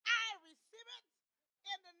 I receive it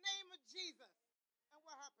in the name of Jesus. And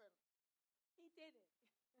what happened? He did it.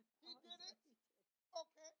 He did it?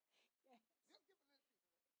 Okay. Yes. Just give it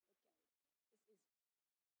a little.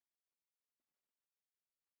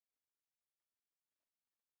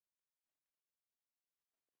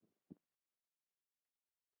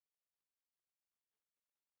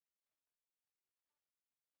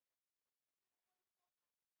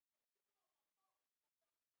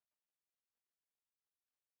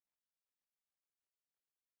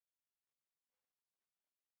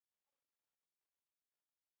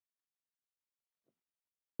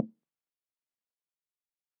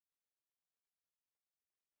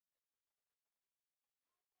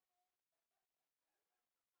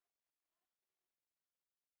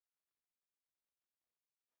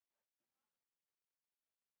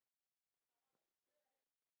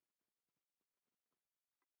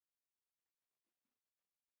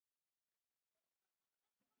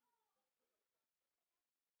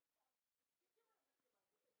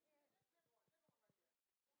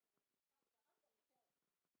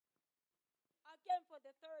 Again for the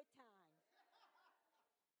third time.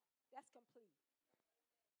 That's complete.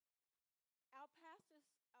 Our pastors,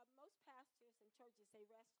 most pastors and churches, they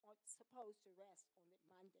are supposed to rest on the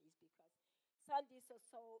Mondays because Sundays are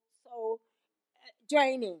so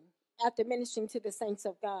draining after ministering to the saints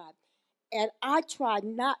of God. And I try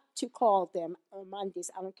not to call them on Mondays.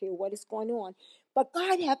 I don't care what is going on. But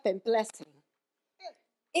God has been blessing.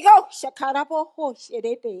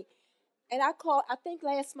 And I think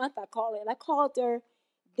last month I called her, and I called her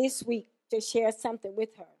this week to share something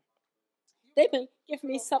with her. They've been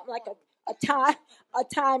giving me something like a time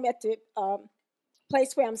at the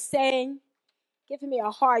place where I'm staying, giving me a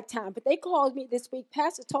hard time. But they called me this week.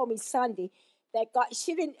 Pastor told me Sunday that God,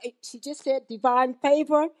 she just said divine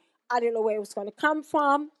favor. I didn't know where it was going to come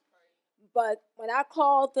from. But when I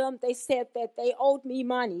called them, they said that they owed me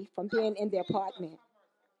money from being in their apartment.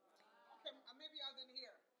 Maybe I didn't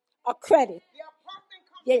hear. A credit. The apartment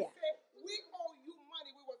company said, we owe you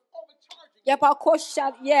money. We were overcharging. Yep, of course,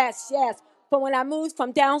 yes. But when I moved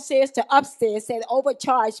from downstairs to upstairs, they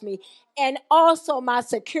overcharged me. And also my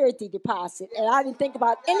security deposit. And I didn't think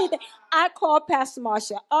about anything. I called Pastor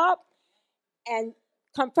Marcia up and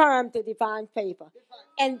confirmed the divine favor.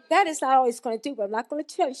 And that is not always going to do, but I'm not going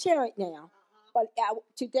to share it now. But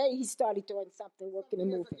today he started doing something, working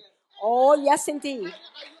and moving. Oh, yes, indeed.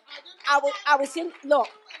 I was in, look,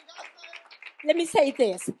 let me say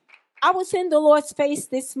this. I was in the Lord's face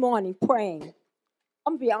this morning praying.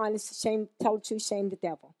 I'm going to be honest, tell the truth, shame the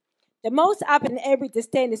devil. The most I've been able to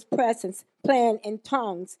stay in his presence, praying in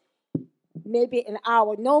tongues, maybe an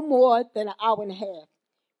hour, no more than an hour and a half.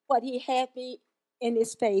 But he had me in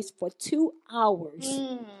his face for 2 hours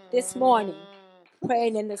this morning,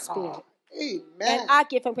 praying in the Spirit. Amen. And I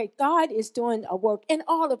give him praise. God is doing a work in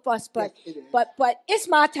all of us, but it's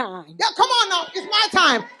my time. Yeah, come on now. It's my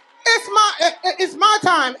time. It's my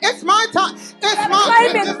time. It's my time. It's my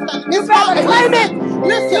claim it. You better claim it.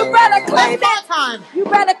 Listen, you better claim it's my time. You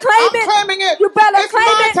better claim I'm claiming it. You better it's claim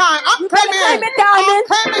my it. time. I'm You better claiming claim it, Diamond. I'm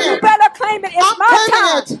claiming You it. better claim claim it. It's I'm my claiming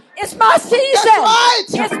time. it. It's my season. That's right.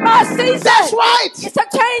 It's my season. That's right. It's a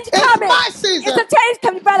change It's coming. my season. It's a change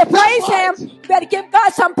coming. You better That's praise right. him. You better give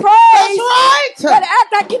God some praise. That's right. You better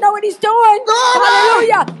act like you know what he's doing. Glory.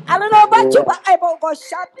 Hallelujah. I don't know about you, but I'm going to go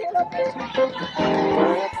shout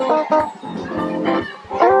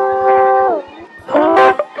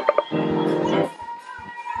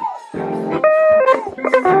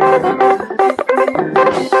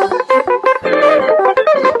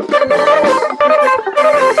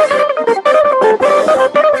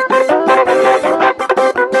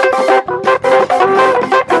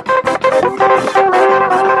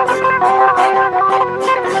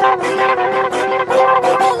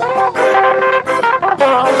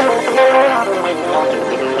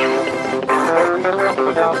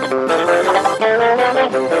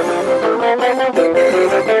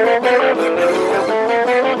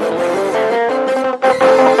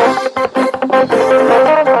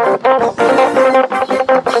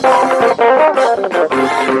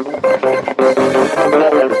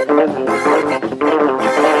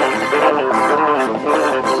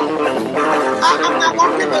I'm not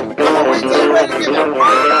going to give it. I'm going to wait till you're ready to give it.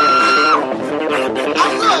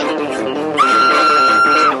 I'm good.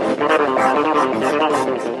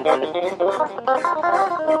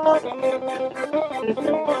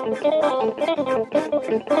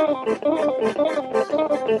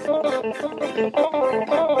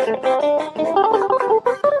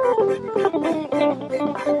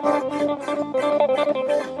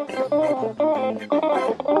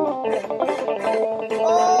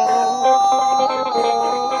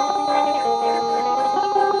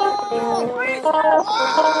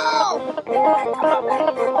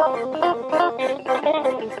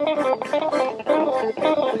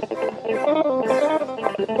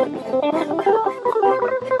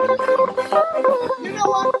 You know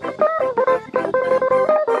what?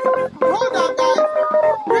 Hold on, guys.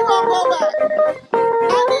 We're going to go back.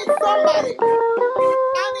 I need somebody.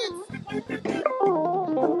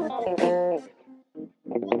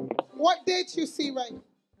 What date you see right now?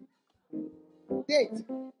 Date.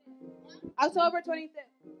 October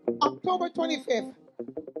 25th. October 25th.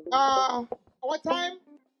 What time?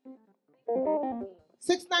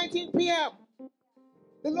 6:19 p.m.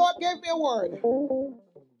 The Lord gave me a word.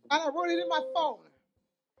 And I wrote it in my phone.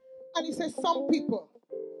 And he said, some people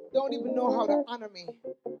don't even know how to honor me.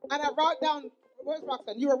 And I wrote down, where's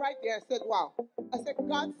Roxanne? You were right there. I said, wow. I said,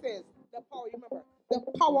 God says, the power, you remember, the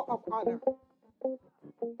power of honor.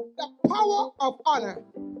 The power of honor.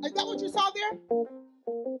 Is that what you saw there?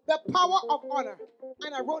 The power of honor.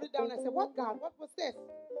 And I wrote it down and I said, what, God? What was this?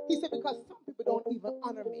 He said, because some people don't even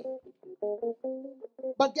honor me.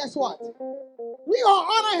 But guess what? We gonna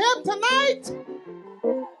honor him tonight.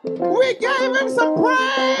 We gave him some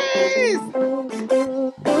praise.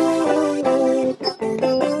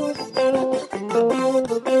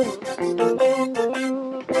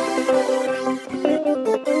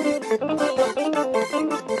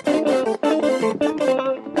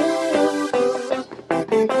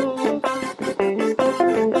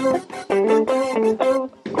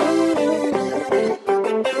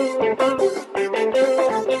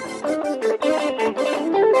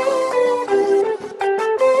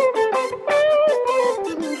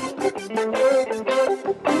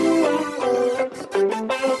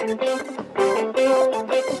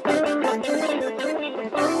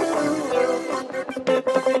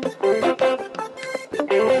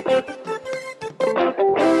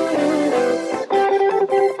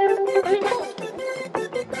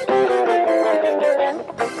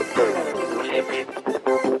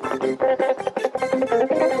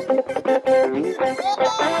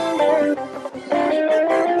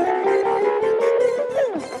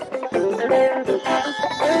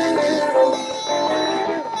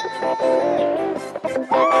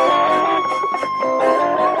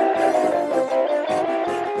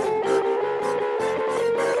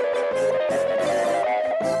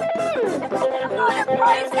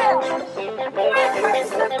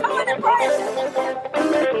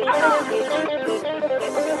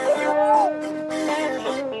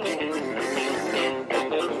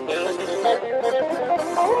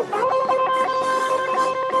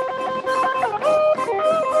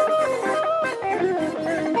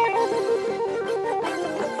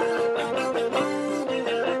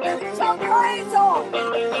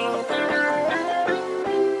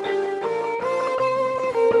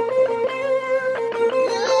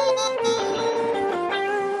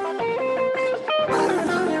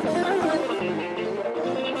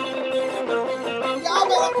 Y'all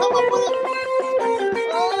better come up with it.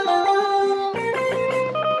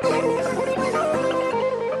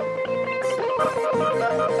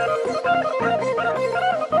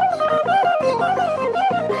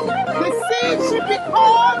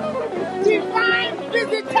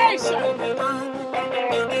 visitation.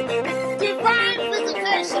 Divine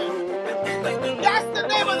visitation. That's the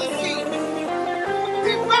name of the seed.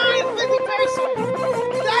 Divine visitation.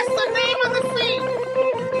 That's the name of the seed.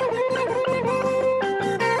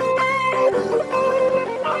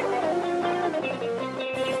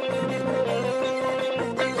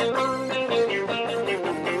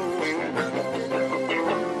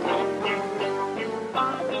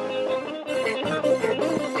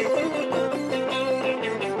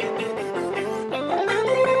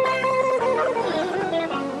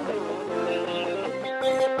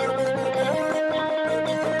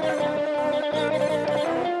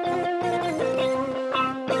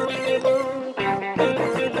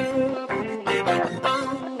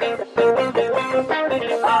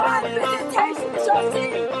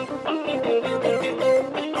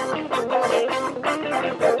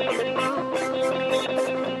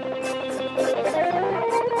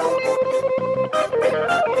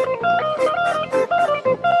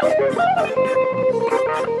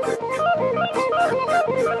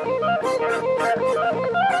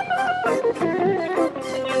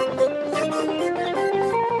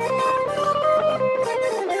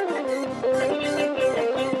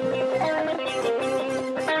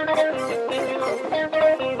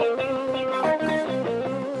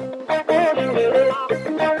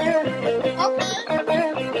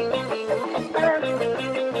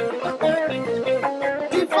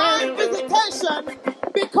 Divine visitation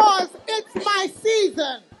because it's my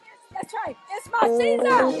season. That's right. It's my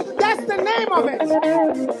season. That's the name of it.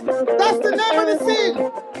 That's the name of the seed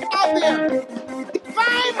out there.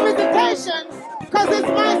 Divine visitation because it's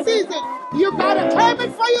my season. You gotta claim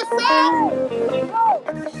it for yourself. Oh,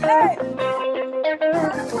 hey.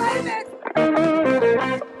 Claim it.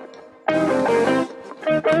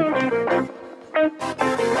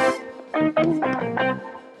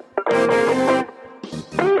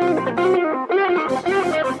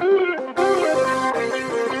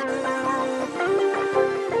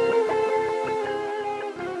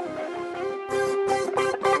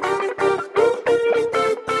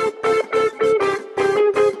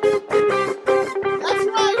 That's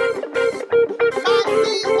right. My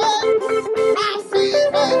season. My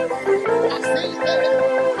season. My season.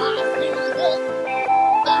 My season.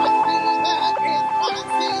 My season is my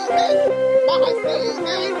season. My season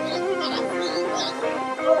is my season.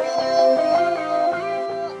 Oh,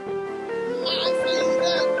 my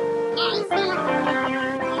season. My season.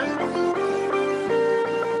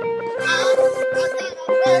 I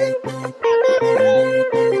gotta pray.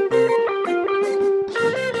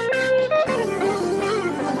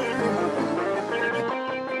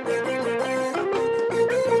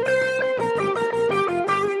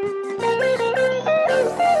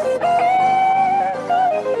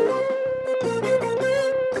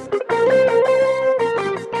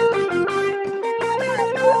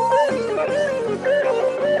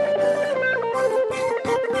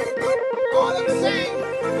 All I'm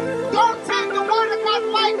saying, don't take the word of God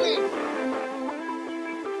lightly.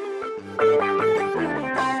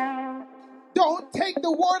 Don't take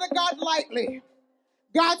the word of God lightly.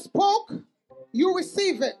 God spoke, you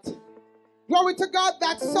receive it. Glory to God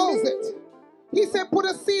that sows it. He said, put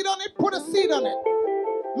a seed on it, put a seed on it.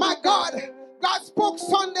 My God, God spoke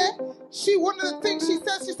Sunday. One of the things she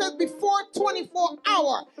said, before 24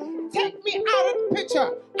 hours, take me out of the picture.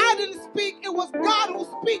 I didn't speak. It was God who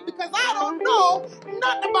speak because I don't know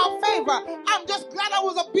nothing about favor. I'm just glad I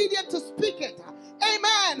was obedient to speak it.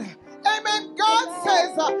 Amen. Amen. God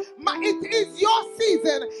says, it is your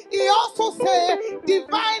season. He also said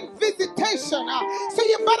divine visitation. So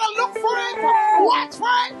you better look for it. Watch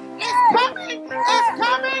for it. It's coming. It's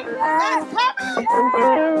coming. It's coming.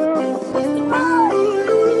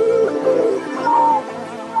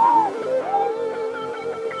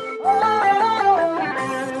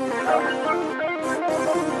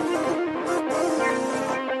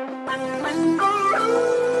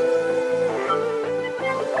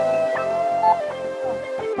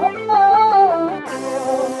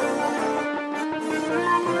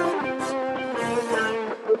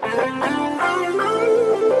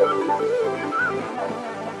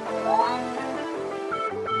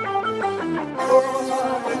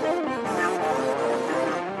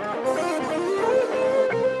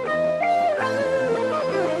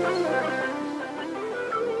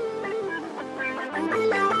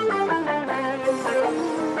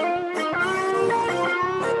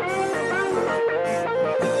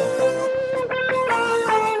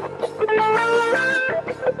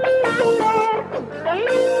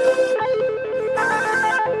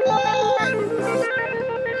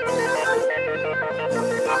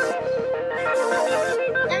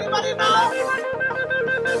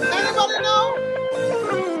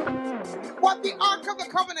 of the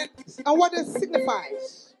Covenant and what it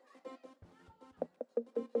signifies.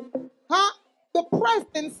 Huh? The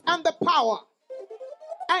presence and the power.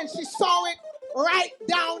 And she saw it right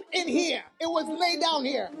down in here. It was laid down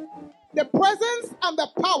here. The presence and the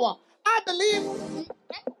power. I believe,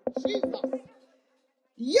 Jesus.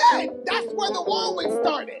 Yeah, that's where the whirlwind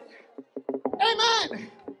started. Amen.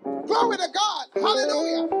 Glory to God.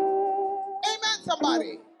 Hallelujah. Amen,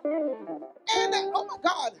 somebody. And oh my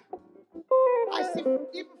God. I see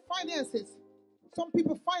even finances. Some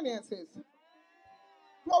people finances.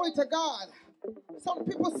 Glory to God. Some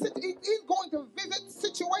people he's going to visit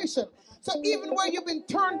situation. So even where you've been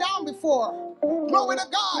turned down before, glory to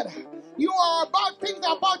God, you are about, things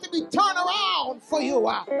are about to be turned around for you.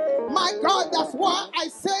 My God, that's why I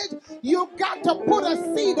said you got to put a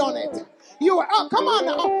seed on it. You come on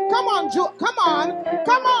now, come on, come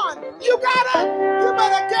on. You got it. You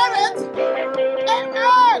better get it.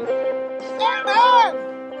 Amen. Amen.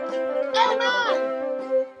 Amen.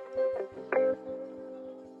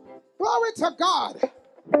 Glory to God.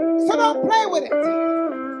 So don't play with it.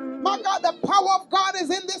 My God, the power of God is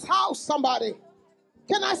in this house, somebody.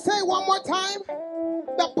 Can I say one more time?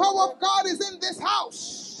 The power of God is in this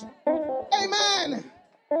house. Amen.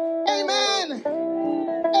 Amen.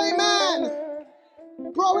 Amen.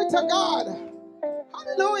 Glory to God.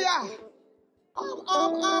 Hallelujah.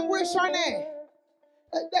 Where's Charnay?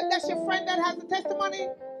 That's your friend that has the testimony?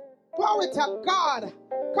 Glory to God.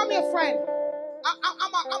 Come here, friend. I'm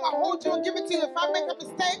going to hold you and give it to you. If I make a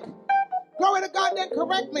mistake, glory to God, then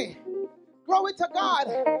correct me. Glory to God.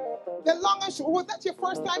 The longest, was that your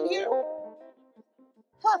first time here?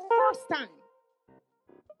 Her first time.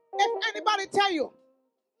 If anybody tell you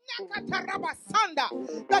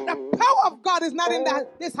that the power of God is not in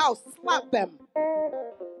this house, slap them.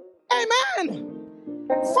 Amen.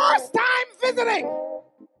 First time visiting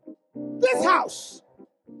this house.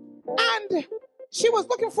 And she was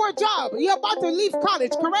looking for a job. You're about to leave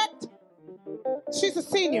college, correct? She's a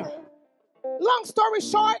senior. Long story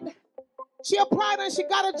short, she applied and she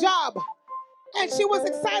got a job. And she was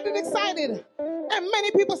excited. And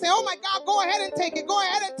many people say, oh my God, go ahead and take it. Go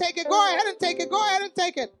ahead and take it. Go ahead and take it. Go ahead and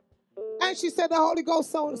take it. And she said the Holy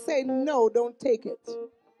Ghost said, no, don't take it.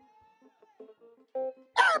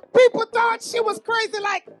 And people thought she was crazy,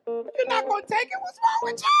 like, you're not going to take it? What's wrong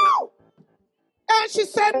with you? And she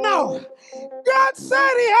said, no. God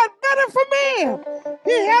said he had better for me.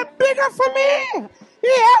 He had bigger for me.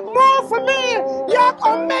 He had more for me. Y'all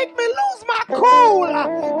gonna make me lose my cool.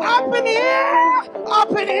 Up in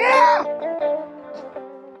here.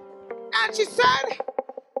 And she said,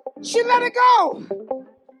 she let it go.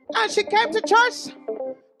 And she came to church.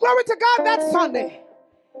 Glory to God, that Sunday.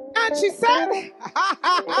 And she said,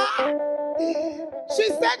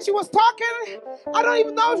 she was talking. I don't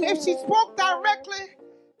even know if she spoke directly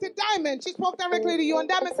to Diamond. She spoke directly to you. And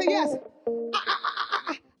Diamond said, yes,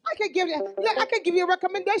 I can give you a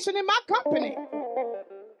recommendation in my company.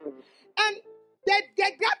 And they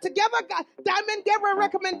got together. Diamond gave her a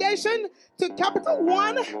recommendation to Capital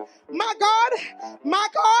One. My God, my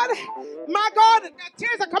God, my God.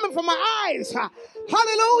 Tears are coming from my eyes.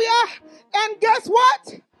 Hallelujah. And guess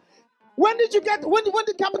what? When did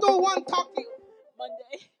Capital One talk to you?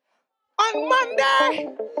 Monday. On Monday,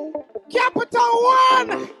 Capital One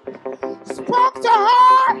spoke to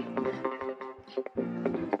her.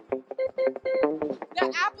 The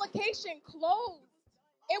application closed.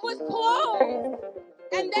 It was closed.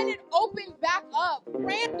 And then it opened back up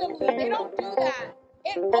randomly. They don't do that.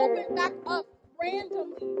 It opened back up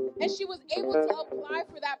randomly. And she was able to apply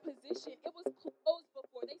for that position. It was closed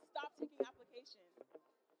before. They stopped taking applications.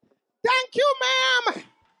 Thank you, ma'am.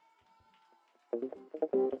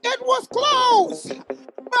 It was closed.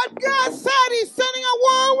 But God said he's sending a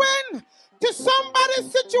whirlwind to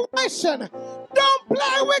somebody's situation. Don't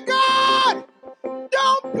play with God.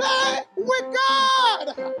 Don't play with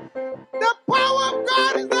God. The power of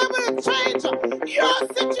God is able to change your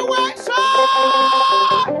situation.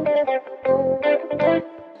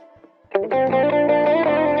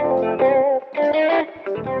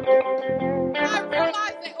 I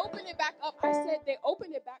realized they opened it back up. I said they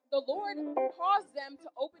opened it back. The Lord caused them to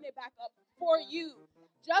open it back up for you,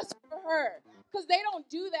 just for her. Because they don't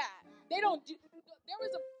do that. There was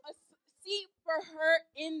a seat for her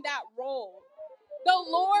in that role. The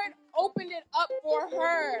Lord opened it up for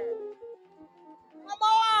her. Come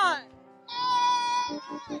on.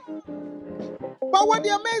 But what the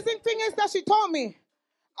amazing thing is that she told me,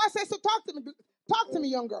 I said, so talk to me,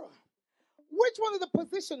 young girl. Which one of the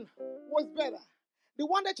position was better? The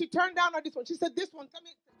one that you turned down or this one? She said, this one. Tell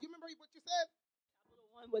me, you remember what you said?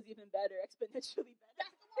 Capital One was even better, exponentially better.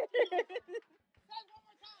 That's the one. Say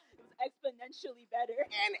financially better.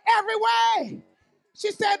 In every way.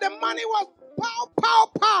 She said the money was pow,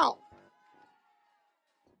 pow, pow.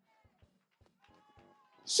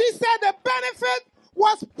 She said the benefit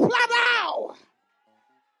was plateau.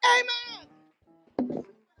 Amen.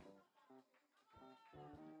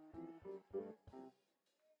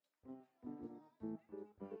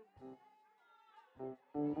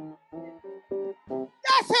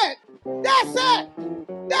 That's it. That's it.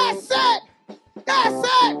 That's it. That's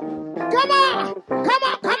it. Come on. Come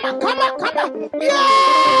on. Come on. Come on. Come on. Yeah.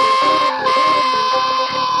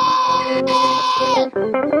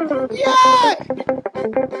 Yeah.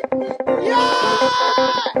 Yeah.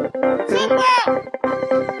 Timber.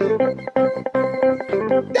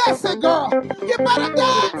 That's it, girl. You better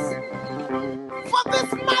dance for this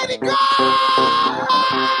mighty God.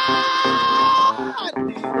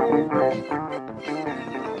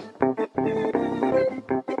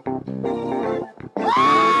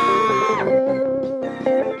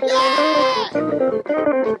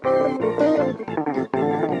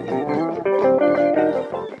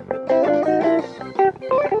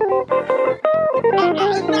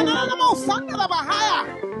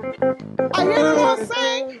 I hear the Lord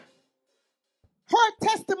saying, her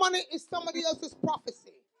testimony is somebody else's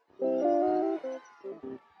prophecy.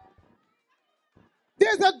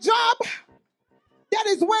 There's a job that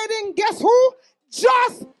is waiting, guess who?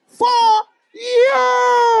 Just for you.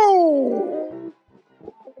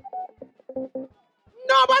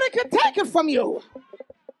 Nobody can take it from you.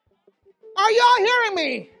 Are y'all hearing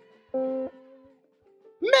me?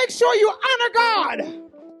 Make sure you honor God.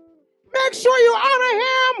 Make sure you honor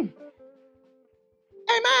Him.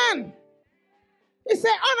 Amen. He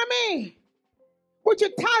said, honor me with your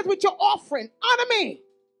tithes, with your offering. Honor me.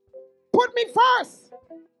 Put me first.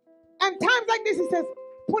 And times like this, he says,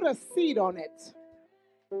 put a seed on it.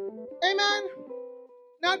 Amen.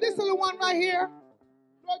 Now this little one right here.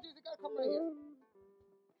 Lord Jesus, you gotta come right here.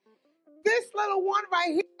 This little one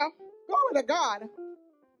right here. Glory to God.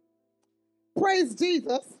 Praise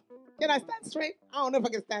Jesus. Can I stand straight? I don't know if I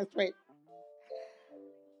can stand straight.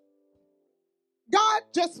 God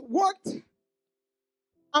just worked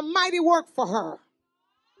a mighty work for her.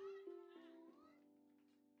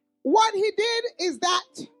 What He did is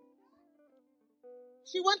that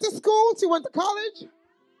she went to school, she went to college,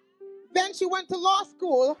 then she went to law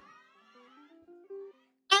school,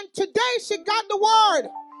 and today she got the word.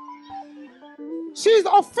 She's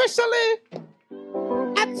officially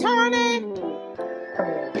attorney.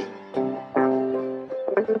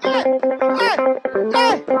 Hey, hey,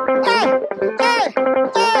 hey, hey, hey,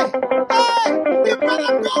 hey, hey. You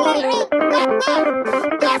better go ahead.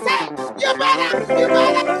 That's it. You better. Hey,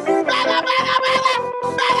 hey, hey,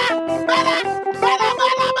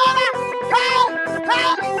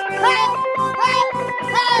 hey,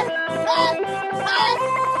 hey, hey, hey.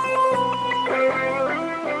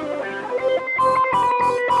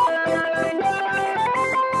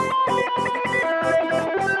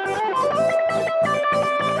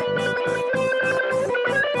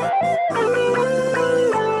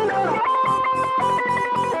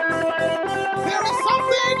 There is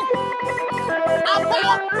something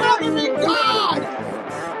about honoring God.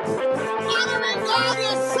 Honoring God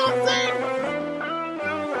is something.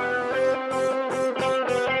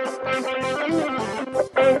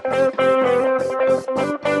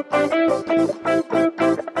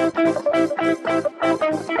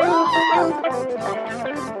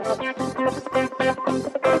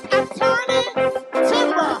 Attorney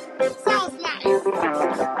Timber sounds nice.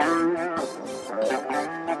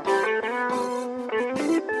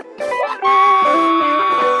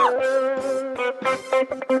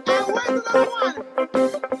 And where's the little one?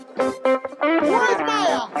 Where's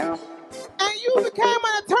Maya? And you became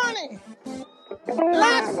an attorney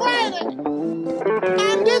last Friday.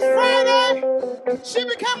 And this Friday, she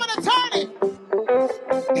became an attorney.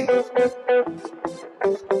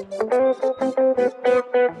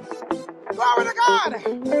 Glory to God.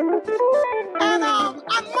 And on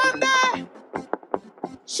Monday,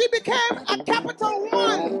 she became a Capital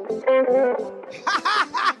One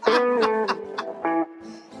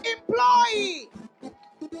employee.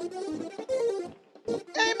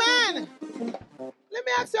 Amen. Let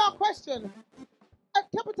me ask you a question. At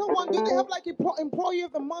Capital One, do they have like employee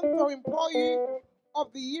of the month or employee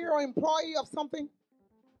of the year or employee of something?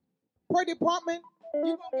 Per department,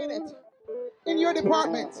 you don't get it in your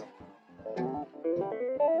department.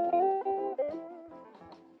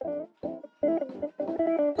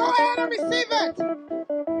 Go ahead and receive it.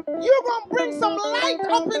 You're going to bring some light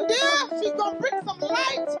up in there. She's going to bring some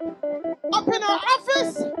light up in her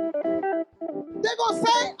office. They're going to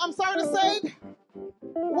say, I'm sorry to say it,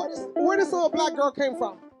 Where this little black girl came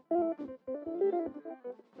from?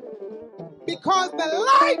 Because the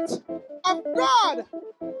light of God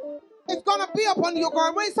is going to be upon you,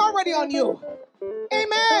 girl. It's already on you.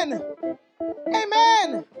 Amen.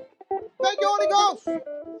 Amen. Thank you, Holy Ghost.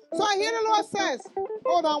 So I hear the Lord says,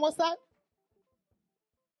 hold on, what's that?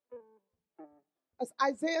 It's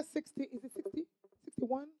Isaiah 60, is it 60?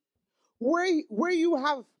 61? Where you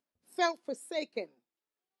have felt forsaken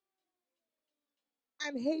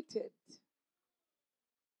and hated.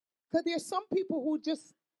 Because there's some people who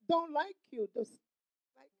just don't like you. Just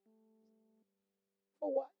like,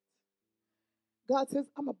 for what? God says,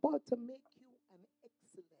 I'm about to make you an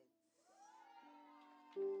excellence.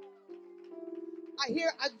 I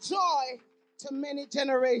hear a joy to many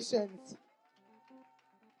generations.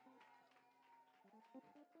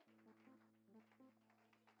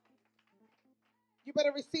 You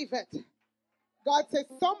better receive it. God says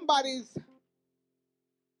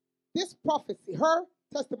this prophecy, her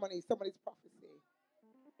testimony, somebody's prophecy,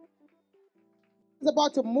 is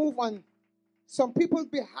about to move on some people's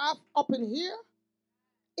behalf up in here.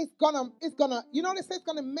 It's gonna, you know they say it's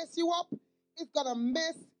gonna mess you up? It's gonna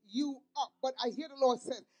mess you up. But I hear the Lord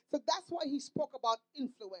say, so that's why he spoke about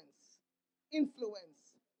influence.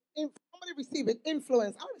 Influence. Somebody receive it.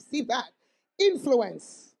 Influence. I receive that.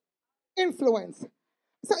 Influence. Influence.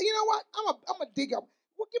 So you know what? I'm a dig up.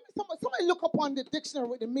 Well, give me somebody look up on the dictionary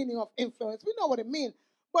with the meaning of influence. We know what it means.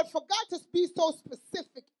 But for God to be so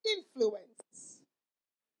specific, influence,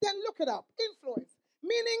 then look it up. Influence.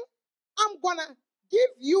 Meaning, I'm going to give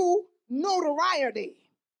you notoriety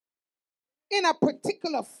in a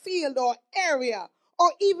particular field or area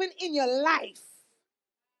or even in your life.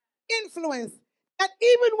 Influence. And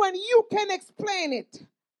even when you can explain it,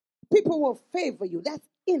 people will favor you. That's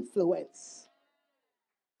influence.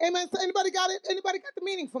 Amen. So anybody got it? Anybody got the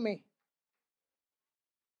meaning for me?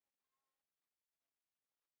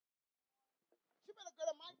 You better go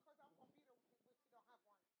to my because I'm going to be there if you don't have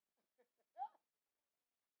one.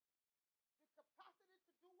 The capacity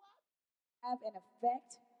to do what? Have an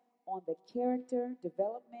effect on the character,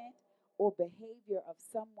 development, or behavior of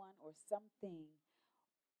someone or something,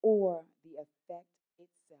 or the effect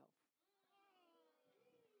itself.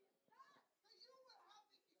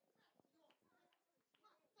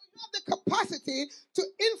 You have the capacity to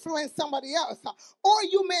influence somebody else, or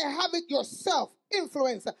you may have it yourself,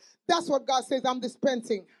 influence. That's what God says I'm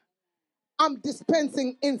dispensing. I'm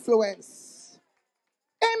dispensing influence.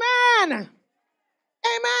 Amen.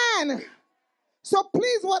 Amen. So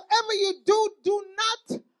please, whatever you do, do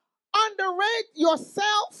not underrate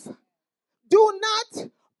yourself. Do not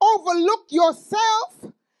overlook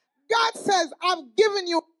yourself. God says, I've given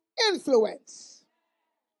you influence.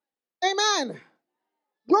 Amen.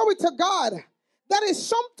 Glory to God. That is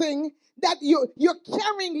something that you're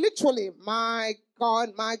carrying literally. My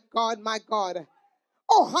God, my God, my God.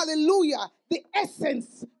 Oh, hallelujah. The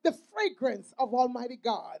essence, the fragrance of Almighty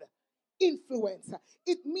God. Influence.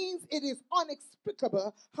 It means it is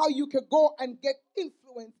unexplicable how you can go and get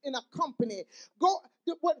influence in a company.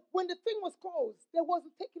 When the thing was closed, there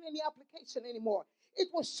wasn't taking any application anymore. It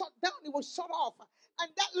was shut down. It was shut off.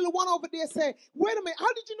 And that little one over there said, wait a minute,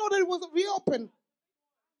 how did you know that it wasn't reopened?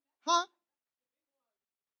 Huh?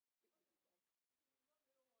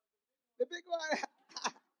 The big one.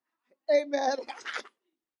 Amen.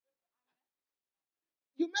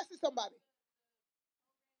 You messing somebody.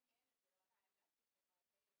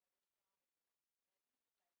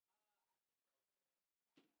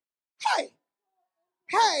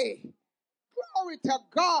 Hey, glory to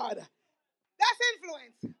God. That's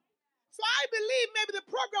influence. So I believe maybe the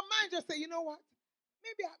program manager say, you know what?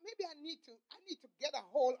 Maybe I need to get a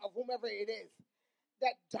hold of whomever it is.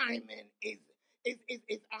 That diamond is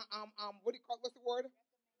what do you call it? What's the word?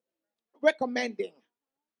 Recommending.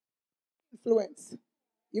 Influence.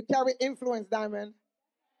 You carry influence, Diamond.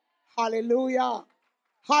 Hallelujah.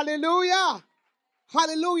 Hallelujah.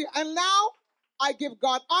 Hallelujah. And now I give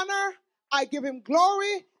God honor. I give him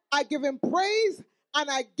glory. I give him praise. And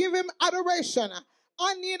I give him adoration.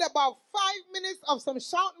 I need about 5 minutes of some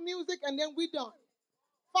shouting music and then we're done.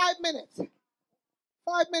 5 minutes.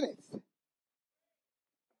 5 minutes.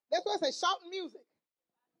 That's why I say shouting music.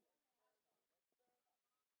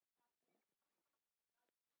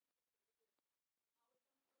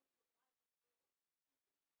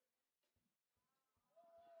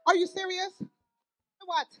 Are you serious?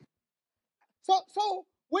 What? So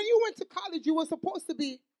when you went to college, you were supposed to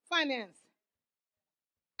be finance.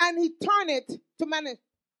 And he turned it to manage.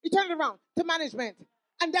 He turned it around to management.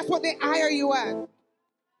 And that's what they hire you as.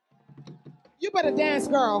 You better dance,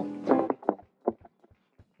 girl.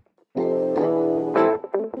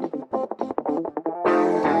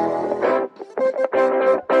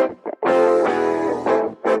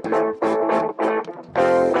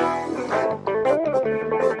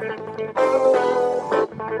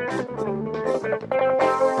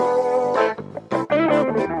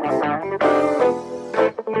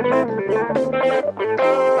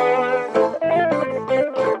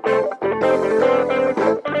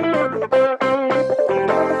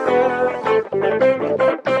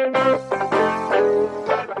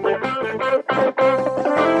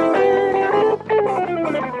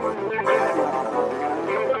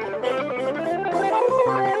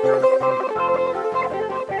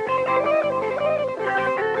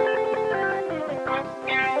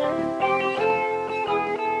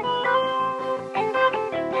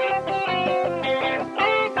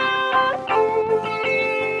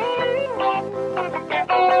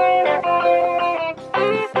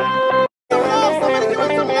 Somebody give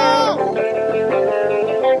us some love.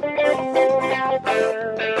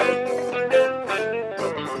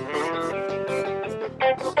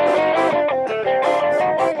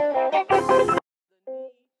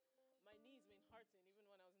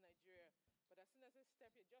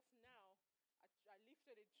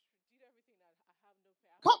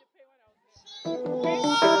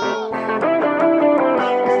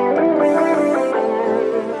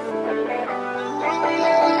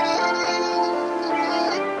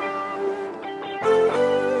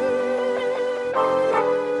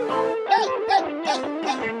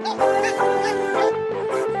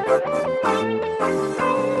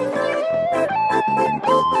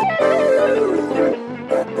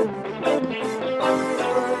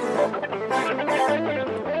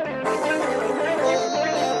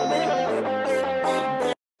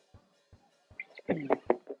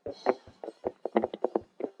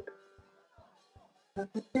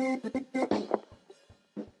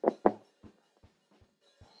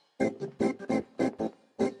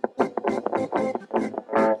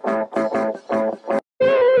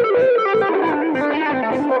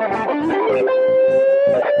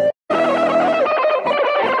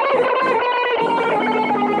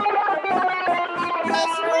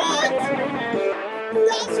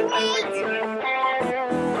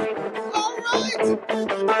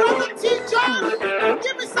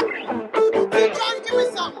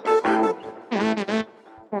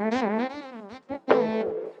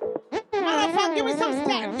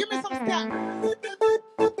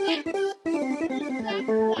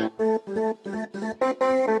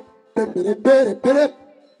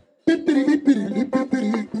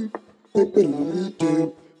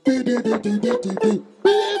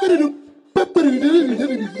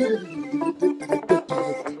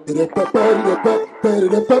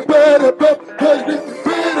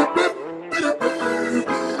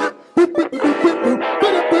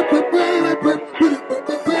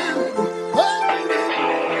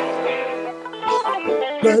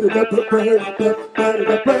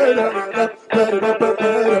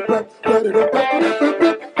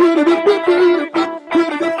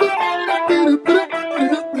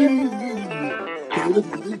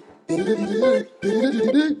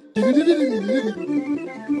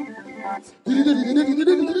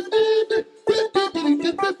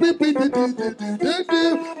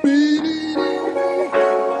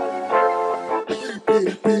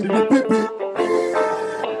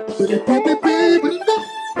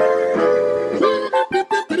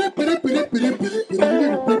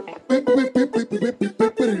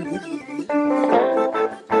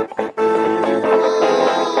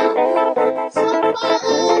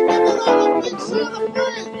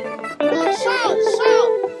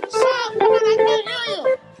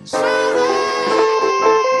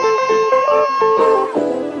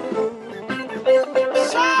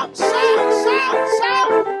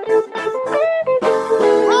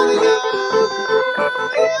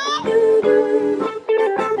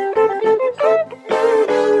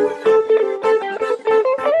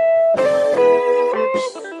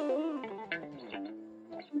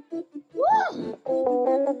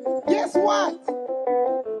 Guess what?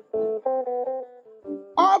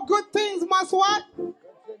 All good things must what?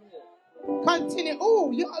 Continue.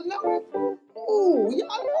 Ooh, y'all know it. Ooh, y'all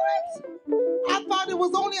know it. I thought it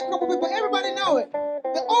was only a couple people. Everybody know it.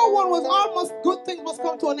 The old one was almost good things must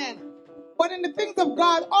come to an end. But in the things of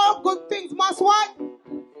God, all good things must what?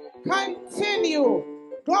 Continue.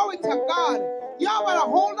 Glory to God. Y'all better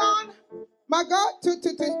hold on, my God, to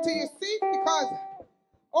your seat because,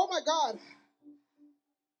 oh my God,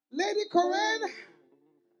 Lady Corinne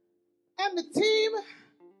and the team,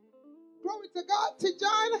 glory to God, to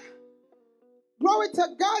John, glory to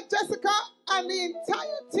God, Jessica, and the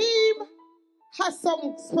entire team has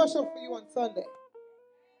something special for you on Sunday.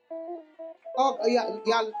 Oh,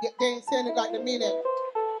 y'all, they ain't saying it like they mean it.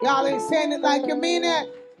 Y'all ain't saying it like you mean it.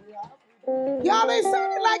 Y'all ain't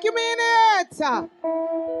saying it like you mean it.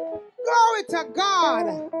 Glory to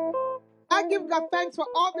God. I give God thanks for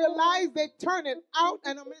all their lives. They turn it out.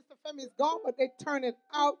 I know Minister Femi is gone, but they turn it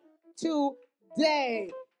out today.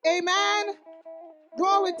 Amen.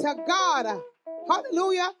 Glory to God.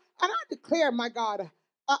 Hallelujah. And I declare, my God,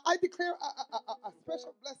 I declare a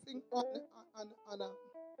special blessing on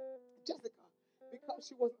Jessica because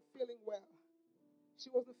she wasn't feeling well. She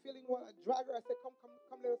wasn't feeling well. I dragged her. I said, come,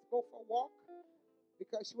 let us go for a walk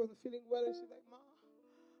because she wasn't feeling well. And she's like, Ma,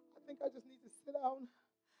 I think I just need to sit down.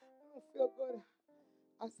 I don't feel good.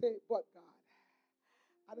 I say, but God.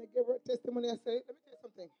 And I gave her a testimony. I said, let me tell you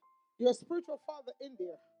something. Your spiritual father in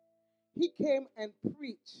there, he came and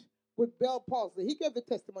preached with Bell palsy. He gave the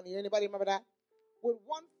testimony. Anybody remember that? With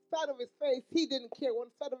one side of his face, he didn't care. One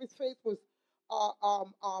side of his face was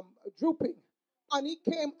drooping. And he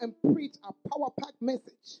came and preached a power-packed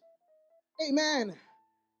message. Amen.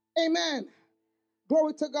 Amen.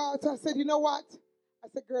 Glory to God. So I said, you know what? I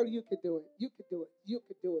said, girl, you could do it. You could do it. You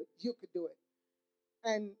could do it. You could do it.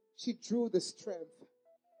 And she drew the strength.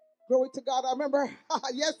 Glory to God. I remember,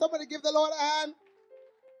 yes, somebody give the Lord a hand.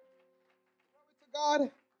 Glory to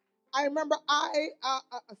God. I remember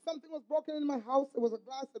something was broken in my house. It was a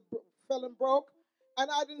glass that fell and broke. And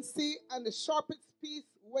I didn't see. And the sharpest piece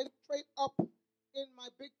went straight up in my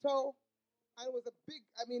big toe. And it was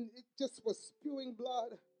it just was spewing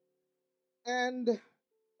blood. And it's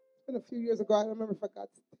been a few years ago. I don't remember if I got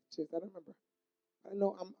stitches. I don't remember. I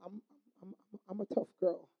know I'm a tough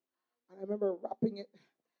girl. And I remember wrapping it.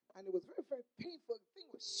 And it was very, very painful. The thing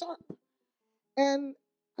was sharp. And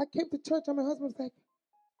I came to church and my husband was like,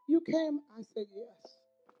 you came? I said, yes.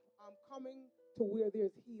 I'm coming to where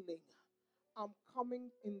there's healing. I'm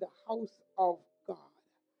coming in the house of God.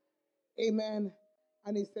 Amen.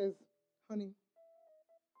 And he says, honey,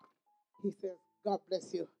 he says, God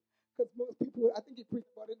bless you. Because most people, I think he preached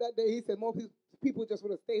about it that day. He said most people just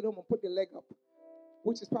would have stayed home and put their leg up,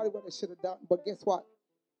 which is probably what I should have done. But guess what?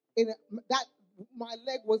 My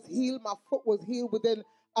leg was healed. My foot was healed. Within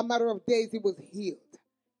a matter of days, it was healed.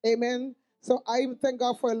 Amen. So I even thank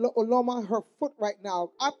God for Oloma, her foot right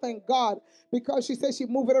now. I thank God because she said she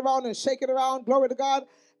move it around and shake it around. Glory to God.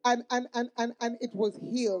 And it was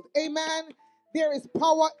healed. Amen. There is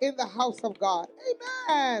power in the house of God.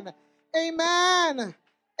 Amen. Amen.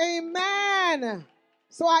 Amen.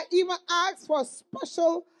 So I even asked for a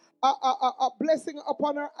special blessing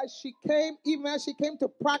upon her as she came, even as she came to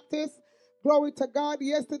practice. Glory to God.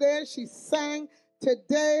 Yesterday she sang.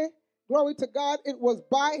 Today, glory to God, it was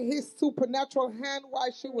by his supernatural hand why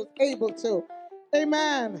she was able to.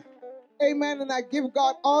 Amen. Amen. And I give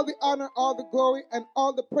God all the honor, all the glory, and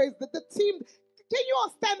all the praise. That the team, can you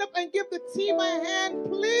all stand up and give the team a hand,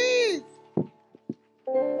 please?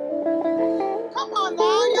 Come on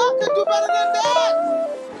now, y'all can do better than that.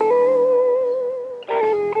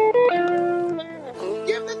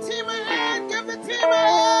 Give the team a hand, give the team a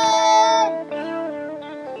hand.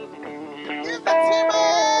 Give the team a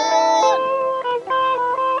hand.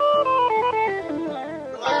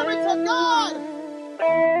 Glory to God.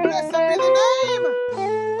 Blessed be the name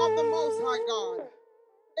of the Most High God.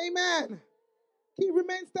 Amen. Can you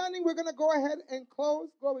remain standing? We're going to go ahead and close.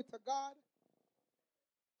 Glory to God.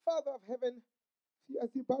 Father of heaven, as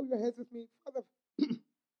you bow your heads with me,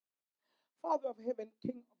 Father of heaven,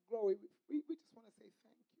 King of glory, we just want to say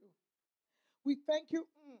thank you. We thank you.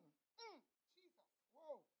 Jesus.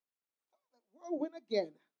 Whoa. Whirlwind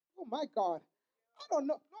again. Oh, my God. I don't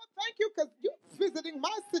know. Lord, thank you because you're visiting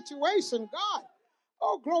my situation, God.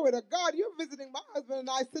 Oh, glory to God. You're visiting my husband and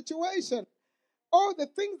I's situation. Oh, the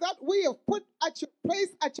things that we have put at your place,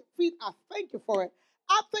 at your feet, I thank you for it.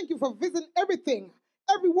 I thank you for visiting everything,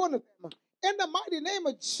 every one of them. In the mighty name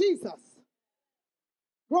of Jesus.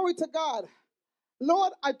 Glory to God.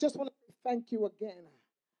 Lord, I just want to say thank you again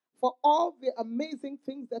for all the amazing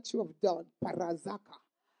things that you have done. Parazaka.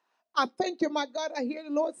 I thank you, my God. I hear the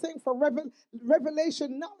Lord saying for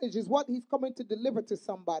revelation knowledge is what he's coming to deliver to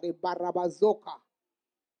somebody. Barabazoka.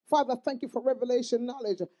 Father, thank you for revelation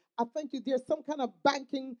knowledge. I thank you there's some kind of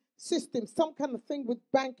banking system, some kind of thing with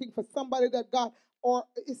banking for somebody that got, or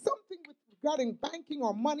is something regarding banking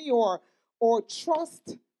or money or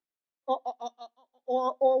trust or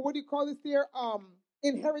what do you call this there?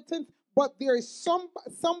 Inheritance. But there is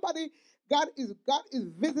somebody, God is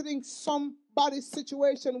visiting somebody's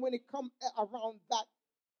situation when it comes around that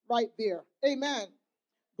right there. Amen.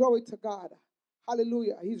 Glory to God.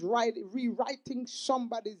 Hallelujah. He's rewriting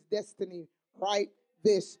somebody's destiny right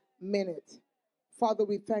this minute. Father,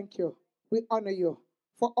 we thank you. We honor you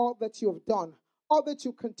for all that you have done, all that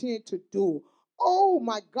you continue to do. Oh,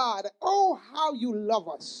 my God. Oh, how you love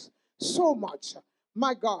us so much.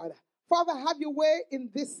 My God. Father, have your way in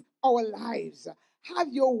this, our lives. Have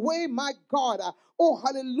your way, my God. Oh,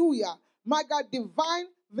 hallelujah. My God, divine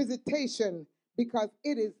visitation, because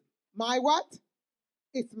it is my what?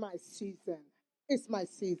 It's my season. It's my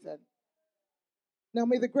season. Now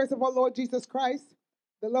may the grace of our Lord Jesus Christ,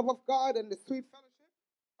 the love of God, and the sweet fellowship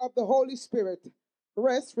of the Holy Spirit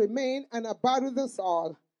rest, remain, and abide with us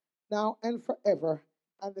all, now and forever.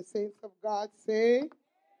 And the saints of God say,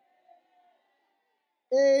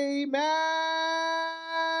 Amen.